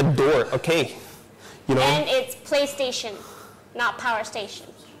that door. Okay, And it's PlayStation, not Power Station.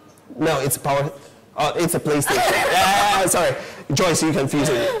 No, it's power. It's a PlayStation. Sorry, Joyce, you're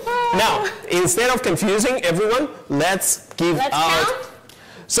confusing me. Now, instead of confusing everyone, let's out. Count?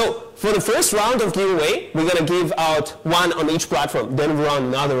 So for the first round of giveaway, we're gonna give out one on each platform. Then we'll run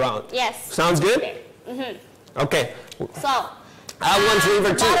another round. Yes. Sounds good? Mm-hmm. Okay. So. I want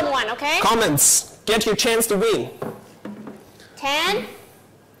River 2. Bottom one, okay? Comments. Get your chance to win. 10,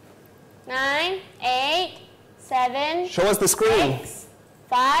 9, 8, 7. Show us the screen. 6,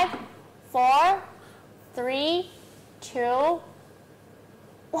 5, 4, 3, 2,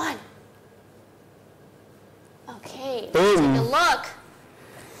 1. Okay, let's take a look.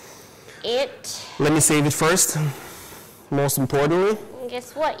 Let me save it first. Most importantly. And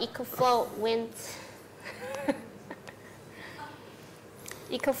guess what? EcoFlow wins.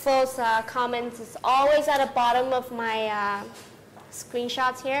 EcoFlow's comments is always at the bottom of my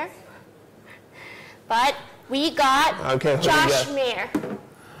screenshots here. But we got Josh Mayer.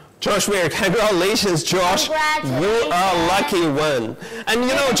 Josh Mayer, congratulations, Josh. Congratulations. You are a lucky one. And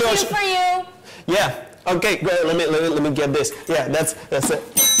you know, Josh. For you. Yeah. Okay. Great. Let me get this. Yeah. That's it.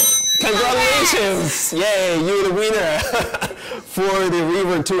 Congratulations. Yay! You're the winner for the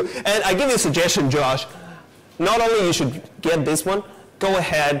River 2. And I give you a suggestion, Josh. Not only you should get this one, go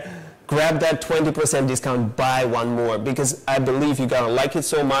ahead, grab that 20% discount, buy one more, because I believe you're gonna like it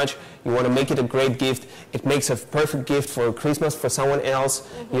so much. You want to make it a great gift. It makes a perfect gift for Christmas for someone else.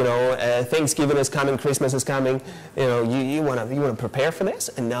 Mm-hmm. Thanksgiving is coming, Christmas is coming. You want to prepare for this,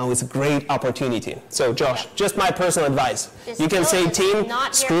 and now it's a great opportunity. So, Josh, just my personal advice. You can say, "Team,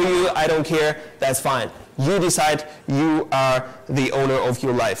 screw you, I don't care." That's fine. You decide. You are the owner of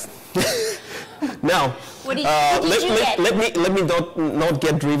your life. Now, what did you get? Let me not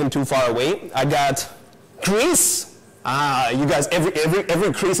get driven too far away. I got Chris. You guys,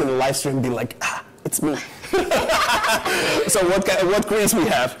 every Chris in the live stream be like, it's me. So what Chris we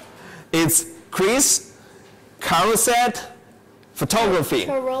have? It's Chris Caroset Photography.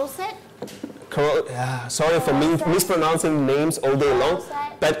 Caroset? Sorry for mispronouncing names all day long,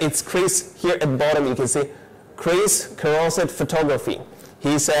 but it's Chris here at the bottom. You can see Chris Caroset Photography.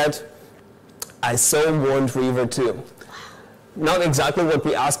 He said, "I so want River 2." Not exactly what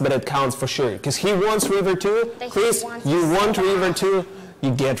we asked, but it counts for sure. Because he wants River 2. Chris, you want River 2,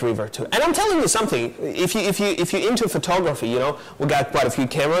 you get River 2. And I'm telling you something. If you're into photography, we got quite a few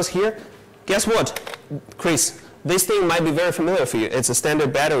cameras here. Guess what, Chris? This thing might be very familiar for you. It's a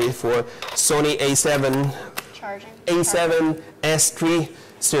standard battery for Sony A7 S3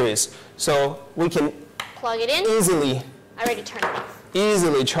 series. So we can plug it in. Easily. I already turned it off.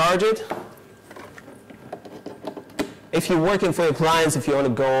 Easily charge it. If you're working for your clients, if you want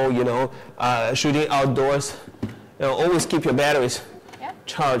to go, shooting outdoors, always keep your batteries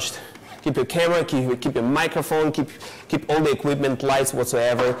charged. Keep your camera, keep your microphone, keep all the equipment, lights,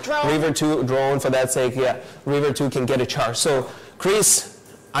 whatsoever. Drone. River 2, drone for that sake, yeah. River 2 can get a charge. So, Chris,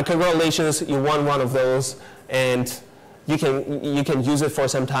 congratulations, you won one of those, and you can use it for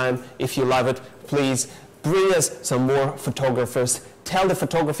some time. If you love it, please bring us some more photographers. Tell the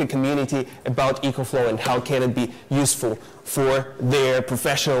photography community about EcoFlow and how can it be useful for their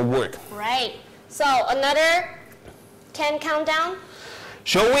professional work. Right. So another 10 countdown.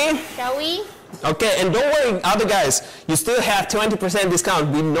 Shall we? Shall we? Okay, and don't worry, other guys, you still have 20% discount.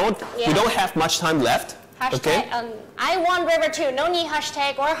 We don't have much time left. Hashtag, okay? I want River 2. No need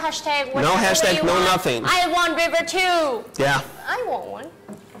hashtag or hashtag. No hashtag, no nothing. I want River 2. Yeah. I want one.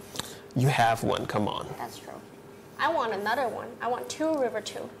 You have one, come on. That's true. I want another one. I want 2 River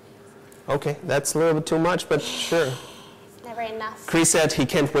 2. Okay, that's a little bit too much, but sure. Never enough. Chris said he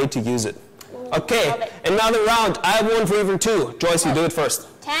can't wait to use it. Okay, another round. I want River 2. Joyce, you do it first.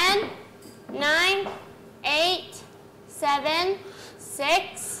 10, 9, 8, 7,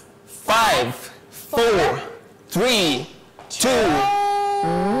 6, 5, 4, 3, 2.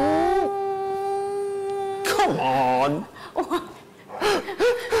 Come on.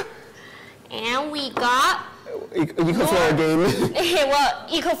 And we got... EcoFlow again. Well,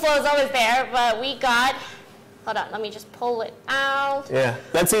 EcoFlow is always there, but we got... Hold on, let me just pull it out. Yeah,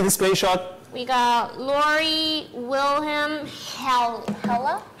 let's see the screenshot. We got Lori Wilhelm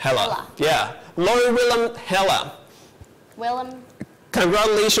Hella. Yeah, Lori Willem Hella. Willem.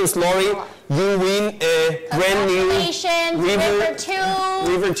 Congratulations, Lori. You win a brand new River 2.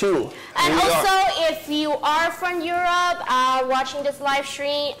 River 2. And also, if you are from Europe watching this live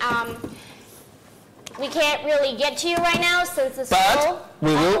stream, we can't really get to you right now since it's still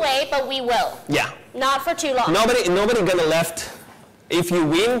on the way, but we will. Yeah. Not for too long. Nobody gonna left. If you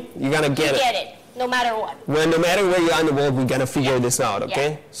win, you're gonna get it. Get it, no matter what. Well, no matter where you are in the world, we're gonna figure this out,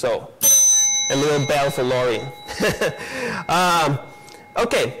 okay? Yeah. So, a little bell for Lori.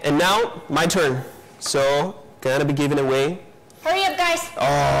 Okay, and now my turn. So, gonna be giving away. Hurry up, guys.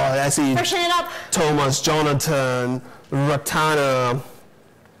 Oh, I see. Pushing it up. Thomas, Jonathan, Ratana.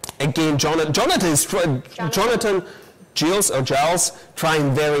 Again, Jonathan, Giles,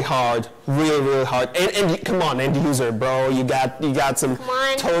 trying very hard, really hard. And come on, end user, bro, you got some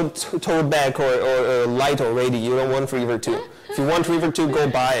tote bag or light already. You don't want River 2. If you want River 2, go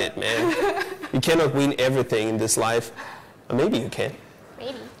buy it, man. You cannot win everything in this life. Or maybe you can.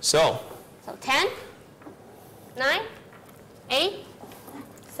 Maybe. So 10, 9, 8,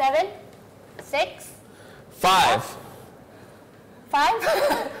 7, 6, 5.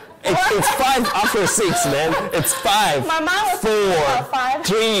 5. It's 5 after 6, man. It's 5. My mom was 4, 5.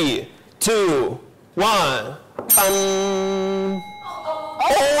 3, 2, 1. Oh,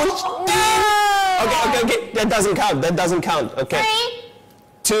 no! Okay. That doesn't count. Okay.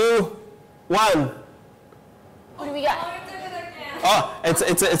 3, 2, 1. what do we got? Oh,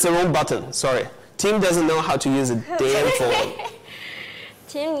 it's a wrong button. Sorry. Tim doesn't know how to use a damn phone.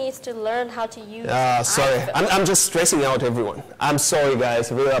 Tim needs to learn how to use sorry. I'm just stressing out everyone. I'm sorry,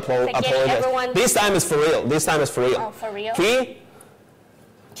 guys. I really apologize. This time is for real. Oh, for real? 3,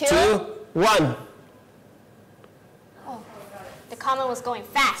 2, 1. Oh, the comment was going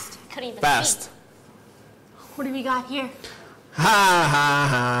fast. Couldn't even Fast. see. What do we got here? Ha.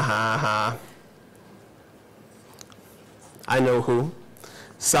 I know who.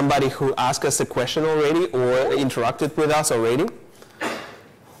 Somebody who asked us a question already or interacted with us already.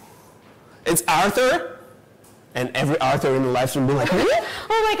 It's Arthur, and every Arthur in the live stream will be like, me?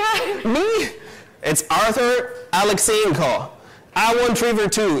 Oh my God. Me? It's Arthur Alexeyenko. I want River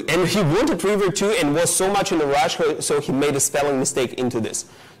 2, and he wanted River 2 and was so much in a rush, so he made a spelling mistake into this.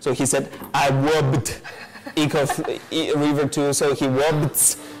 So he said, I wobbed River 2, so he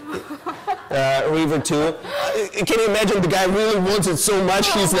wobbed River 2. Can you imagine the guy really wants it so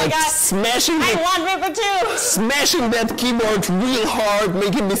much, he's like smashing I want River 2! Smashing that keyboard real hard,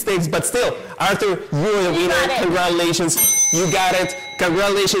 making mistakes, but still, Arthur, you're the winner. Congratulations, you got it.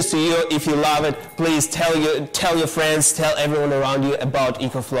 Congratulations to you. If you love it, please tell your friends, tell everyone around you about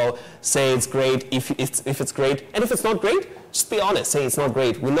EcoFlow. Say it's great if it's great, and if it's not great, just be honest. Say it's not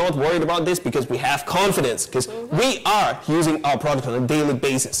great. We're not worried about this because we have confidence, because we are using our product on a daily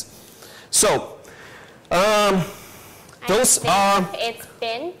basis. So, those are. It's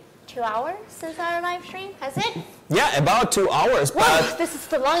been 2 hours since our live stream, has it? Yeah, about 2 hours. Wow, but this is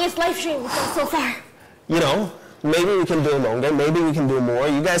the longest live stream we've done so far. You know, maybe we can do longer. Maybe we can do more.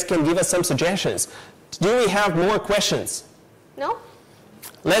 You guys can give us some suggestions. Do we have more questions? No.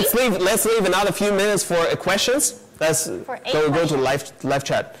 Let's leave another few minutes for questions. Let's go to live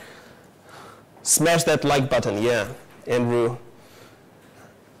chat. Smash that like button, yeah, Andrew.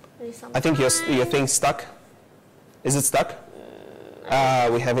 I think your thing's stuck. Is it stuck?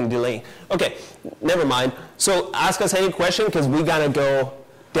 We having delay. Okay, never mind. So ask us any question because we're gonna go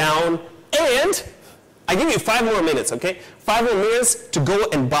down, and I give you 5 more minutes. Okay, 5 more minutes to go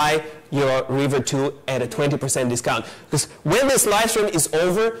and buy your River 2 at a 20% discount. Because when this live stream is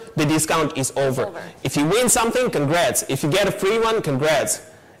over, the discount is over. If you win something, congrats. If you get a free one, congrats.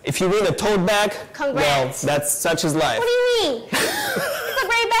 If you win a tote bag, congrats. well, that's such is life. What do you mean? It's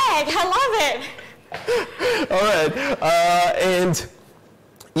it. All right, and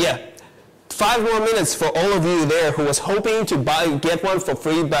yeah, 5 more minutes for all of you there who was hoping to get one for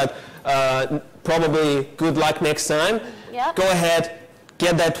free, but probably good luck next time. Yep. Go ahead,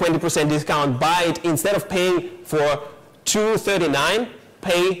 get that 20% discount. Buy it instead of paying for $239.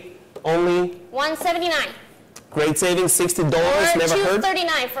 Pay only $179. Great savings, $60. Or Never heard.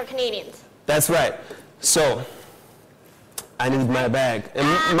 $239 for Canadians. That's right. So I need my bag. And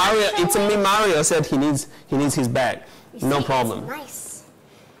Mario, actually, it's me. Mario said he needs his bag. No problem. Nice.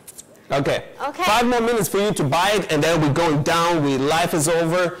 Okay. Okay. 5 more minutes for you to buy it, and then we're going down. Life is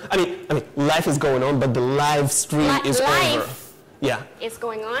over. I mean, life is going on, but the live stream is over. Yeah. It's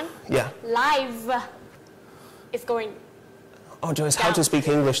going on. Yeah. Live is going. Oh, Joyce, how to speak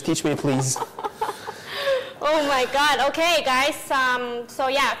English? Teach me, please. Oh my God. Okay, guys. So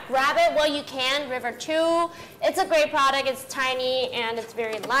yeah, grab it while you can. River 2. It's a great product. It's tiny and it's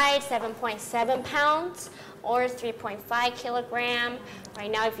very light. 7.7 pounds or 3.5 kilogram.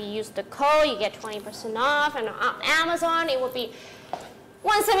 Right now, if you use the code, you get 20% off. And on Amazon, it will be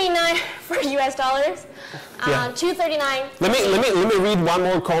 $179 for US dollars. Yeah. $239. Let me read one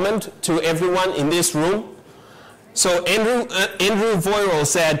more comment to everyone in this room. So Andrew Voiro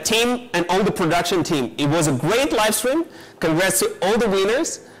said, "Team and all the production team, it was a great live stream. Congrats to all the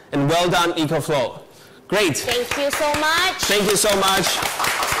winners and well done, EcoFlow." Great. Thank you so much. Thank you so much.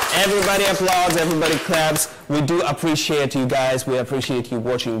 Everybody applauds, everybody claps. We do appreciate you guys. We appreciate you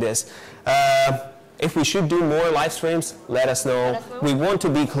watching this. If we should do more live streams, let us know. We want to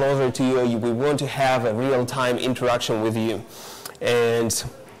be closer to you. We want to have a real-time interaction with you. And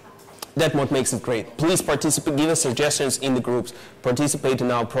that's what makes it great. Please participate, give us suggestions in the groups, participate in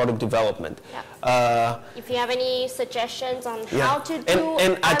our product development. Yeah. If you have any suggestions on how to do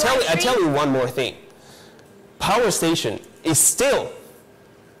and I tell you one more thing. Power station is still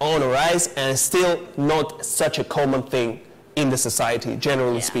on a rise and still not such a common thing in the society,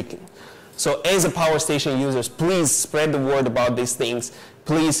 generally speaking. So as a power station users, please spread the word about these things.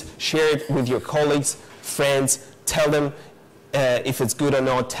 Please share it with your colleagues, friends, tell them if it's good or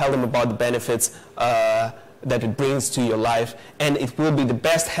not, tell them about the benefits that it brings to your life, and it will be the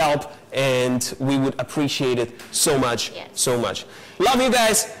best help, and we would appreciate it so much, so much. Love you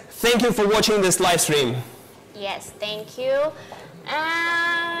guys. Thank you for watching this live stream. Yes, thank you.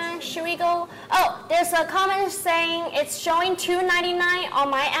 Should we go? Oh, there's a comment saying it's showing $2.99 on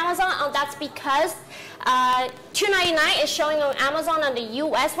my Amazon. Oh, that's because $2.99 is showing on Amazon on the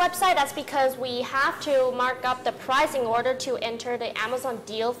US website. That's because we have to mark up the price in order to enter the Amazon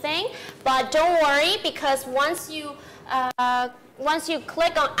deal thing. But don't worry, because once you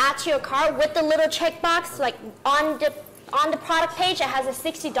click on add to your cart with the little checkbox, like on the product page, it has a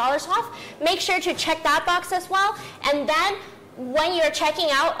 $60 off. Make sure to check that box as well, and then when you're checking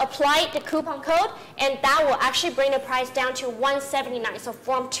out, apply the coupon code, and that will actually bring the price down to $179. So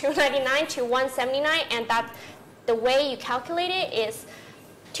from $2.99 to $179, and that the way you calculate it is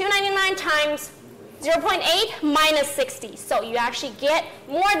 $2.99 times 0.8 minus 60. So you actually get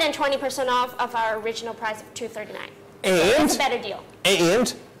more than 20% off of our original price of $239. And so it's a better deal.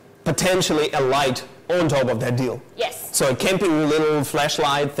 And potentially a light on top of that deal. Yes. So a camping little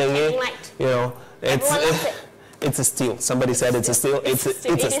flashlight thingy. Light. You know, it's a steal. Somebody said it's a steal. It's a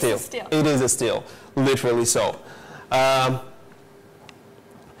steal. It is a steal. Literally so.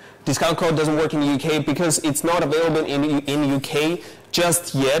 Discount code doesn't work in the UK because it's not available in UK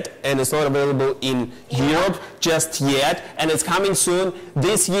just yet, and it's not available in Europe just yet, and it's coming soon.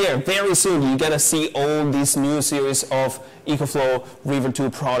 This year, very soon, you're gonna see all these new series of EcoFlow River 2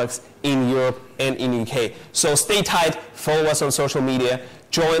 products in Europe and in UK. So stay tight, follow us on social media,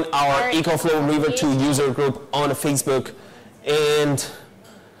 join our EcoFlow River 2 user group on Facebook, and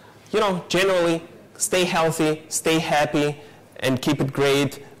generally stay healthy, stay happy, and keep it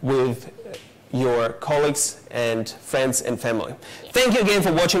great with your colleagues and friends and family. Thank you again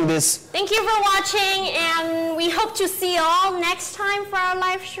for watching this. Thank you for watching, and we hope to see you all next time for our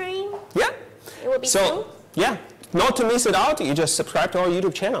live stream. Yeah. It will be soon. Yeah, not to miss it out, you just subscribe to our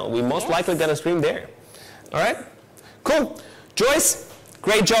YouTube channel. We're most likely gonna stream there. All right? Cool. Joyce,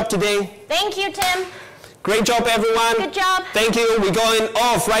 great job today. Thank you, Tim. Great job, everyone. Good job. Thank you. We're going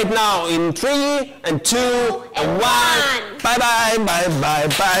off right now in 3 and 2 and 1. Bye-bye, bye-bye,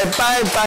 bye-bye, bye.